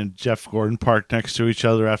Keselowski and Jeff Gordon parked next to each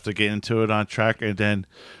other after getting into it on track, and then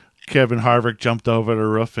Kevin Harvick jumped over the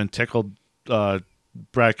roof and tickled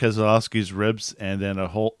Brad Keselowski's ribs, and then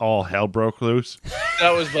all hell broke loose.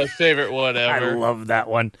 That was my favorite one ever. I love that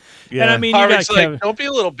one. Yeah. And I mean, Harvick's you got like, Kevin, don't be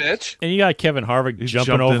a little bitch. and you got Kevin Harvick He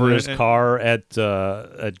jumping jumped over in his it. car at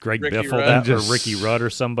Greg Ricky Biffle Rudd. or Ricky Rudd or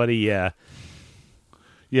somebody. Yeah,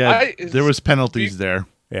 Yeah, there was penalties there.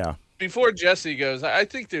 yeah, Before Jesse goes, I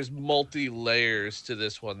think there's multi-layers to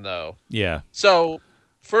this one, though. yeah. So,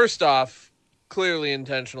 first off, clearly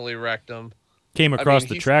intentionally wrecked him. Came across mean,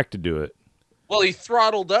 the he- track to do it. Well, he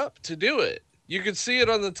throttled up to do it. You could see it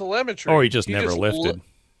on the telemetry. Or he just never lifted.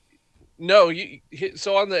 No,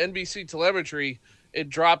 so on the NBC telemetry, it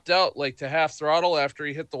dropped out like to half throttle after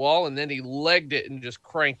he hit the wall, and then he legged it and just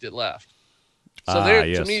cranked it left. So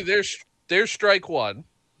yes. to me, there's strike one.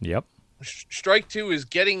 Yep. Strike two is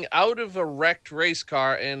getting out of a wrecked race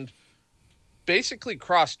car and basically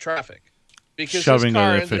cross traffic because Shoving his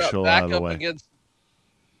car an ended up official back out of the up way. against.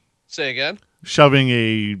 Say again. Shoving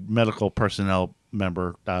a medical personnel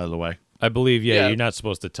member out of the way. I believe, Yeah. you're not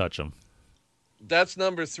supposed to touch them. That's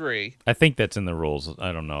number 3. I think that's in the rules.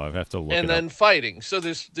 I don't know. I have to look And it then up. fighting. So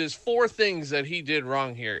there's 4 things that he did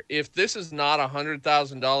wrong here. If this is not a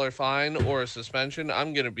 $100,000 fine or a suspension,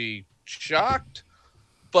 I'm going to be shocked,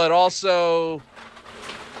 but also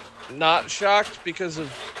not shocked because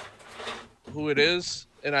of who it is.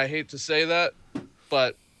 And I hate to say that,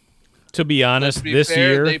 but To be honest, let's be this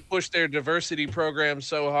fair, year, they pushed their diversity program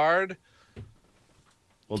so hard.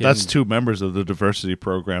 Well, Can- that's 2 members of the diversity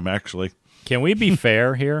program, actually. can we be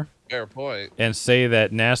fair here Fair point. and say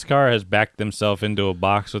that NASCAR has backed themselves into a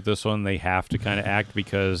box with this one? They have to kind of act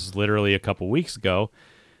because literally a couple weeks ago,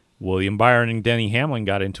 William Byron and Denny Hamlin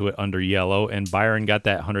got into it under yellow, and Byron got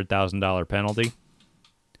that $100,000 penalty.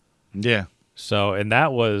 Yeah. So, and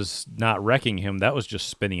that was not wrecking him; that was just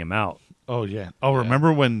spinning him out. Oh, yeah. Oh,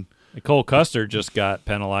 remember when... Cole Custer just got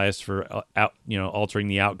penalized for altering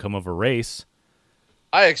the outcome of a race.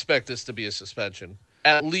 I expect this to be a suspension.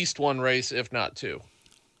 At least 1 race, if not 2.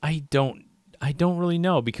 I don't really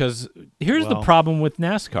know because here's the Well- problem with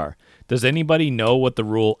NASCAR. Does anybody know what the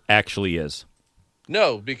rule actually is?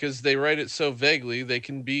 No, because they write it so vaguely, they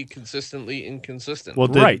can be consistently inconsistent. Well,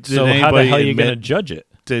 Right. did So how the anybody hell are you going to admit- judge it?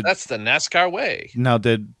 That's the NASCAR way. Now,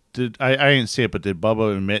 did I didn't see it, but did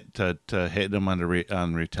Bubba admit to hitting him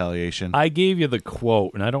on retaliation? I gave you the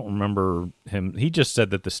quote, and I don't remember him. He just said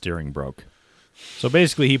that the steering broke. So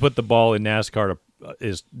basically, he put the ball in NASCAR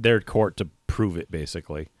is their court to prove it,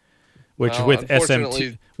 basically. Which Well, with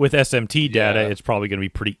unfortunately- SMT data, Yeah. it's probably going to be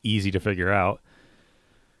pretty easy to figure out.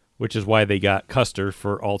 Which is why they got Custer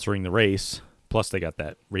for altering the race. Plus, they got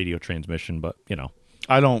that radio transmission, but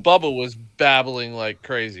I don't. Bubba was babbling like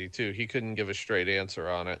crazy, too. He couldn't give a straight answer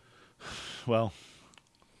on it. Well,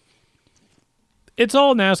 it's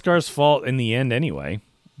all NASCAR's fault in the end anyway.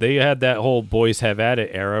 They had that whole boys have at it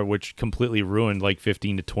era, which completely ruined like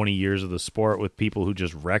 15 to 20 years of the sport with people who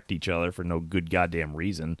just wrecked each other for no good goddamn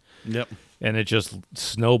reason. yep. and it just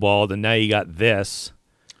snowballed, and now you got this.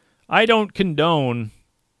 I don't condone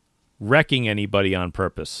wrecking anybody on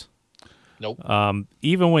purpose. Nope.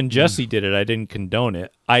 Even when Jesse did it, I didn't condone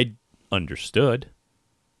it. I understood,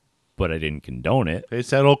 but I didn't condone it. It's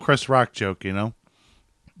that old Chris Rock joke, you know?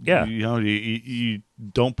 Yeah. You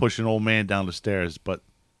don't push an old man down the stairs, but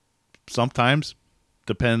sometimes,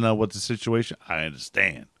 depending on what the situation, I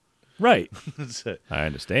understand. Right. That's it. I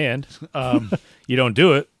understand. You don't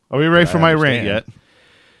do it. Are we ready I for my rant understand. yet?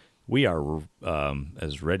 We are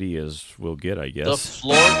as ready as we'll get, I The guess.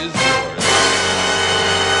 floor is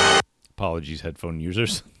yours. Apologies, headphone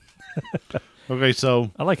users. Okay,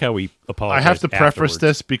 so I like how we apologize. I have to preface afterwards.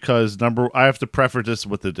 this because I have to preface this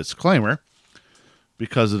with a disclaimer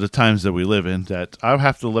because of the times that we live in. That I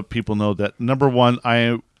have to let people know that number one,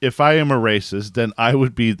 if I am a racist, then I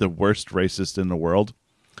would be the worst racist in the world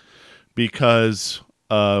because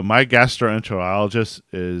my gastroenterologist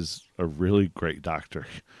is a really great doctor.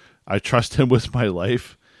 I trust him with my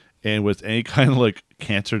life and with any kind of like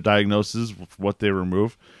cancer diagnosis, what they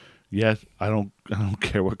remove. Yeah, I don't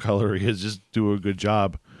care what color he is. Just do a good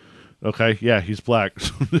job. Okay, yeah, he's black.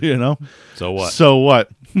 You know. So what? So what?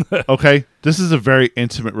 Okay, this is a very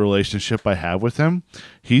intimate relationship I have with him.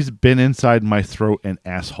 He's been inside my throat and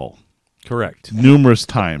asshole Correct. numerous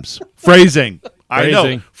times. Phrasing. I know.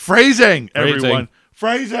 Phrasing. Phrasing. Phrasing. Everyone.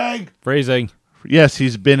 Phrasing. Phrasing. Yes,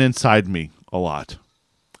 he's been inside me a lot.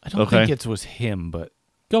 I don't Okay. think it was him, but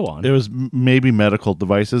go on. It was maybe medical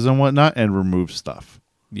devices and whatnot and remove stuff.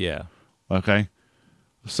 Yeah. Okay.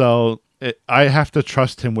 So I have to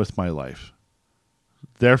trust him with my life.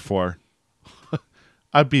 Therefore,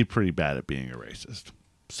 I'd be pretty bad at being a racist.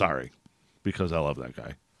 Sorry, because I love that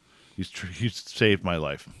guy. He's saved my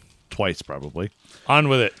life twice, probably. On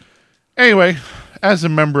with it. Anyway, as a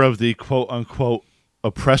member of the quote-unquote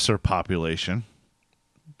oppressor population,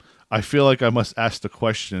 I feel like I must ask the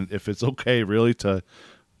question if it's okay really to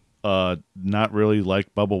not really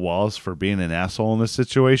like Bubba Wallace for being an asshole in this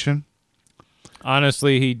situation.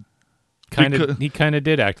 Honestly, he kind Because- of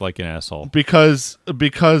did act like an asshole. Because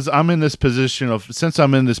I'm in this position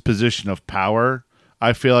of power,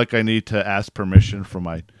 I feel like I need to ask permission from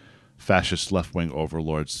my fascist left-wing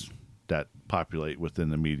overlords that populate within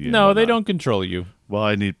the media. and No, they whatnot. don't control you. Well,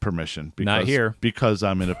 I need permission. Not here. Because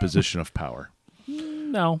I'm in a position of power.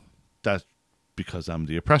 No. That's because I'm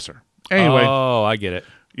the oppressor. Anyway, Oh, I get it.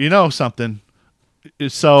 you know something.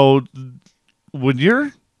 So when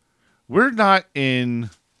we're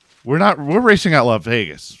racing at Las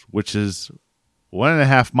Vegas, which is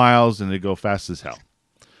 1.5 miles, and they go fast as hell.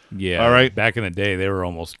 Yeah. All right. Back in the day, they were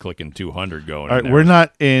almost clicking 200 going. All in right,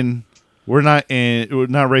 there. we're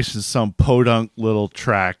not racing some podunk little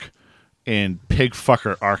track in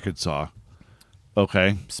Pigfucker, Arkansas.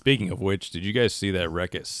 Okay. Speaking of which, did you guys see that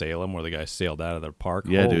wreck at Salem where the guy sailed out of their park?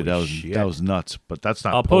 Yeah, Holy dude, shit. that was nuts. But that's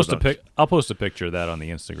not. I'll post a Podunk. I'll post a picture of that on the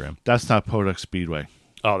Instagram. That's not Podunk Speedway.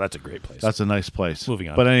 Oh, that's a great place. That's a nice place. Moving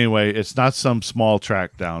on. But anyway, it's not some small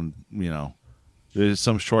track down, It's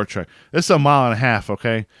some short track. It's 1.5 miles,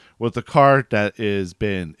 okay? With the car that it's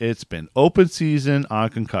been open season on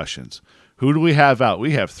concussions. Who do we have out?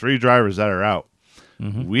 We have 3 drivers that are out.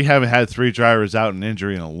 Mm-hmm. We haven't had 3 drivers out in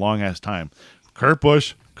injury in a long ass time. Kurt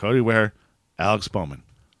Busch, Cody Ware, Alex Bowman.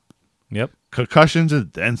 Yep. Concussions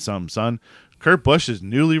and then some, son. Kurt Busch is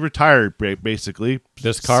newly retired, basically.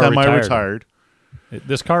 This car semi-retired.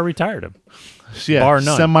 This car retired him. Yeah, Bar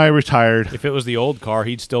none. semi-retired. If it was the old car,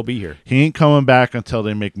 he'd still be here. He ain't coming back until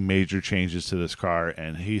they make major changes to this car,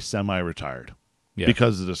 and he's semi-retired Yeah.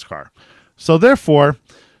 because of this car. So therefore,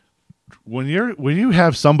 when you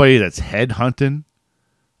have somebody that's headhunting,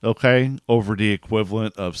 okay, over the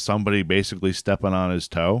equivalent of somebody basically stepping on his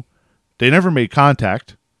toe, they never made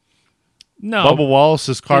contact. No. Bubba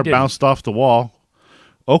Wallace's car they didn't. bounced off the wall.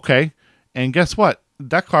 Okay, and guess what?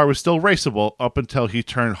 That car was still raceable up until he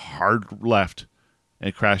turned hard left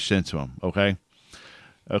and crashed into him. Okay,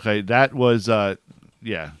 that was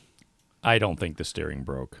yeah. I don't think the steering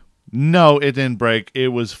broke. No, it didn't break. It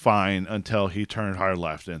was fine until he turned hard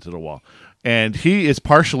left into the wall, and he is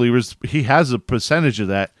partially he has a percentage of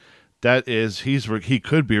that. That is, he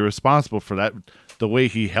could be responsible for that. The way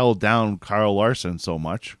he held down Kyle Larson so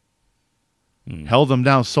much, held him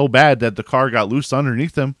down so bad that the car got loose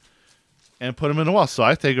underneath him and put him in the wall. So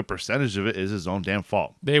I think a percentage of it is his own damn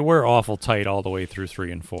fault. They were awful tight all the way through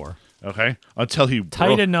 3 and 4. Okay, until he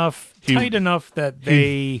Tight enough that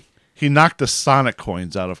they. He knocked the Sonic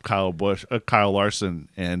coins out of Kyle Larson,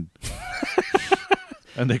 and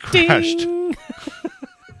and they crashed. Ding!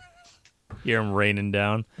 Hear him raining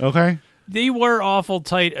down. Okay, They were awful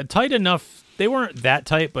tight. Tight enough. They weren't that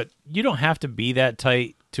tight, but you don't have to be that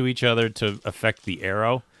tight to each other to affect the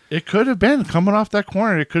arrow. It could have been coming off that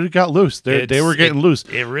corner. It could have got loose. They were getting loose.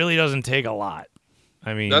 It really doesn't take a lot.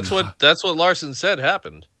 I mean, That's what Larson said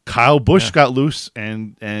happened. Kyle Busch got loose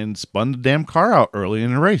and spun the damn car out early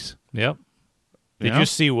in the race. Yep. Did know? you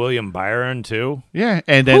see William Byron too? Yeah,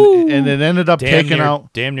 and then ended up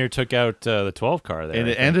damn near took out the 12 car there. And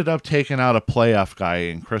it ended up taking out a playoff guy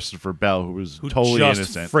in Christopher Bell, who was totally just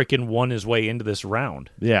innocent. Freaking won his way into this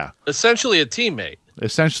round. Yeah, Essentially a teammate.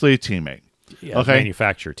 essentially a teammate. Yeah, Okay.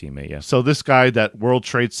 manufacturer teammate. Yes. So this guy that World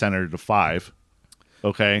Trade Center to 5.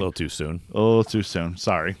 Okay, A little too soon. a little too soon.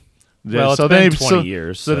 Sorry. Well, it's been 20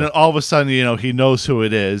 years. So then all of a sudden, he knows who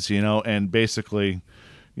it is, and basically,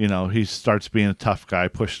 he starts being a tough guy,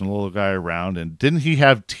 pushing the little guy around. And didn't he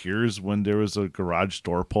have tears when there was a garage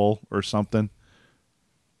door pull or something?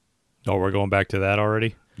 Oh, we're going back to that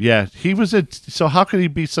already? Yeah, he was so how could he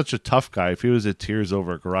be such a tough guy if he was at tears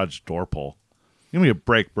over a garage door pull? Give me a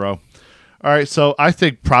break, bro. All right, so I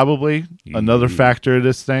think probably another factor of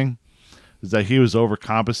this thing is that he was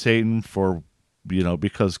overcompensating for,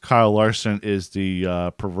 because Kyle Larson is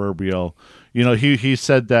the proverbial, he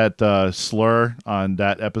said that slur on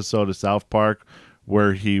that episode of South Park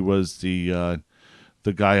where he was the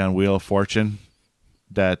guy on Wheel of Fortune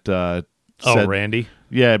that said, Randy?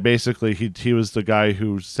 Yeah, basically he was the guy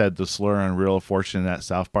who said the slur on Wheel of Fortune in that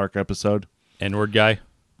South Park episode. N-word guy?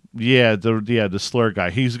 Yeah, the slur guy.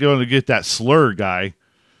 He's going to get that slur guy.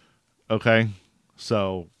 Okay,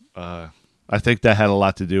 so I think that had a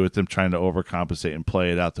lot to do with them trying to overcompensate and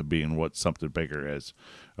play it out to being what something bigger is.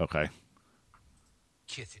 Okay.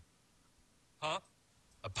 Kiss it. Huh?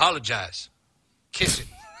 Apologize. Kiss it.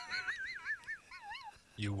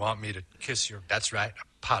 You want me to kiss your... That's right.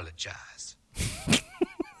 Apologize.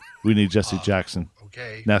 We need Jesse Jackson.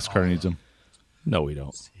 Okay. NASCAR needs him. No, we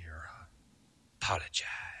don't. Here.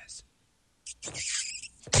 Apologize.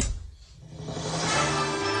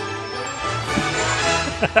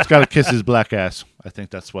 He's got to kiss his black ass. I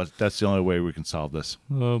think that's the only way we can solve this.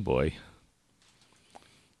 Oh, boy.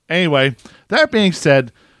 Anyway, that being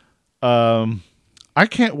said, I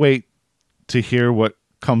can't wait to hear what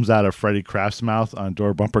comes out of Freddie Kraft's mouth on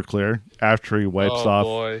Door Bumper Clear after he wipes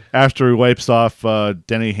off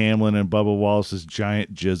Denny Hamlin and Bubba Wallace's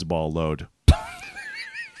giant jizzball load.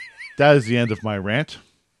 That is the end of my rant.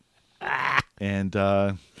 And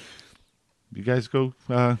you guys go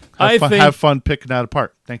have fun picking that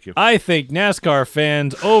apart. Thank you. I think NASCAR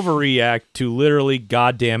fans overreact to literally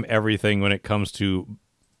goddamn everything when it comes to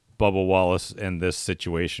Bubba Wallace and this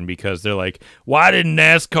situation because they're like, why didn't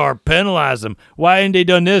NASCAR penalize him? Why ain't they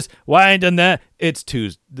done this? Why ain't done that? It's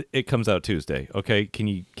Tuesday. It comes out Tuesday. Okay, can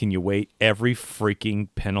you wait? Every freaking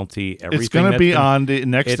penalty, everything. It's going to be on the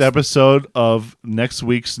next episode of next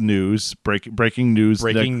week's news. Breaking news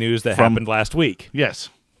that happened last week. Yes.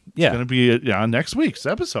 Yeah. It's going to be on next week's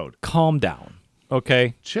episode. Calm down.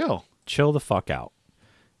 Okay? Chill the fuck out.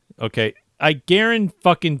 Okay? I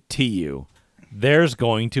guarantee you there's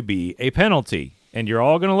going to be a penalty. And you're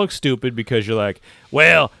all going to look stupid because you're like,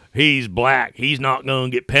 well, he's black. He's not going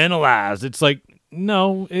to get penalized. It's like,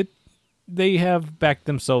 no, they have backed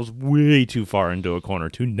themselves way too far into a corner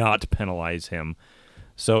to not penalize him.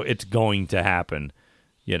 So it's going to happen.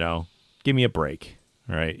 Give me a break.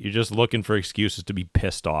 All right? You're just looking for excuses to be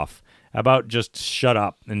pissed off. How about just shut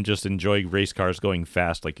up and just enjoy race cars going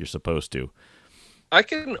fast like you're supposed to? I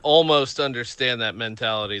can almost understand that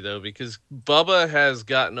mentality, though, because Bubba has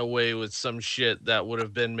gotten away with some shit that would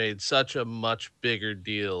have been made such a much bigger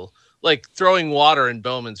deal. Like throwing water in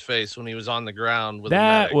Bowman's face when he was on the ground with a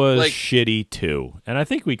medic. That was shitty, too. And I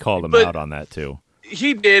think we called him out on that, too.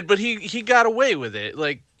 He did, but he got away with it.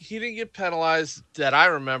 Like, he didn't get penalized that I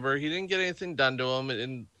remember. He didn't get anything done to him.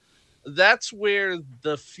 And that's where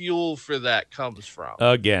the fuel for that comes from.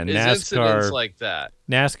 Again, incidents NASCAR like that.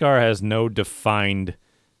 NASCAR has no defined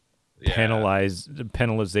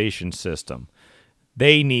penalization system.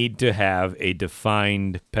 They need to have a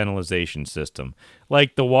defined penalization system.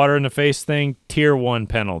 Like the water in the face thing, tier 1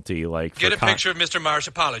 penalty. Like get a picture of Mr. Marsh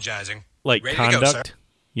apologizing. Like ready conduct. to go, sir.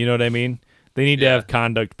 You know what I mean? They need to have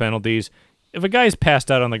conduct penalties. If a guy's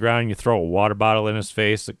passed out on the ground and you throw a water bottle in his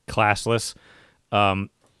face, classless,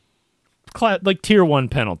 like tier 1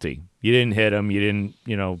 penalty. You didn't hit him, you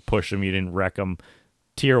didn't, push him, you didn't wreck him.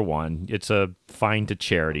 Tier 1, it's a fine to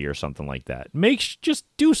charity or something like that. Just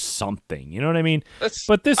do something, you know what I mean?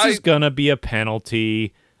 But this is gonna be a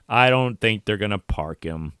penalty. I don't think they're gonna park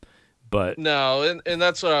him. But no, and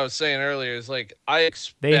that's what I was saying earlier. Is like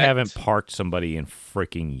they haven't parked somebody in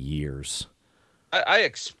freaking years. I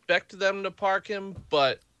expect them to park him,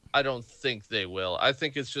 but I don't think they will. I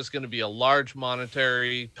think it's just going to be a large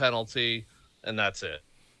monetary penalty, and that's it.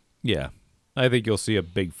 Yeah. I think you'll see a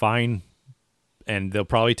big fine, and they'll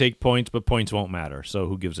probably take points, but points won't matter, so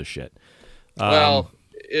who gives a shit? Well,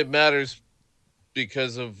 it matters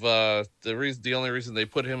because of the only reason they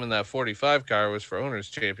put him in that 45 car was for owners'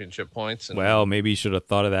 championship points. And, Well, maybe he should have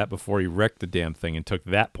thought of that before he wrecked the damn thing and took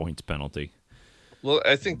that points penalty. well,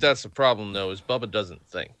 I think that's the problem, though, is Bubba doesn't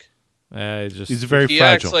think. He's very He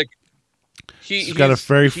fragile. acts like He's got a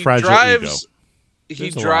very fragile ego. He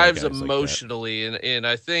There's a lot of drives guys like that. emotionally, and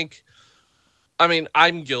I think, I mean,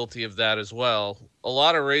 I'm guilty of that as well. A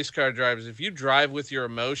lot of race car drivers, if you drive with your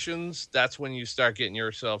emotions, that's when you start getting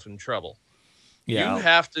yourself in trouble. Yeah. You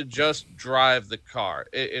have to just drive the car.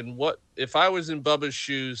 And what if I was in Bubba's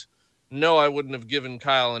shoes? No, I wouldn't have given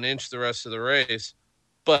Kyle an inch the rest of the race,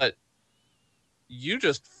 but you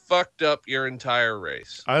just fucked up your entire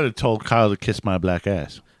race. I'd have told Kyle to kiss my black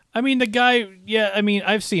ass. I mean, the guy,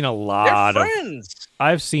 I've seen a lot They're of friends.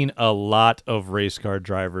 I've seen a lot of race car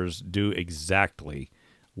drivers do exactly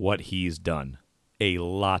what he's done. A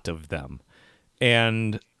lot of them.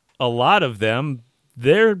 And a lot of them,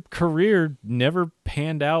 their career never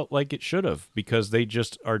panned out like it should have because they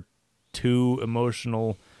just are too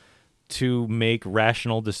emotional to make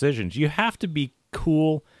rational decisions. You have to be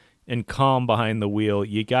cool and calm behind the wheel.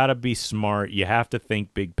 You got to be smart. You have to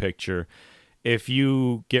think big picture. If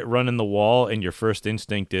you get run in the wall and your first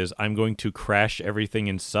instinct is, I'm going to crash everything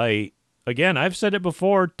in sight, again, I've said it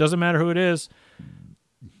before, doesn't matter who it is,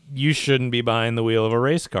 you shouldn't be behind the wheel of a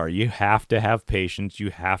race car. You have to have patience.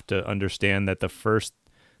 You have to understand that the first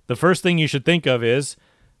thing you should think of is,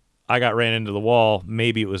 I got ran into the wall,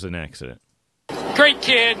 maybe it was an accident. Great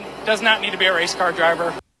kid, does not need to be a race car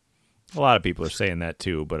driver. A lot of people are saying that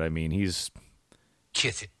too, but I mean, he's...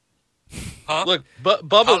 Kiss it. Huh? Look,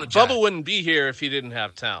 Apologize. Bubba wouldn't be here if he didn't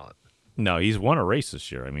have talent. No, he's won a race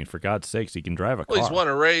this year. I mean, for God's sakes, he can drive a car. Well, he's won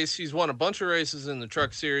a race. He's won a bunch of races in the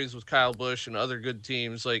truck series with Kyle Busch and other good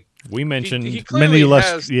teams. Like We mentioned... he clearly Many less.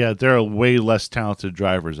 has- Yeah, there are way less talented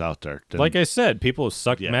drivers out there. than- Like I said, people have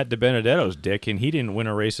sucked Yeah. Matt DiBenedetto's dick, and he didn't win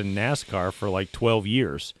a race in NASCAR for like 12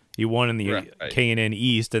 years. He won in the Right. K&N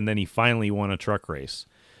East, and then he finally won a truck race.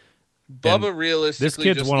 Bubba realistically this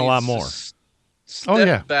kid's just won a lot needs to more. Step oh yeah,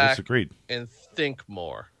 back that's agreed. and think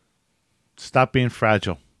more. Stop being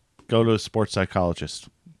fragile. Go to a sports psychologist.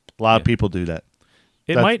 A lot of people do that.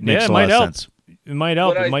 It That might, makes yeah, it a lot might of help. sense. It might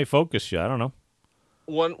help. What It I- might focus you. I don't know.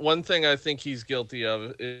 One thing I think he's guilty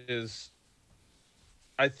of is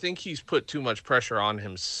I think he's put too much pressure on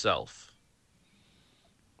himself.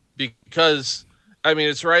 Because I mean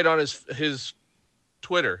it's right on his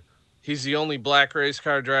Twitter. He's the only black race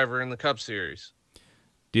car driver in the Cup Series.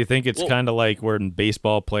 Do you think it's Well- kind of like when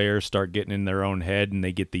baseball players start getting in their own head and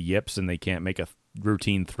they get the yips and they can't make a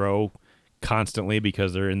routine throw constantly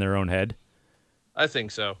because they're in their own head? I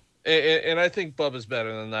think so. And I think Bubba's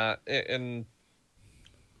better than that. And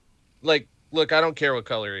like, look, I don't care what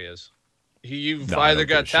color he is. You've No, I either don't give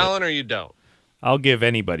got a shit. talent or you don't. I'll give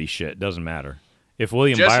anybody shit. Doesn't matter. If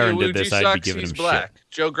William Jesse Byron Iwuji did this, I'd be sucks, giving he's him black. shit.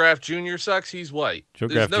 Joe Graff Jr. sucks, he's white. Joe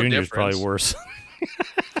There's Graff no Jr. is probably difference. worse.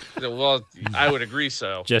 Well, I would agree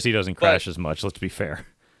so. Jesse doesn't But- crash as much. Let's be fair.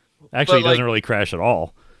 Actually, he like- doesn't really crash at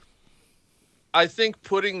all. I think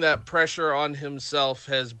putting that pressure on himself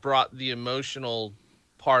has brought the emotional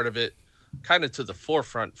part of it kind of to the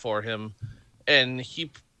forefront for him. And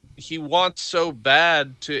he wants so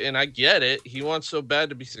bad to, and I get it, he wants so bad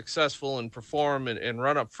to be successful and perform and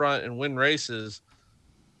run up front and win races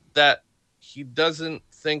that he doesn't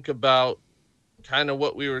think about kind of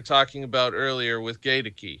what we were talking about earlier with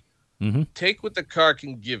Gaedeke. Mhm. Take what the car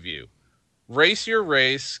can give you. Race your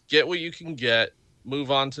race, get what you can get, move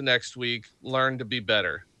on to next week, learn to be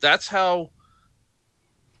better. That's how,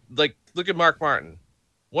 like, look at Mark Martin,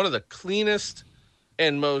 one of the cleanest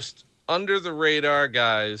and most under the radar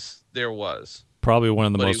guys there was. Probably one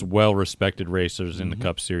of the But he- most well-respected racers in the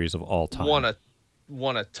Cup Series of all time.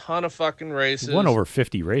 Won a ton of fucking races. Won over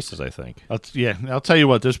 50 races, I think. I'll tell you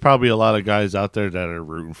what. There's probably a lot of guys out there that are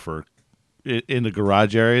rooting for in the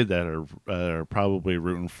garage area that are probably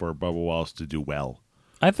rooting for Bubba Wallace to do well.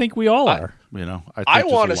 I think we all are. You know, I I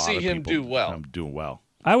think wanna there's a lot see of him people do well. Doing well.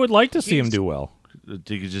 I would like to see him He's- do well. You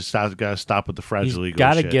just got to stop with the He's fragile ego.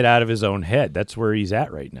 got to shit. get out of his own head. That's where he's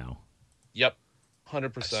at right now. Yep,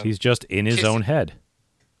 100%. He's just in his Kiss own it. head.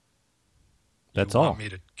 That's you all. Want me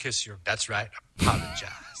to kiss your? That's right. Apologize.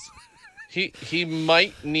 He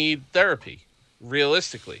might need therapy,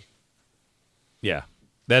 realistically. Yeah.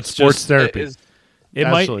 That's Sports just therapy. Is- it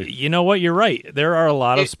Absolutely. might. You know what? You're right. There are a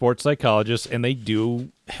lot of It- sports psychologists, and they do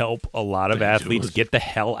help a lot of athletes get the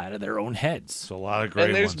hell out of their own heads. It's a lot of great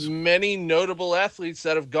And there's ones. many notable athletes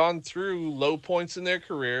that have gone through low points in their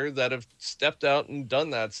career that have stepped out and done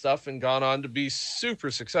that stuff and gone on to be super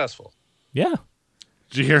successful. Yeah.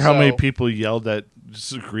 Did you hear how many So- people yelled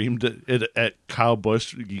screamed at Kyle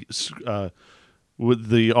Busch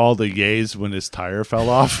with all the yays when his tire fell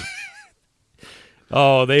off?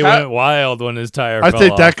 Oh, they went wild when his tire I fell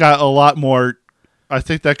think off. that got a lot more. I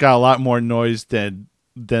think that got a lot more noise than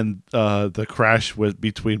the crash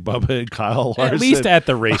between Bubba and Kyle Larson. At least at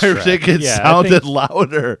the I racetrack. think it Yeah, I sounded think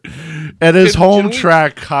louder. At his Can home we-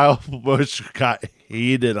 track, Kyle Busch got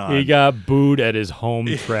heated on. he got booed at his home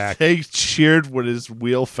track. They cheered when his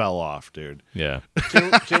wheel fell off, dude. Yeah.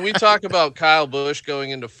 Can we talk about Kyle Busch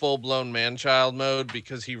going into full-blown man-child mode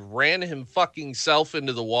because he ran him fucking self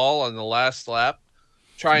into the wall on the last lap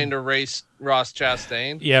trying to race Ross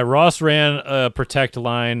Chastain? Yeah, Ross ran a protect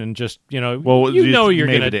line and just, Well, you know you you're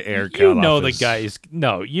maybe going the air to, you cut know off the his- guy's,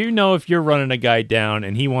 no, you know if you're running a guy down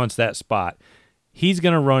and he wants that spot, he's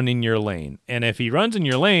going to run in your lane. And if he runs in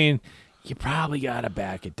your lane, you probably got to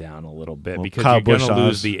back it down a little bit because Kyle you're going Busch to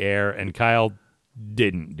lose does. the air, and Kyle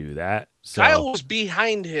didn't do that. So Kyle was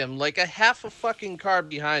behind him, like a half a fucking car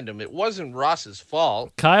behind him. It wasn't Ross's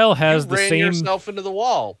fault. Kyle has You the ran same yourself into the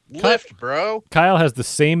wall. Lift, bro. Kyle has the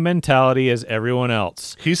same mentality as everyone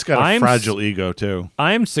else. He's got a I'm fragile ego too.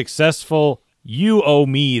 I'm successful. You owe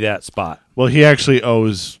me that spot. Well, he actually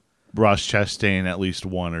owes Ross Chastain at least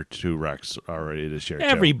 1 or 2 wrecks already this year. too.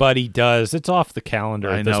 Everybody does. It's off the calendar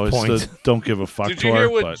I at know this it's point. the don't give a fuck Did tour. you hear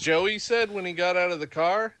what but Joey said when he got out of the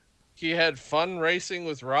car? He had fun racing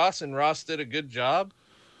with Ross, and Ross did a good job.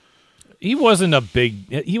 He wasn't that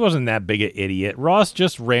big an idiot. Ross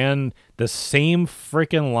just ran the same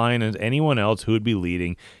freaking line as anyone else who would be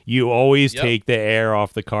leading. You always Yep. take the air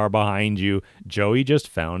off the car behind you. Joey just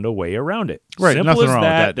found a way around it. Right, Simple nothing as wrong with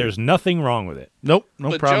that. that, dude. There's nothing wrong with it nope, no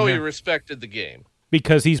but problem. Joey here. respected the game.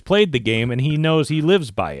 because he's played the game and he knows he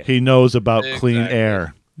lives by it. He knows about clean Exactly.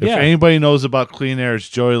 air. If Yeah. anybody knows about clean air, it's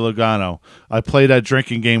Joey Logano. I play that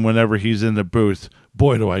drinking game whenever he's in the booth.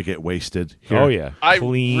 Boy, do I get wasted. Here. Oh yeah, I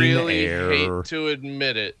clean really air. hate to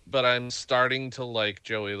admit it, but I'm starting to like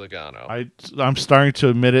Joey Logano. I'm starting to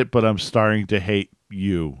admit it, but I'm starting to hate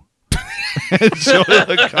you. Joey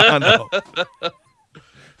Logano.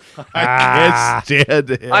 I can't stand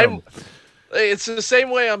him. It's the same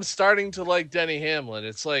way I'm starting to like Denny Hamlin.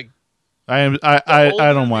 It's like I the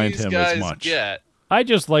older don't mind these him guys as much. Get, I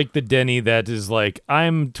just like the Denny that is like,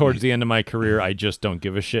 I'm towards the end of my career. I just don't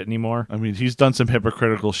give a shit anymore. I mean, he's done some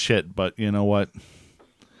hypocritical shit, but you know what?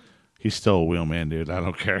 He's still a wheelman, dude. I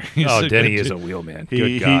don't care. He's Oh, a Denny good is a dude. wheelman.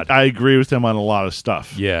 Good God. I agree with him on a lot of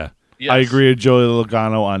stuff. Yeah. yes. I agree with Joey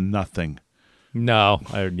Logano on nothing. No.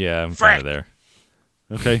 I'm kind of there.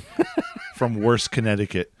 Okay, from Worst,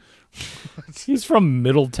 Connecticut. He's from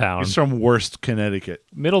Middletown. He's from Worst, Connecticut.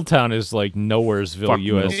 Middletown is like Nowheresville, Fuck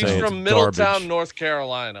USA. He's It's from Middletown, garbage. North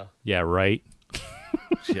Carolina. Yeah, right.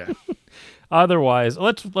 Yeah. Otherwise,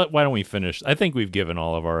 why don't we finish? I think we've given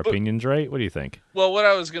all of our opinions, right? What do you think? Well, what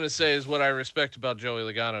I was going to say is what I respect about Joey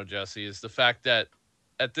Logano, Jesse, is the fact that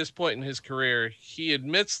at this point in his career, he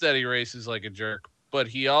admits that he races like a jerk, but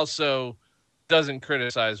he also doesn't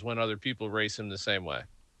criticize when other people race him the same way.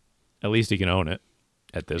 At least he can own it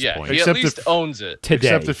at this Yeah, point. he Except at least if- owns it. Today.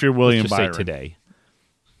 Except if you're William Let's just say Byron. today.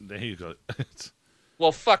 There you go.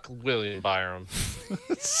 Well, fuck William Byron.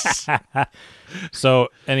 So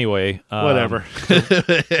anyway, Whatever.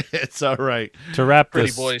 It's all right. To wrap Pretty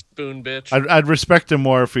this, boy spoon bitch. I'd respect him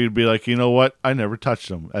more if he'd be like, you know what? I never touched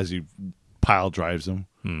him, as he pile drives him,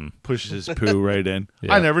 pushes his poo right in.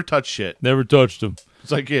 Yeah. I never touched shit. never touched him.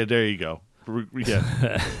 It's like, yeah, there you go.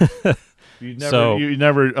 Yeah. So- you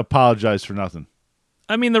never apologize for nothing.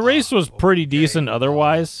 I mean, the race was pretty decent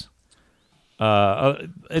otherwise.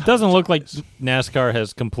 It doesn't look like NASCAR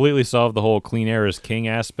has completely solved the whole clean air is king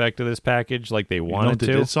aspect of this package like they You know wanted what they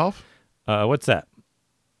to. did solve? What's that?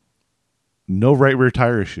 No right rear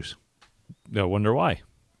tire issues. I wonder why.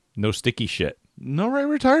 No sticky shit. No right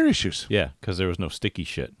rear tire issues. Yeah, because there was no sticky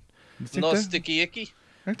shit. You think No that- sticky icky.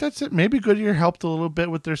 I think that's it. Maybe Goodyear helped a little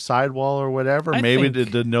bit with their sidewall or whatever. I Maybe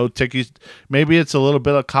think- the no tickies. Maybe it's a little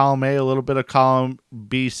bit of column A, a little bit of column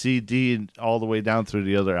B, C, D, and all the way down through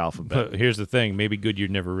the other alphabet. But here's the thing: maybe Goodyear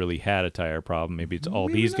never really had a tire problem. Maybe it's all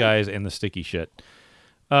these guys and the sticky shit.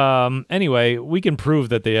 Anyway, we can prove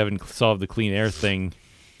that they haven't solved the clean air thing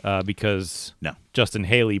because No. Justin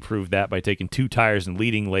Haley proved that by taking 2 tires and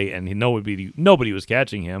leading late, and nobody was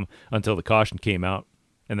catching him until the caution came out,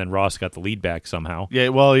 and then Ross got the lead back somehow. Yeah,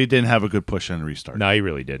 well, he didn't have a good push on the restart. No, he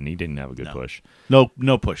really didn't. He didn't have a good push. No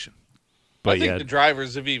pushing. But I think yeah, the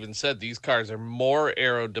drivers have even said these cars are more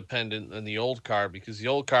aero dependent than the old car because the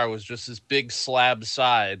old car was just this big slab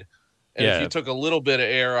side. And if Yeah. you took a little bit of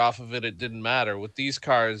air off of it, it didn't matter. With these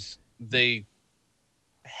cars, they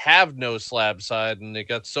have no slab side and they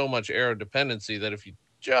got so much aero dependency that if you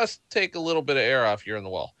just take a little bit of air off, you're in the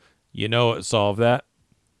wall. you know what solved that?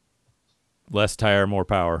 Less tire, more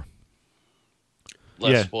power.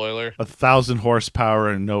 Less Yeah. spoiler. 1,000 horsepower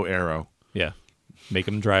and no arrow. Yeah. Make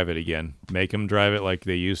them drive it again. Make them drive it like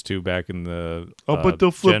they used to back in the. But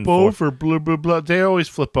they'll flip Gen 4. over. Blah, blah, blah. They always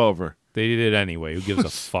flip over. They did it anyway. Who gives a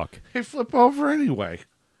fuck? They flip over anyway.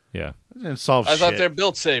 Yeah. That didn't solve I shit. thought they're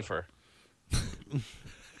built safer.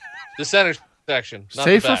 The center section, not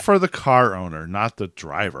the Safer back. for the car owner, not the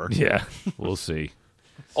driver. Yeah. We'll see.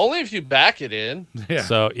 Only if you back it in. Yeah.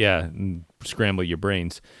 So, yeah, and scramble your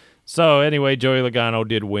brains. So, anyway, Joey Logano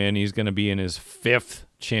did win. He's going to be in his 5th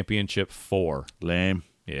championship 4. Lame.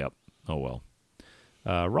 Yep. Oh,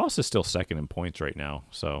 well. Ross is still second in points right now,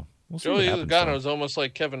 so we'll see what Joey happens. Logano is almost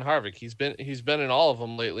like Kevin Harvick. He's been in all of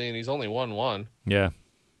them lately, and he's only won one. Yeah.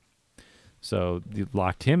 So, you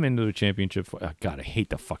locked him into the championship. God, I hate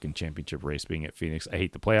the fucking championship race being at Phoenix. I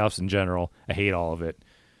hate the playoffs in general. I hate all of it.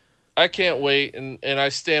 I can't wait, and I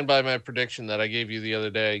stand by my prediction that I gave you the other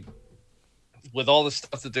day. With all the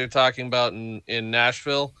stuff that they're talking about in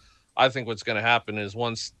Nashville, I think what's going to happen is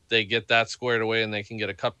once they get that squared away and they can get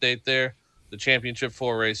a cup date there, the championship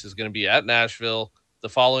 4 race is going to be at Nashville. The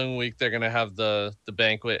following week, they're going to have the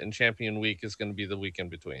banquet, and champion week is going to be the week in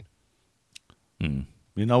between.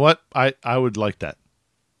 You know what? I would like that.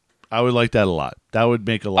 I would like that a lot. That would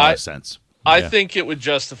make a lot of sense. I think it would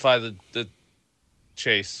justify the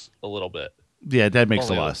chase a little bit. Yeah, that makes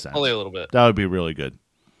Only a lot of sense. Only a little bit. That would be really good.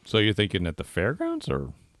 So, you're thinking at the fairgrounds,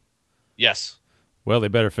 or? Yes. Well, they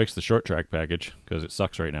better fix the short track package because it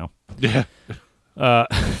sucks right now. Yeah.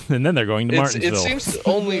 And then they're going to Martinsville. It seems to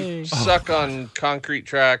only suck on concrete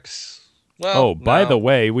tracks. Well, By no. the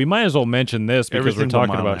way, we might as well mention this because Everything we're but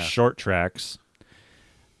talking mile and a about half. short tracks.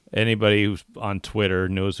 Anybody who's on Twitter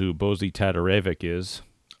knows who Bozy Tatarevic is.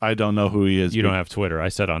 I don't know who he is. You don't have Twitter. I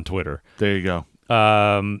said on Twitter. There you go.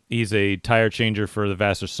 He's a tire changer for the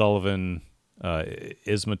Vassar Sullivan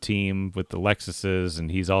ISMA team with the Lexuses,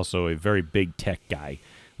 and he's also a very big tech guy.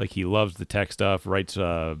 Like, he loves the tech stuff, writes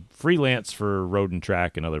freelance for Road and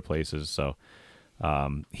Track and other places. So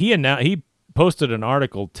he posted an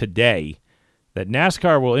article today that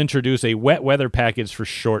NASCAR will introduce a wet weather package for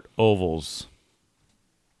short ovals.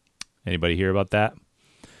 Anybody hear about that?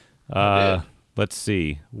 Let's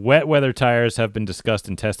see. Wet weather tires have been discussed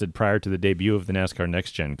and tested prior to the debut of the NASCAR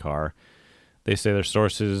Next Gen car. They say their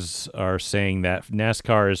sources are saying that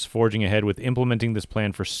NASCAR is forging ahead with implementing this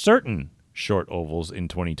plan for certain short ovals in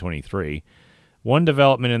 2023. One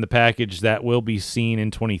development in the package that will be seen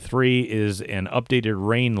in 23 is an updated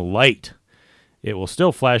rain light. It will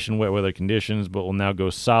still flash in wet weather conditions, but will now go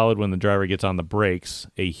solid when the driver gets on the brakes.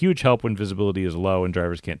 A huge help when visibility is low and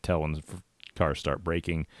drivers can't tell when the cars start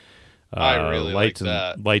braking. I really like lights and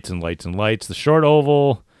that. lights and lights and lights. The short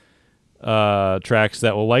oval tracks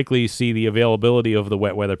that will likely see the availability of the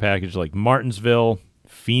wet weather package, like Martinsville,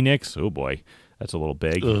 Phoenix. Oh boy, that's a little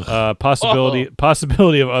big.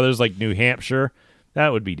 Possibility of others like New Hampshire. That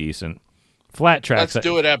would be decent. Flat tracks. Let's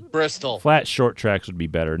do it at Bristol. Flat short tracks would be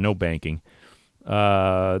better. No banking.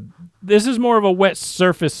 This is more of a wet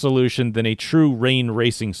surface solution than a true rain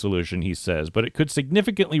racing solution, he says, but it could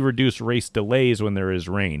significantly reduce race delays when there is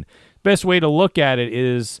rain. Best way to look at it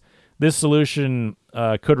is this solution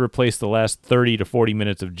could replace the last 30 to 40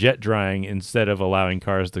 minutes of jet drying instead of allowing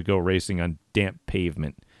cars to go racing on damp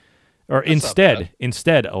pavement. Or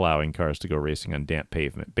instead allowing cars to go racing on damp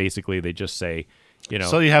pavement. Basically, they just say,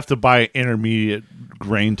 So you have to buy an intermediate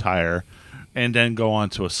grain tire and then go on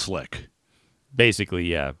to a slick. Basically,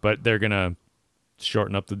 yeah. But they're going to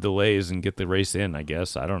shorten up the delays and get the race in, I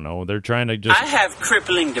guess. I don't know. They're trying to just... I have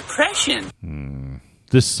crippling depression.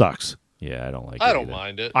 This sucks. Yeah, I don't like it. I don't either.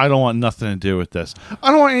 mind it. I don't want nothing to do with this.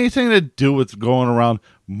 I don't want anything to do with going around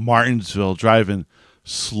Martinsville driving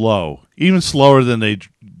slow, even slower than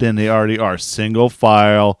they already are. Single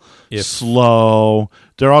file, slow.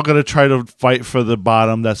 They're all going to try to fight for the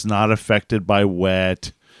bottom that's not affected by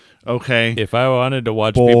wet. Okay. If I wanted to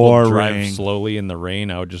watch people drive Boring. slowly in the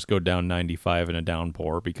rain, I would just go down 95 in a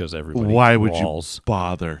downpour because everybody Why would crawls. you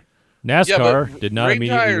bother? NASCAR did not rain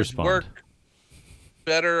immediately tires respond. work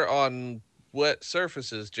better on wet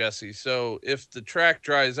surfaces, Jesse. So if the track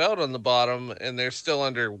dries out on the bottom and they're still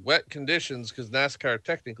under wet conditions, because NASCAR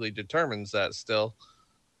technically determines that still,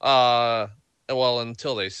 well,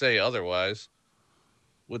 until they say otherwise,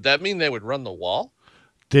 would that mean they would run the wall?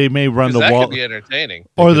 they may run 'Cause the that wall, could be entertaining.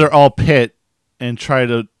 or they're all pit and try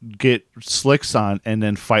to get slicks on and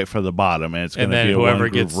then fight for the bottom, and it's going to be a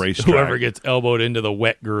one-groove racetrack. Whoever gets elbowed into the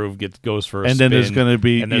wet groove goes for a and spin. then there's going to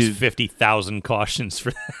be and there's 50,000 cautions for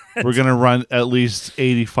that. We're going to run at least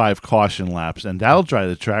 85 caution laps, and that'll dry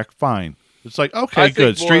the track fine. It's like, okay,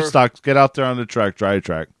 good. Street stocks, get out there on the track, dry the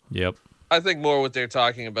track. Yep. I think more what they're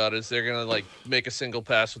talking about is they're gonna like make a single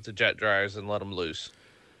pass with the jet dryers and let them loose.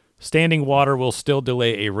 Standing water will still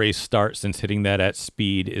delay a race start since hitting that at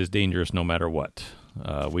speed is dangerous no matter what.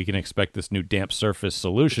 We can expect this new damp surface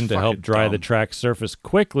solution to help dry the track surface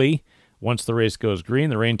quickly. Once the race goes green,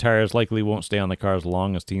 the rain tires likely won't stay on the cars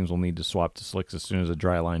long, as teams will need to swap to slicks as soon as a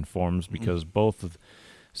dry line forms, because both of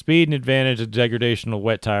speed and advantage of degradation of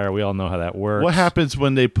wet tire, we all know how that works. What happens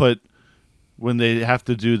when they have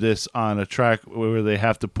to do this on a track where they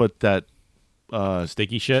have to put that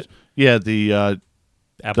sticky shit? Yeah, the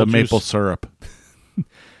apple maple juice? syrup.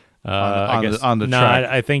 I guess, on the track.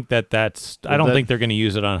 I think that's. I don't think they're going to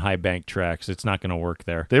use it on high bank tracks. It's not going to work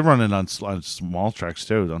there. They run it on small tracks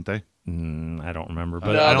too, don't they? I don't remember,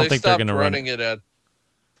 but No, I don't think they're stopped going to run running it at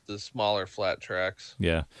the smaller flat tracks.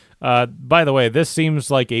 Yeah. By the way, this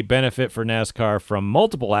seems like a benefit for NASCAR from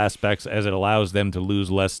multiple aspects, as it allows them to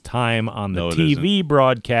lose less time on the TV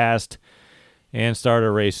broadcast and start a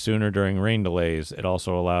race sooner during rain delays. It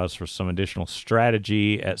also allows for some additional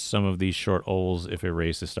strategy at some of these short ovals if a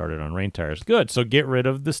race is started on rain tires. Good. So get rid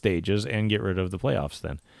of the stages and get rid of the playoffs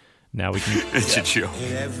then. Now we can... It's a joke.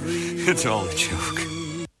 It's all a joke.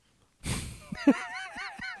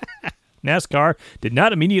 NASCAR did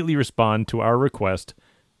not immediately respond to our request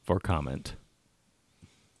for comment.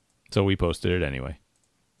 So we posted it anyway.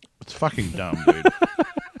 It's fucking dumb, dude.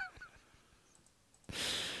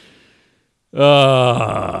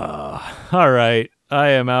 All right. I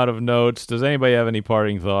am out of notes. Does anybody have any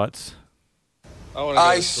parting thoughts?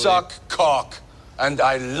 I suck cock, and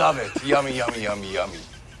I love it. Yummy, yummy, yummy, yummy.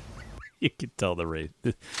 You can tell the race.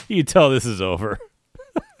 You can tell this is over.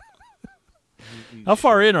 How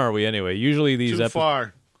far in are we anyway? Usually these Too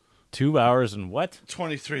far. 2 hours and what?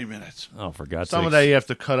 23 minutes. Oh, for God's sake. Some of that you have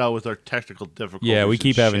to cut out with our technical difficulties. Yeah, we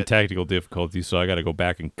keep having shit. technical difficulties, so I got to go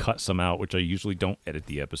back and cut some out, which I usually don't edit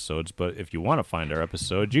the episodes. But if you want to find our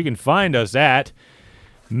episodes, you can find us at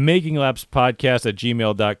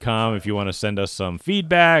makinglapspodcast@gmail.com. If you want to send us some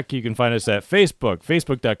feedback, you can find us at Facebook,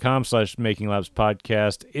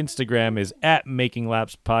 facebook.com/makinglapspodcast. Instagram is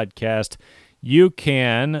 @makinglapspodcast. You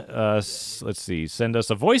can, send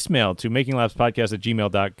us a voicemail to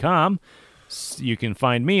makinglapspodcast@gmail.com. You can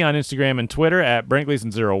find me on Instagram and Twitter at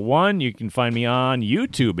BrentGleason01. You can find me on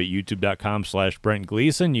YouTube at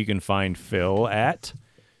youtube.com/BrentGleason. You can find Phil at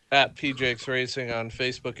PJX Racing on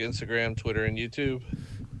Facebook, Instagram, Twitter, and YouTube.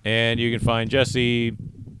 And you can find Jesse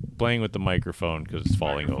playing with the microphone because it's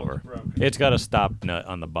falling over. It's got a stop nut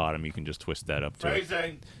on the bottom. You can just twist that up to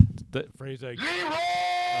Phrasing. Phrasing.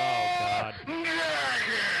 Oh, God.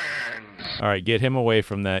 All right, get him away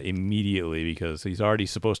from that immediately because he's already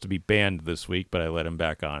supposed to be banned this week, but I let him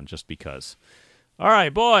back on just because. All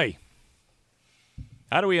right, boy.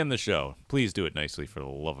 How do we end the show? Please do it nicely for the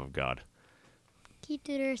love of God. Keep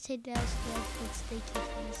the earth head down, stay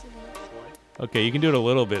Okay, you can do it a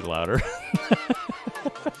little bit louder.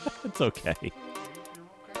 It's okay.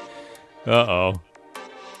 Uh-oh.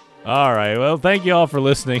 All right, well, thank you all for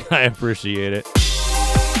listening. I appreciate it.